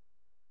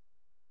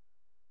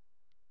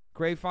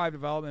 Grade 5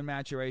 development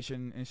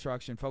maturation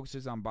instruction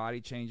focuses on body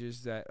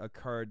changes that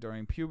occur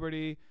during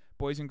puberty.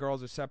 Boys and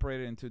girls are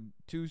separated into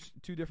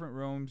two different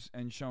rooms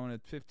and shown a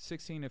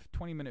 16 to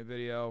 20-minute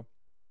video.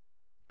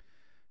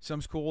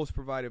 Some schools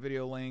provide a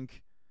video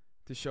link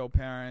to show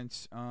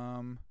parents.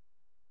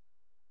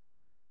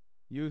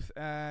 Youth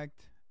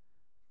Act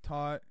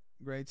taught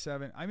grade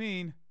 7. I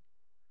mean,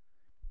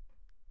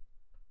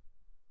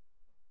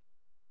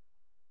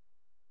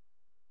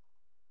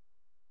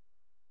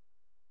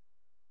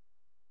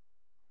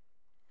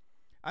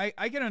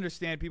 I can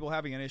understand people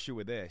having an issue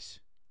with this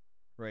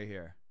right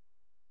here.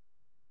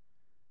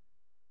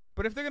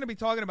 But if they're going to be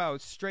talking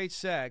about straight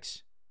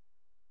sex,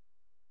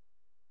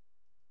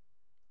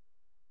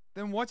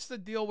 then what's the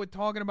deal with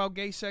talking about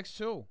gay sex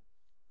too?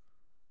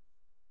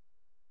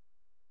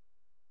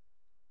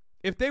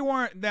 If they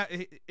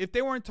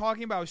weren't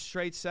talking about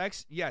straight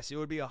sex, yes, it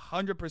would be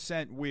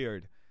 100%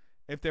 weird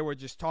if they were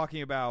just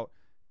talking about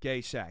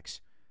gay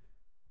sex.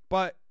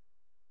 But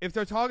if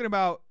they're talking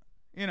about,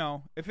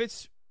 if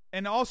it's,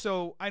 and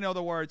also I know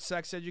the word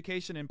sex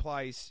education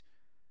implies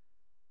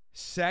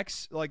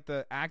sex, like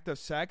the act of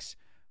sex,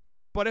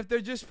 but if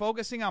they're just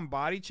focusing on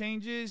body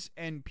changes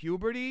and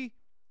puberty,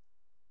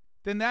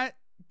 then that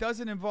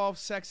doesn't involve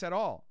sex at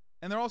all.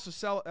 And they're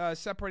also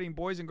separating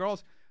boys and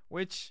girls,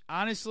 which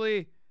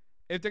honestly,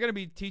 if they're going to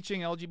be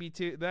teaching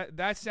LGBT,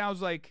 that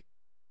sounds like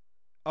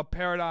a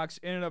paradox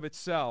in and of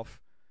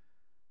itself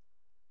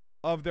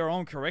of their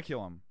own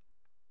curriculum.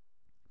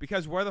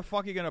 Because where the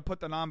fuck are you going to put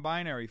the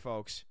non-binary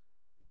folks?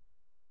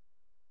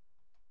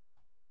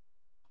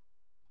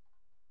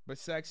 But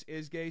sex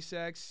is gay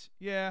sex?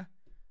 Yeah.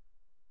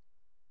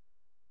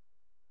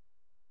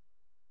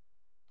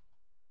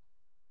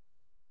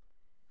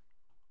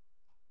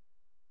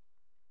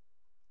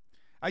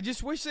 I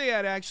just wish they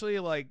had actually,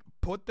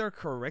 put their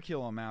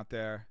curriculum out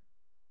there.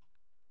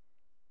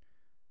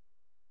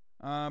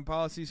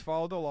 Policies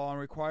follow the law and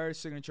require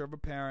signature of a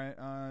parent.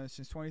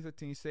 Since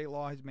 2015, state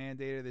law has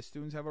mandated that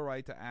students have a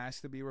right to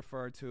ask to be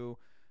referred to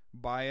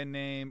by a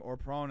name or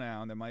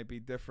pronoun that might be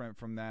different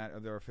from that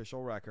of their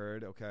official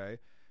record. Okay.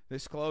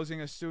 Disclosing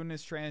a student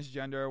is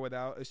transgender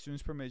without a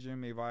student's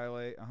permission may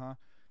violate.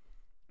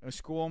 A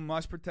school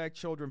must protect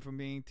children from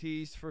being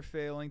teased for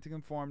failing to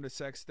conform to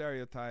sex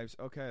stereotypes.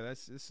 Okay,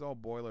 this is all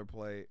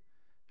boilerplate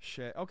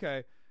shit.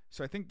 Okay,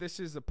 so I think this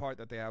is the part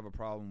that they have a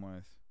problem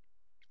with.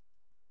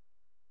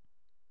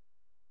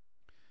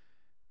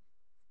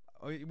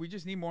 We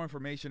just need more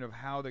information of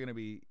how they're going to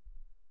be...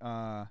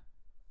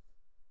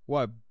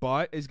 what,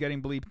 butt is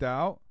getting bleeped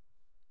out?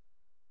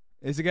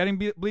 Is it getting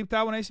bleeped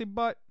out when I say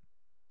butt?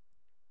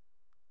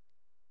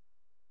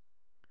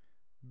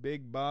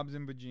 Big Bob's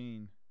and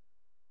Vagine.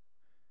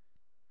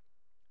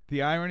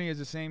 The irony is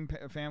the same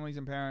families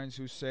and parents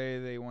who say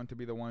they want to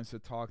be the ones to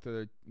talk to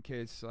their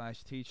kids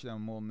 / teach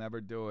them will never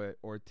do it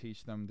or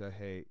teach them to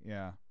hate.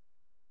 Yeah.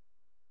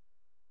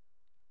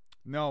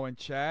 No, in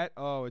chat.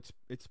 Oh, it's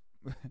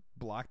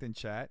blocked in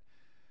chat.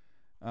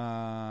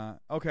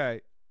 Okay.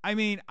 I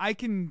mean, I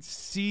can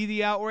see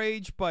the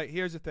outrage, but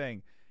here's the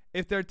thing.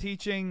 If they're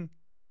teaching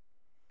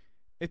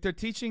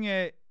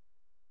it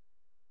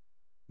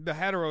the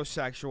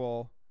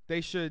heterosexual,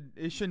 it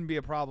shouldn't be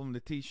a problem to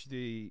teach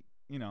the,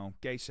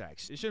 gay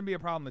sex. It shouldn't be a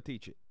problem to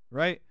teach it,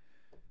 right?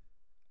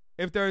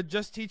 If they're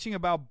just teaching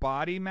about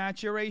body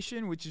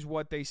maturation, which is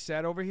what they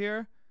said over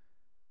here,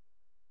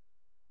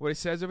 what it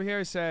says over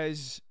here, it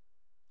says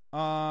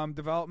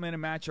development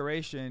and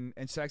maturation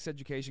and sex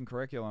education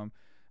curriculum.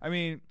 I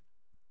mean,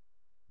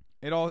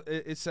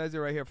 it says it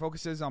right here,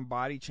 focuses on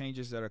body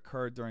changes that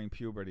occur during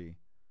puberty.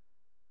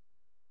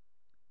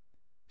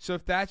 So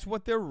if that's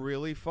what they're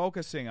really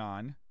focusing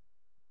on,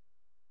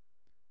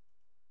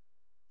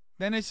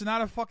 then it's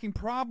not a fucking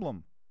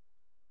problem.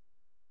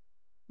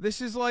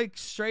 This is like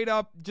straight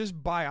up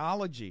just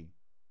biology.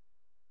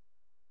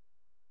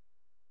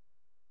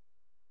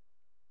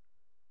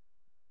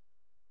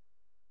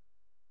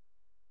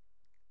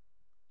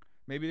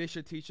 Maybe they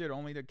should teach it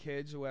only to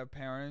kids who have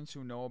parents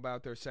who know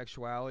about their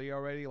sexuality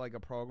already, like a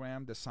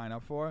program to sign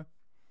up for.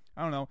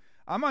 I don't know.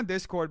 I'm on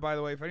Discord, by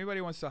the way. If anybody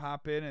wants to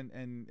hop in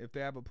and if they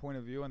have a point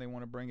of view and they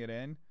want to bring it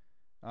in,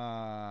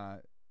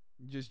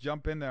 just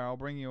jump in there. I'll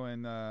bring you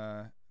in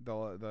the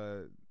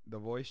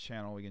voice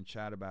channel. We can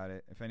chat about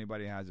it. If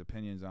anybody has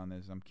opinions on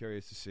this, I'm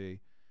curious to see.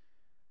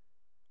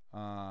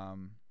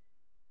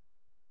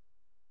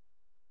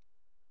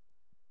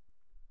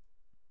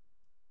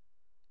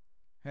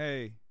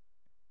 Hey,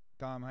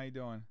 Tom, how you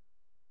doing?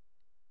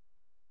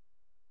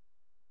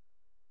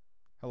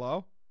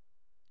 Hello?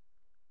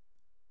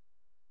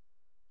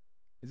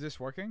 Is this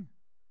working?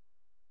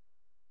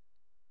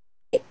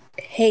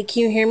 Hey,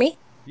 can you hear me?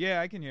 Yeah,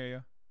 I can hear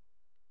you.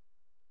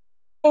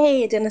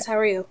 Hey, Dennis, how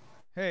are you?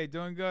 Hey,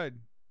 doing good.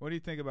 What do you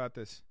think about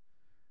this?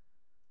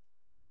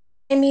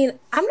 I mean,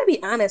 I'm going to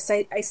be honest.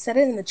 I said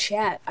it in the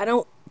chat. I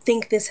don't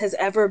think this has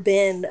ever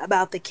been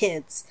about the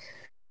kids.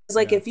 It's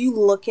like, if you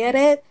look at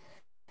it,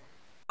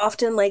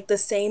 often like the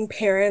same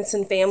parents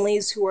and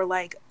families who are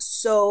like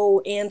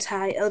so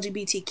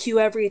anti-LGBTQ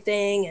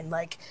everything and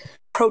like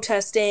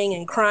protesting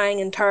and crying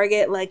in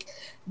Target, like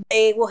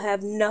they will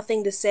have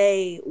nothing to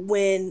say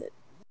when,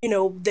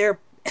 their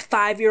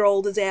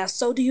 5-year-old is asked,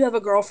 so do you have a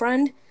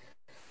girlfriend?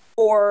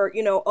 Or,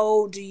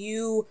 oh, do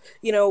you,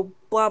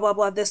 blah, blah,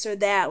 blah, this or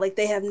that. Like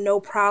they have no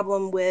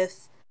problem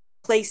with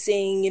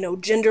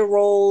placing, gender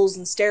roles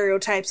and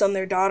stereotypes on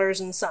their daughters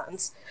and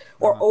sons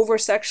or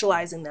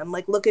over-sexualizing them.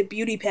 Like look at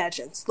beauty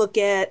pageants, look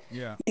at,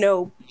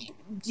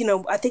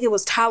 I think it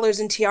was toddlers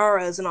and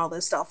tiaras and all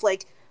this stuff.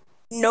 Like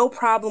no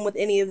problem with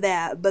any of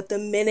that. But the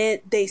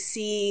minute they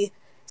see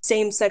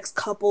same-sex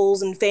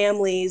couples and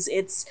families,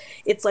 it's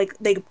like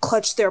they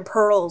clutch their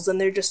pearls and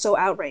they're just so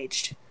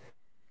outraged.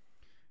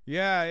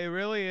 Yeah, it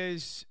really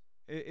is.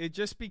 It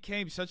just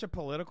became such a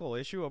political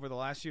issue over the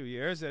last few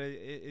years that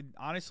it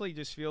honestly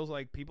just feels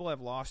like people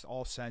have lost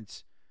all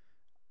sense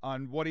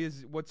on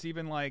what's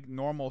even like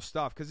normal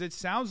stuff. Because it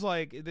sounds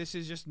like this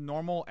is just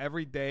normal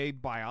everyday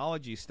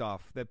biology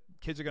stuff that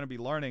kids are going to be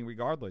learning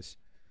regardless.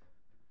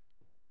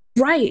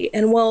 Right.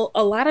 And well,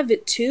 a lot of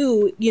it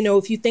too,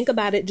 if you think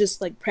about it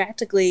just like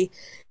practically,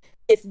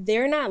 if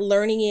they're not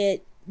learning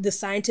it, the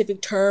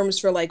scientific terms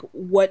for like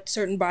what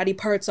certain body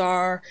parts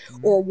are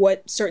or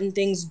what certain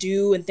things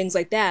do and things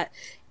like that,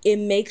 it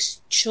makes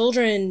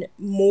children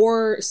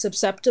more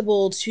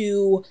susceptible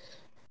to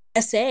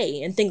SA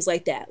and things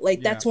like that.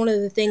 Like that's one of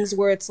the things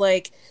where it's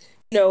like,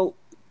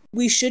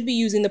 we should be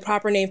using the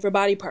proper name for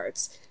body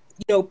parts.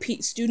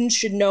 Students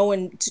should know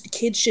and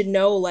kids should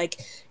know, like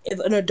if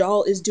an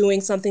adult is doing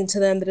something to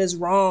them that is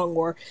wrong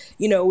or,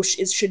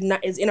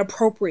 is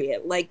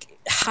inappropriate, like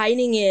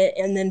hiding it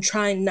and then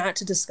trying not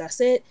to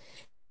discuss it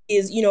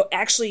is,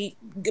 actually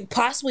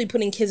possibly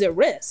putting kids at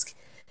risk.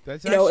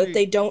 That's actually, if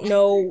they don't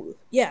know.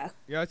 Yeah.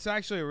 Yeah. It's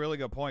actually a really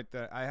good point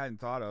that I hadn't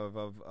thought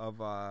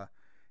of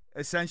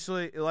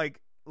essentially like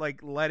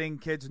letting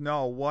kids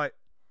know what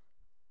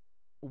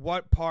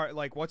part,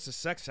 like what's the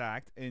sex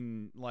act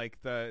in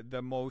like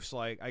the most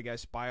like I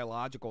guess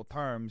biological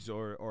terms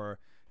or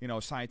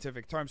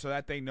scientific terms, so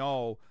that they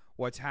know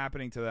what's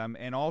happening to them.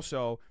 And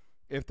also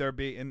if they're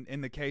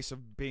in the case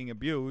of being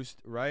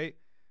abused, right,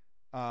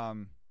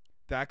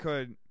 that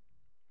could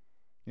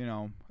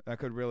that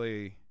could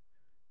really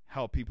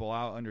help people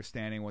out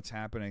understanding what's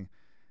happening.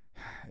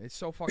 It's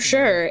so fucking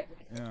sure. weird.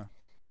 Yeah.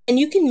 And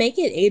you can make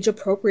it age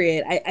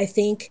appropriate. I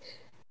think,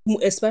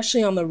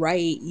 especially on the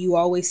right, you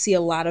always see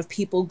a lot of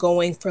people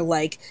going for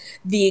like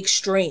the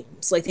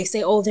extremes. Like they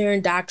say, oh, they're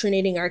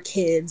indoctrinating our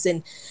kids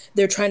and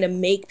they're trying to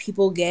make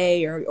people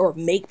gay or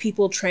make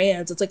people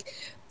trans. It's like,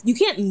 you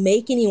can't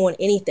make anyone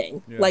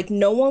anything. Yeah. Like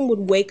no one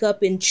would wake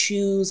up and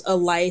choose a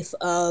life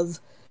of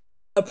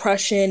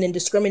oppression and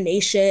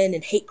discrimination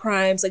and hate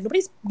crimes. Like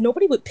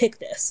nobody would pick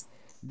this.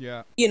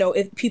 Yeah.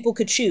 If people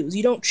could choose,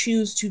 you don't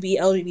choose to be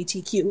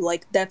LGBTQ.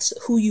 Like that's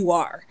who you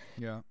are.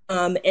 Yeah.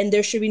 And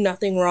there should be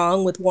nothing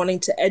wrong with wanting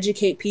to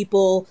educate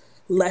people,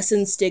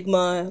 lessen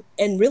stigma,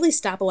 and really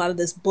stop a lot of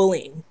this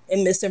bullying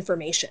and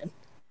misinformation.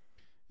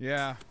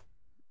 Yeah.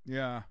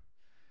 Yeah.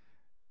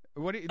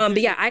 What do you, but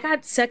yeah, I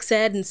got sex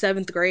ed in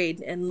 7th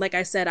grade. And like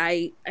I said,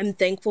 I'm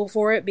thankful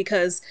for it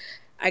because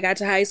I got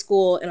to high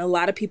school and a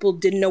lot of people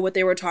didn't know what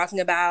they were talking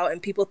about.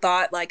 And people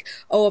thought like,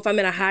 oh, if I'm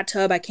in a hot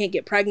tub, I can't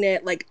get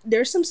pregnant. Like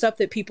there's some stuff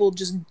that people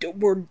just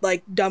were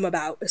like dumb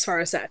about as far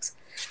as sex.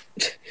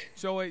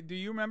 So wait, do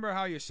you remember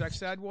how your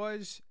sex ed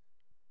was?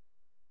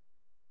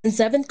 In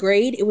 7th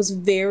grade, it was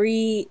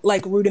very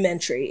like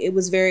rudimentary. It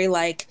was very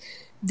like,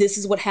 this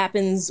is what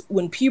happens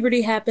when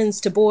puberty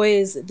happens to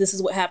boys. This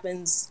is what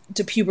happens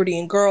to puberty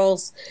in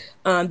girls.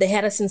 They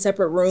had us in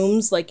separate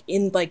rooms. Like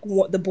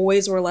the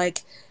boys were like,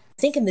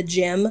 I think in the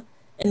gym,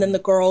 and then the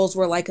girls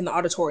were like in the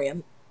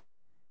auditorium.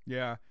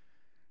 Yeah.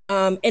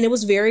 And it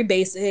was very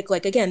basic.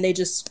 Like, again,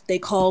 they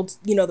called,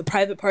 the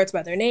private parts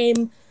by their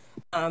name.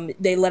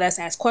 They let us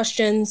ask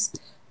questions.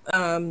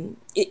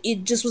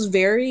 It just was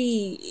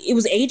it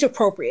was age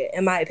appropriate,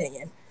 in my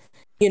opinion.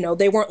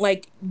 They weren't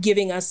like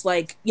giving us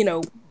like,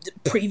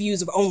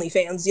 previews of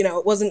OnlyFans,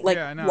 it wasn't like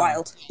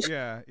wild.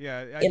 Yeah.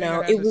 Yeah.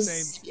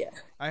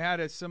 I had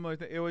a similar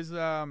thing. It was,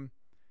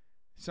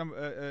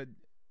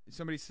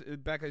 somebody,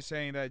 Becca,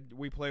 saying that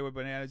we play with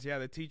bananas. Yeah,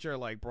 the teacher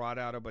like brought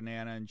out a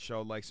banana and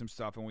showed like some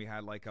stuff, and we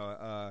had like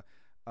a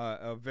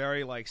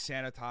very like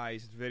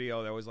sanitized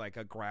video that was like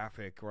a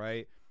graphic,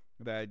 right?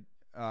 That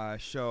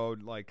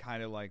showed like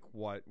kind of like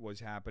what was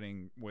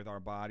happening with our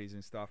bodies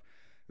and stuff.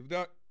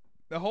 The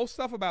whole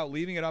stuff about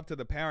leaving it up to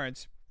the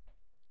parents.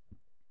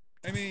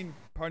 I mean,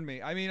 pardon me.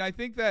 I mean, I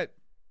think that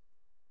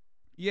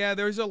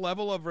there's a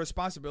level of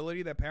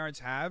responsibility that parents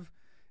have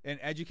and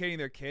educating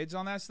their kids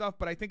on that stuff,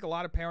 but I think a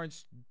lot of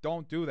parents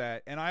don't do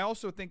that. And I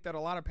also think that a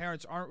lot of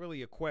parents aren't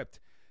really equipped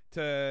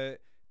to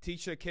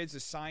teach their kids the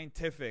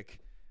scientific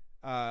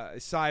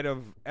side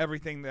of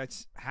everything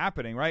that's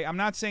happening, right? I'm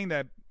not saying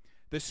that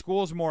the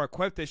school's more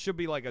equipped. It should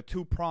be like a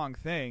two-pronged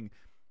thing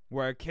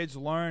where kids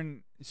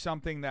learn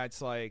something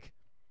that's like,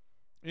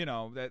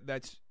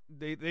 that's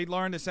they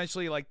learn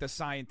essentially like the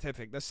science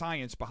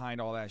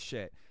behind all that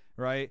shit,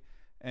 right?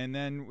 And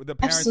then the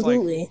parents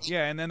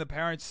and then the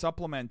parents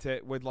supplement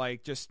it with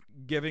like just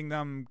giving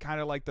them kind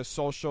of like the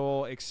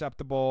social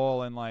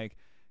acceptable and like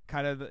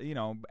kind of,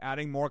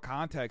 adding more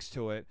context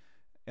to it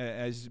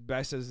as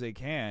best as they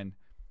can.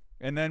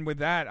 And then with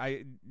that,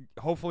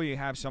 hopefully you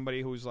have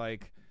somebody who's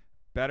like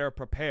better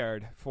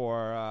prepared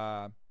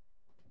for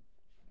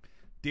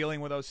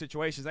dealing with those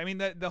situations. I mean,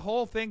 the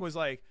whole thing was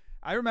like,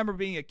 I remember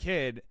being a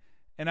kid,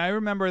 and I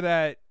remember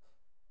that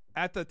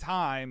at the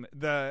time,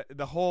 the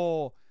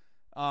whole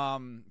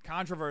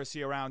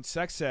controversy around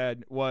sex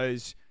ed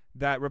was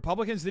that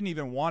Republicans didn't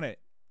even want it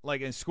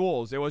like in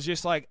schools. It was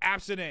just like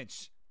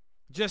abstinence,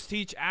 just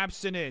teach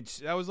abstinence.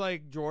 That was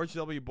like George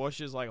W.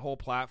 Bush's like whole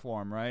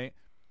platform, right?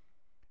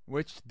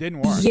 Which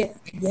didn't work.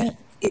 Yeah.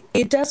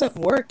 It doesn't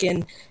work.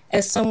 And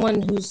as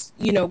someone who's,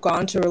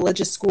 gone to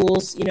religious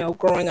schools,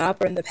 growing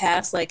up or in the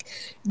past, like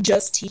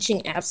just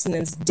teaching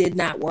abstinence did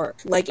not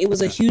work. Like it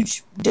was a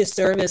huge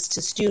disservice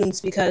to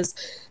students because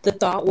the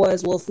thought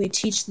was, well, if we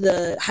teach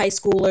the high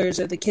schoolers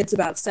or the kids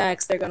about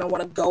sex, they're going to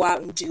want to go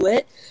out and do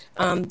it,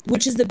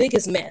 which is the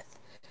biggest myth.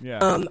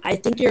 Yeah. I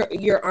think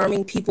you're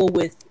arming people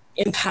with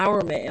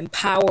empowerment and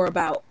power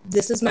about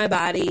this is my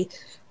body.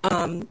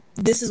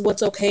 This is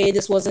what's okay.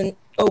 This wasn't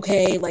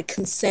okay, like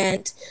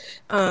consent.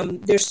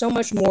 There's so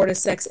much more to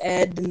sex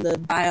ed than the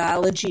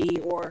biology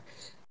or,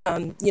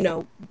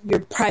 your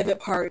private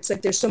parts.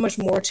 Like there's so much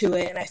more to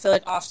it. And I feel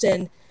like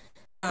often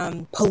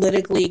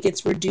politically it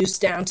gets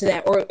reduced down to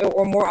that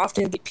or more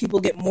often people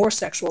get more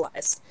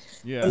sexualized.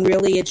 Yeah. And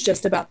really it's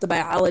just about the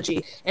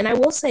biology. And I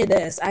will say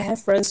this, I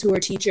have friends who are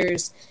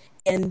teachers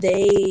and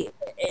they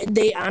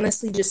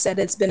honestly just said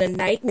it's been a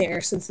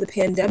nightmare since the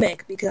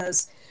pandemic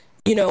because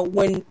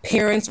when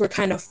parents were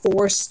kind of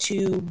forced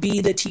to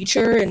be the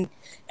teacher and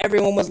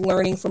everyone was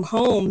learning from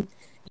home,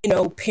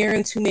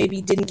 parents who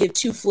maybe didn't give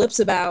two flips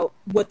about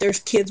what their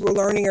kids were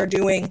learning or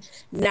doing,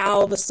 now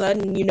all of a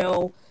sudden,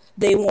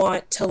 they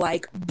want to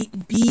like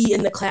be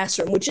in the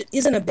classroom, which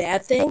isn't a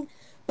bad thing,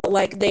 but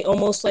like they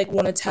almost like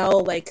want to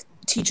tell like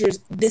teachers,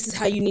 this is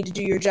how you need to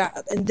do your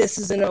job and this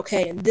isn't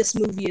okay and this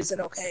movie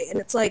isn't okay. And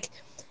it's like,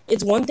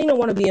 it's one thing to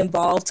want to be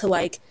involved to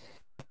like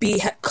be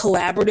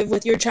collaborative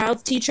with your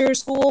child's teacher or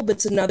school, but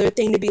it's another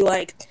thing to be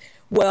like,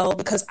 well,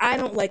 because I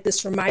don't like this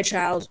for my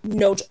child,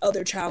 no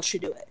other child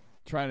should do it.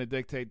 Trying to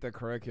dictate the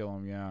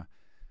curriculum, yeah.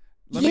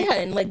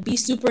 And like be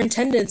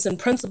superintendents and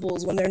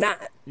principals when they're not.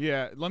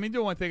 Yeah, let me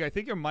do one thing. I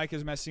think your mic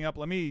is messing up.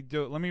 Let me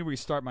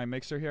restart my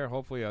mixer here.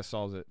 Hopefully that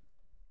solves it.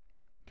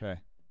 Okay.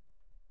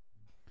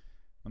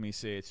 Let me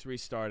see. It's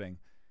restarting.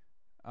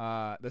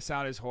 The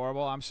sound is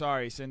horrible. I'm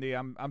sorry, Cindy.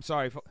 I'm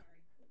sorry.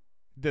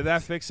 Did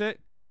that fix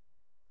it?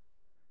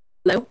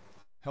 Hello?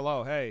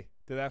 Hello. Hey.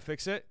 Did that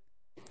fix it?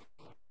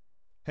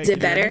 Hey, is it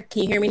better?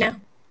 Can you hear me now?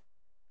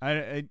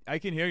 I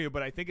can hear you,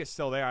 but I think it's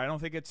still there. I don't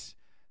think it's.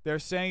 They're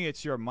saying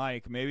it's your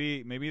mic.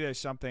 Maybe there's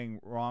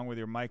something wrong with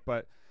your mic,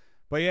 but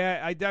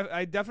yeah,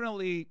 I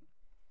definitely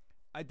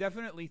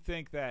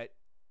think that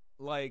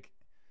like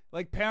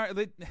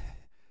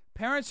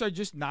parents are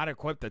just not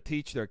equipped to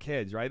teach their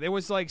kids, right? There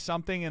was like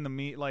something in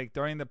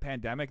during the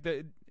pandemic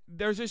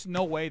there's just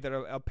no way that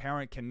a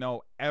parent can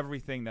know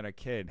everything that a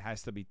kid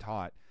has to be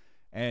taught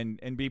and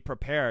be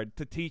prepared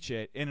to teach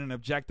it in an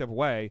objective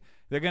way.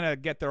 They're gonna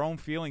get their own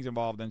feelings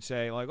involved and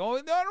say like, oh,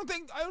 I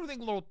don't think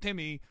little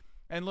Timmy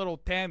and little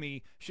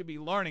Tammy should be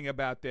learning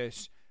about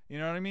this. You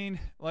know what I mean?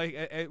 Like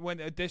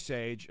at this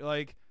age,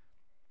 like,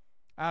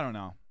 I don't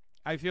know.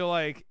 I feel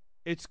like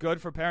it's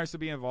good for parents to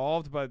be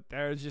involved, but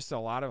there's just a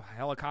lot of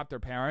helicopter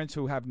parents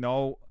who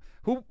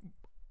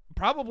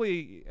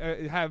probably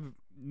have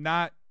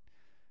not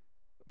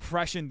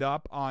freshened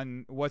up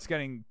on what's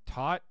getting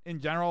taught in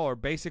general, or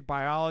basic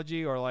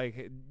biology, or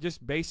like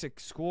just basic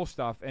school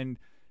stuff. And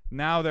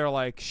now they're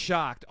like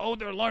shocked. Oh,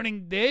 they're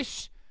learning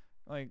this?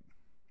 Like,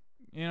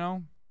 you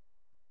know?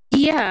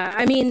 Yeah,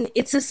 I mean,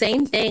 it's the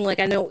same thing. Like,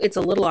 I know it's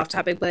a little off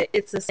topic, but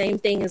it's the same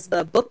thing as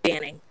the book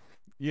banning.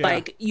 Yeah.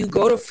 Like, you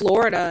go to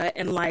Florida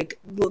and, like,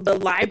 the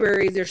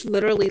libraries, there's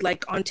literally,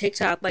 like, on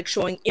TikTok, like,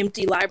 showing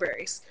empty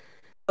libraries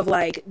of,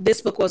 like,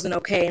 this book wasn't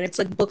okay. And it's,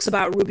 like, books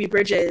about Ruby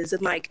Bridges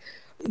and, like,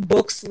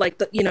 books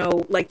like,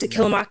 like To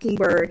Kill a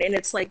Mockingbird. And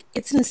it's, like,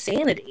 it's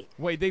insanity.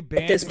 Wait, they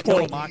banned To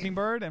Kill a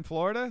Mockingbird in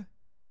Florida?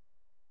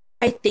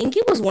 I think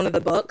it was one of the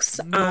books.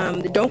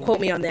 Don't quote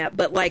me on that,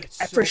 but like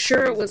for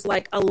sure it was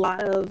like a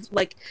lot of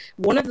like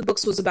one of the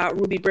books was about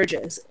Ruby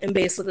Bridges and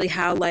basically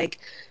how like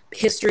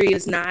history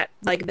is not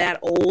like that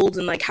old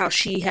and like how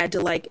she had to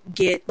like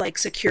get like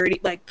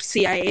security, like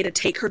CIA to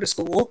take her to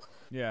school.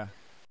 Yeah.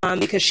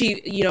 Because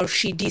she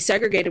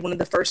desegregated one of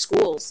the first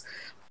schools.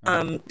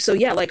 So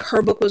yeah, like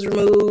her book was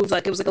removed.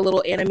 Like it was like a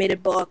little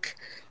animated book,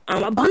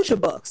 a bunch of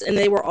books, and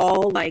they were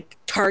all like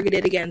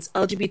targeted against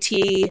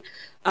LGBT,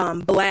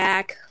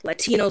 Black,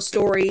 Latino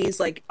stories,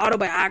 like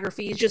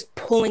autobiographies, just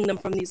pulling them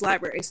from these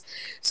libraries.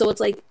 So it's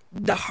like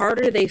the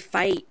harder they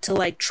fight to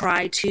like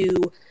try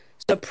to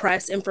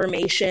suppress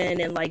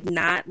information and like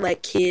not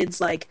let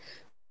kids like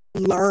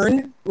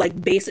learn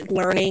like basic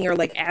learning or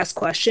like ask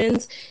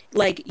questions,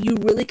 like you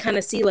really kind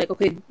of see like,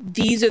 okay,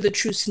 these are the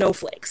true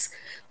snowflakes.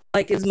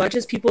 Like as much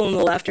as people on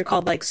the left are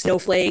called like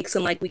snowflakes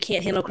and like we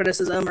can't handle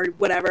criticism or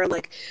whatever,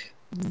 like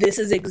this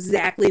is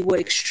exactly what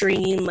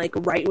extreme like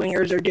right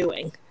wingers are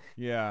doing.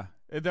 Yeah,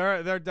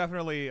 there are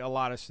definitely a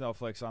lot of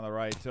snowflakes on the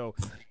right too.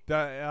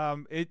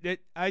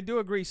 I do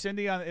agree.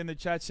 Cindy in the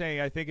chat saying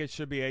I think it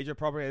should be age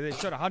appropriate. It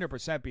should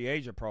 100% be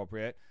age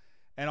appropriate.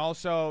 And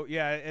also,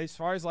 yeah, as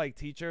far as like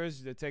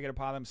teachers that take it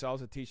upon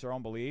themselves to teach their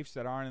own beliefs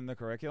that aren't in the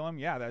curriculum,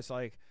 yeah, that's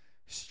like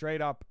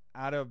straight up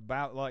out of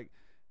like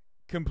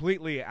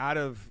completely out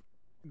of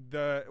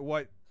the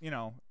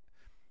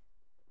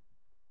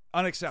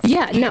unacceptable.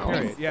 Yeah, no.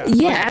 Period.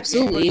 Yeah,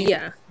 absolutely.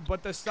 Yeah.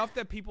 But the stuff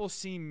that people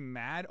seem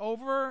mad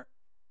over,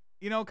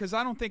 because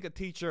I don't think a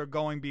teacher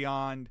going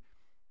beyond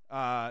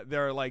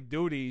their like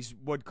duties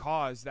would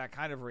cause that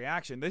kind of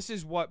reaction. This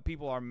is what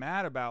people are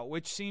mad about,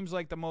 which seems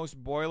like the most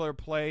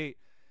boilerplate,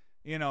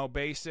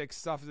 basic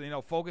stuff.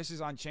 Focuses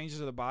on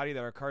changes of the body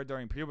that occurred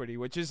during puberty,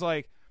 which is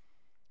like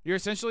you're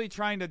essentially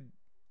trying to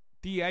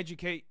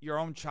de-educate your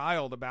own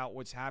child about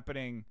what's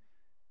happening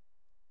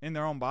in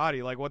their own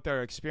body, like what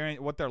they're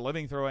experiencing, what they're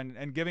living through,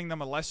 and giving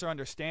them a lesser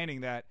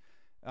understanding that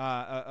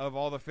of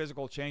all the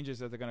physical changes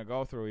that they're going to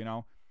go through,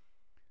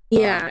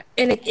 Yeah,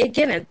 and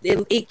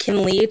it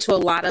can lead to a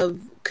lot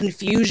of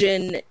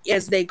confusion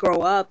as they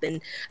grow up,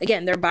 and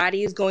again, their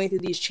body is going through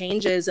these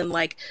changes, and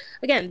like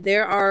again,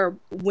 there are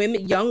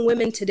young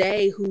women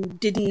today who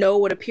didn't know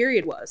what a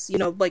period was.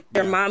 Like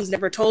their moms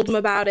never told them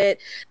about it.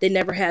 They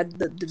never had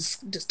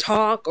the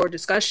talk or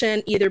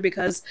discussion, either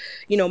because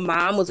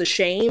mom was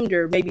ashamed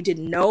or maybe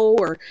didn't know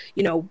or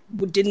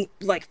didn't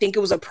like think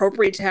it was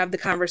appropriate to have the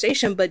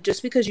conversation. But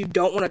just because you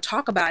don't want to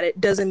talk about it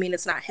doesn't mean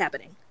it's not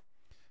happening.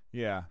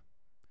 Yeah.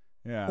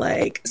 Yeah.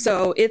 Like,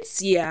 so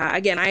it's,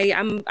 again,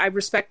 I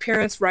respect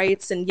parents'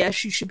 rights, and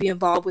yes, you should be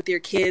involved with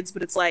your kids,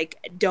 but it's like,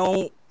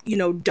 don't,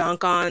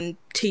 dunk on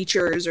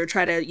teachers or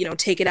try to,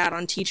 take it out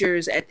on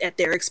teachers at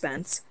their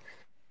expense.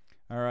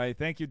 All right.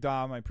 Thank you,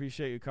 Dom. I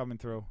appreciate you coming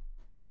through.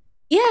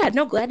 Yeah,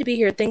 no, glad to be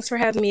here. Thanks for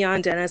having me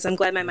on, Dennis. I'm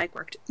glad my mic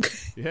worked.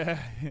 Yeah.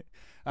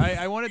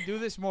 I want to do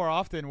this more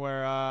often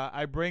where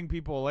I bring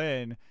people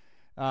in.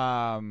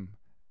 I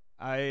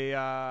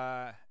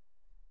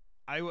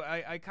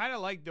I kind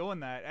of like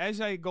doing that.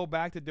 As I go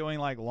back to doing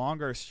like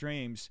longer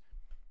streams,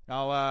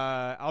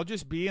 I'll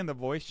just be in the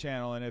voice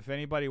channel, and if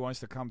anybody wants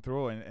to come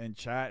through and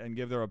chat and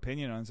give their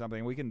opinion on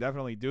something, we can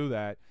definitely do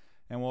that,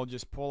 and we'll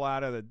just pull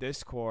out of the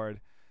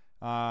Discord.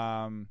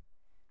 I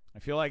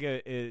feel like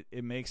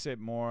it makes it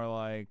more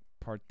like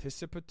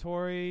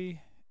participatory.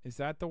 Is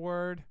that the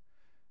word?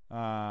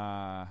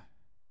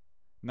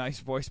 Nice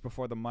voice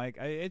before the mic.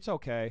 It's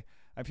okay.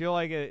 I feel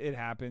like it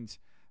happens.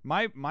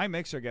 My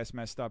mixer gets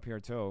messed up here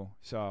too.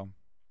 So,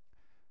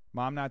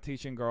 Mom Not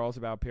Teaching Girls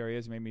About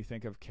Periods made me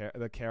think of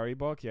the Carrie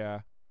book. Yeah,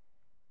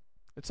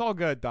 it's all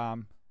good,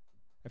 Dom.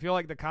 I feel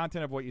like the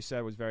content of what you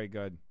said was very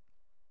good.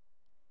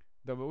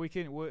 But we'll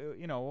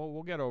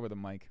get over the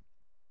mic.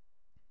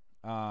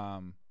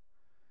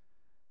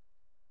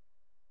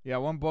 Yeah,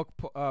 one book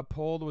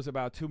pulled was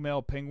about 2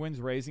 male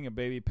penguins raising a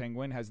baby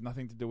penguin. Has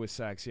nothing to do with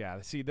sex.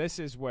 Yeah, see, this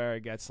is where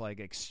it gets like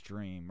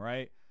extreme,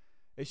 right?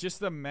 It's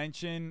just the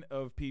mention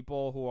of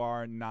people who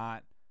are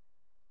not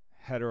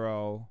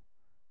hetero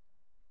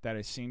that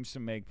it seems to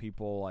make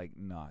people like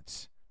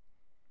nuts.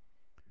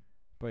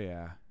 But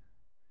yeah.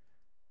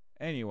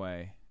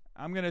 Anyway,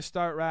 I'm going to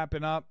start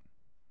wrapping up.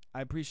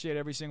 I appreciate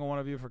every single one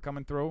of you for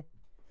coming through.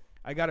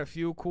 I got a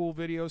few cool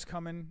videos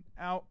coming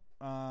out.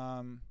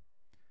 I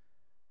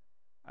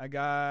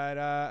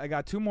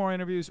got 2 more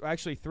interviews,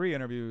 actually 3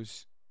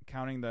 interviews,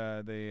 counting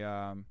the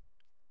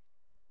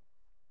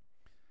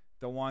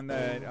one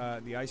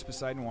that the Ice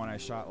Poseidon one I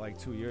shot like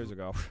 2 years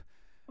ago.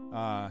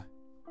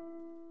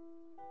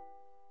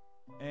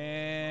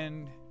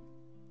 And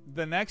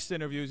the next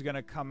interview is going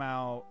to come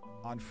out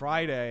on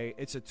Friday.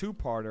 It's a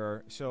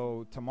 2-parter,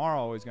 so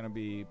tomorrow is going to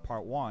be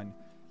part 1,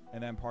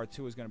 and then part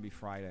 2 is going to be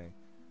Friday.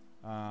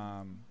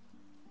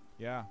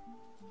 Yeah.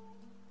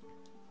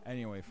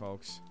 Anyway,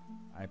 folks,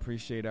 I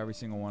appreciate every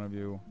single one of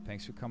you.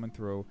 Thanks for coming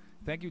through.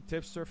 Thank you,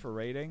 Tipster, for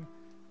raiding.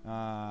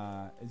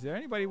 Is there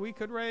anybody we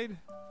could raid?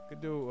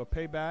 Could do a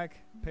payback,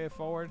 pay it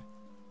forward.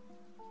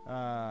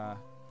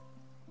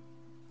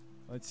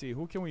 Let's see,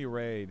 who can we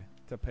raid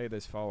to pay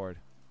this forward?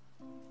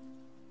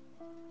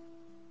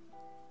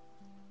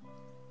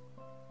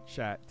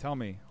 Chat, tell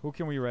me, who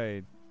can we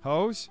raid?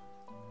 Hose?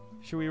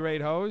 Should we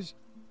raid Hose?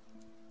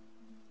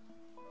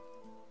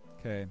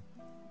 Okay.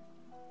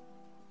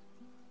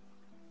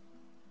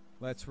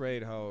 Let's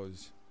raid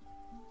Hose.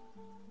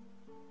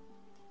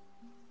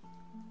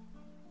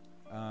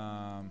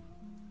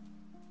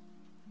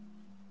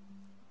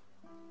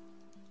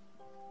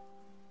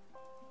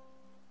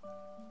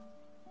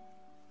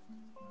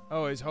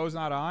 Oh, is Hose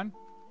not on?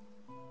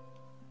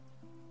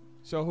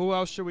 So who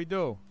else should we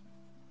do?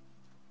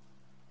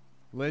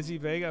 Lizzie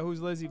Vega?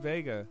 Who's Lizzie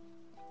Vega?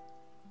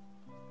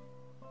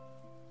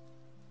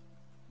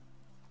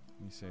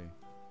 Let me see.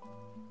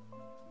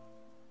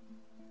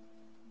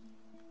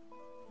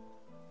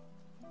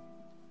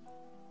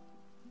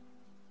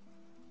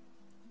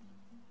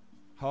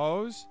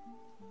 Hose?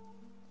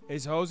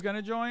 Is Hose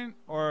gonna join?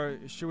 Or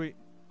should we...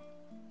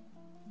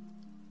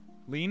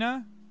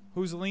 Lena?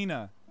 Who's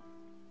Lena?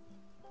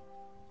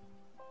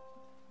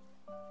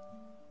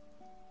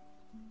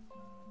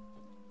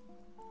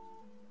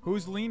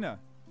 Who's Lena?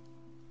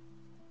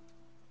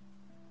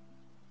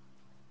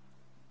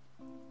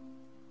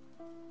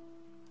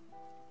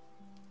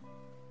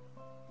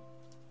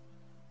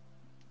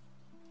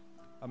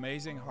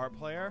 Amazing harp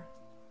player?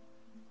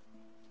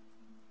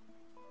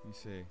 Let me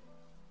see.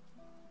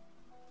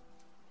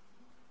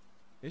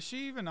 Is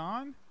she even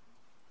on?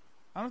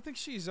 I don't think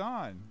she's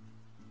on.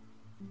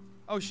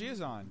 Oh, she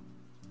is on.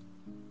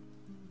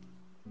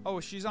 Oh,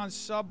 she's on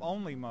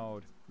sub-only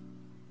mode.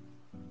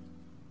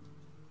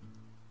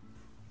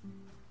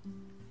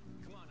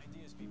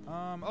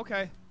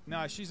 Okay.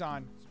 No, she's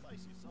on.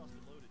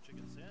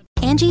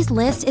 Angie's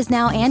List is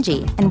now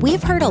Angie, and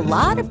we've heard a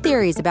lot of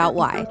theories about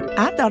why.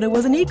 I thought it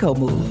was an eco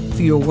move.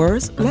 Fewer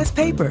words, less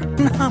paper.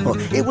 No,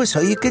 it was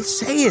so you could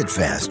say it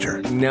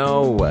faster.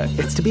 No,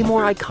 it's to be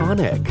more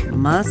iconic.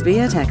 Must be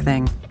a tech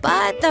thing.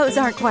 But those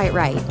aren't quite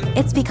right.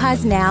 It's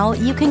because now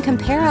you can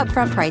compare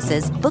upfront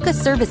prices, book a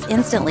service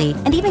instantly,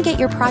 and even get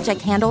your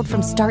project handled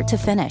from start to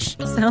finish.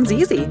 Sounds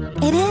easy.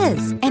 It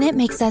is, and it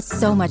makes us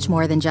so much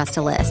more than just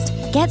a list.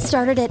 Get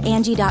started at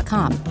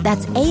Angie.com.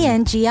 That's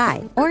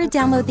ANGI, or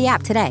download the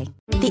app today.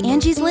 The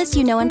Angie's List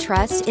you know and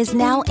trust is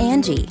now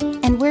Angie,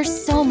 and we're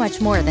so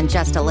much more than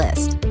just a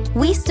list.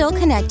 We still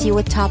connect you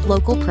with top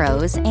local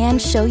pros and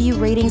show you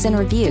ratings and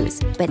reviews,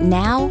 but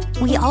now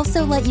we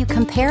also let you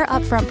compare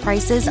upfront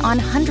prices on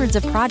hundreds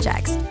of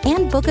projects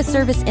and book a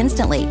service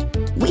instantly.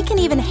 We can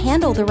even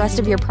handle the rest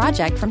of your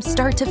project from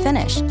start to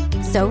finish.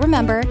 So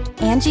remember,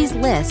 Angie's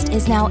List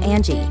is now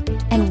Angie,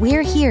 and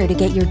we're here to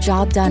get your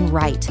job done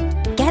right.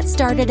 Get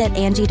started at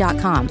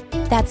Angie.com.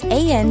 That's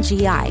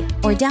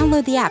ANGI, or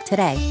download the app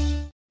today.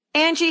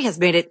 Angie has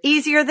made it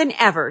easier than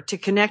ever to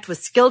connect with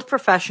skilled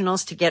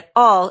professionals to get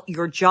all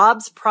your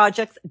jobs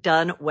projects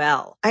done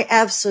well. I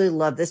absolutely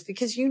love this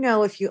because, you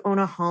know, if you own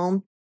a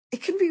home,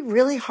 it can be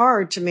really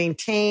hard to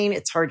maintain.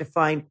 It's hard to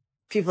find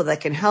people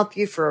that can help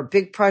you for a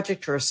big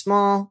project or a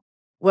small.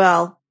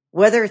 Well,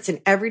 Whether it's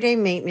in everyday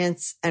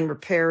maintenance and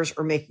repairs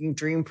or making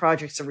dream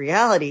projects a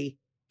reality,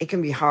 it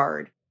can be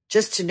hard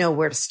just to know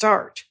where to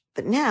start.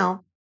 But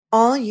now,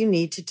 all you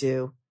need to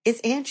do is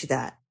Angie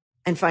that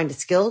and find a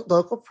skilled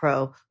local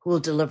pro who will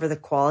deliver the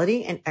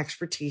quality and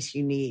expertise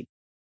you need.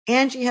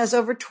 Angie has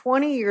over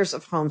 20 years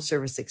of home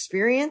service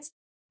experience,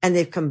 and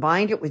they've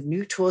combined it with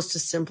new tools to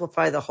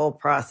simplify the whole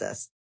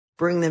process.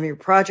 Bring them your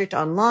project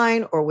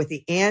online or with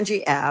the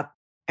Angie app,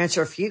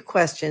 answer a few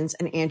questions,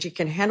 and Angie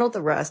can handle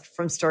the rest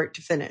from start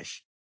to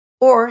finish.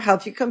 Or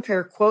help you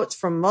compare quotes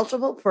from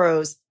multiple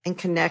pros and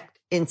connect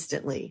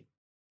instantly,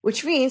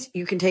 which means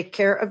you can take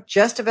care of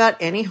just about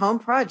any home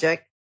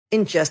project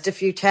in just a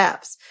few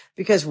taps.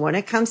 Because when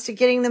it comes to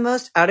getting the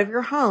most out of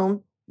your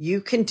home, you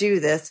can do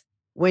this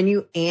when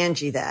you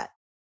Angie that.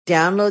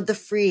 Download the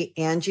free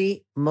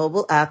Angie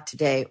mobile app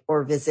today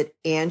or visit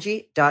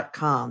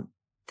Angie.com.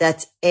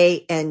 That's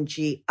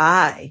ANGI.com.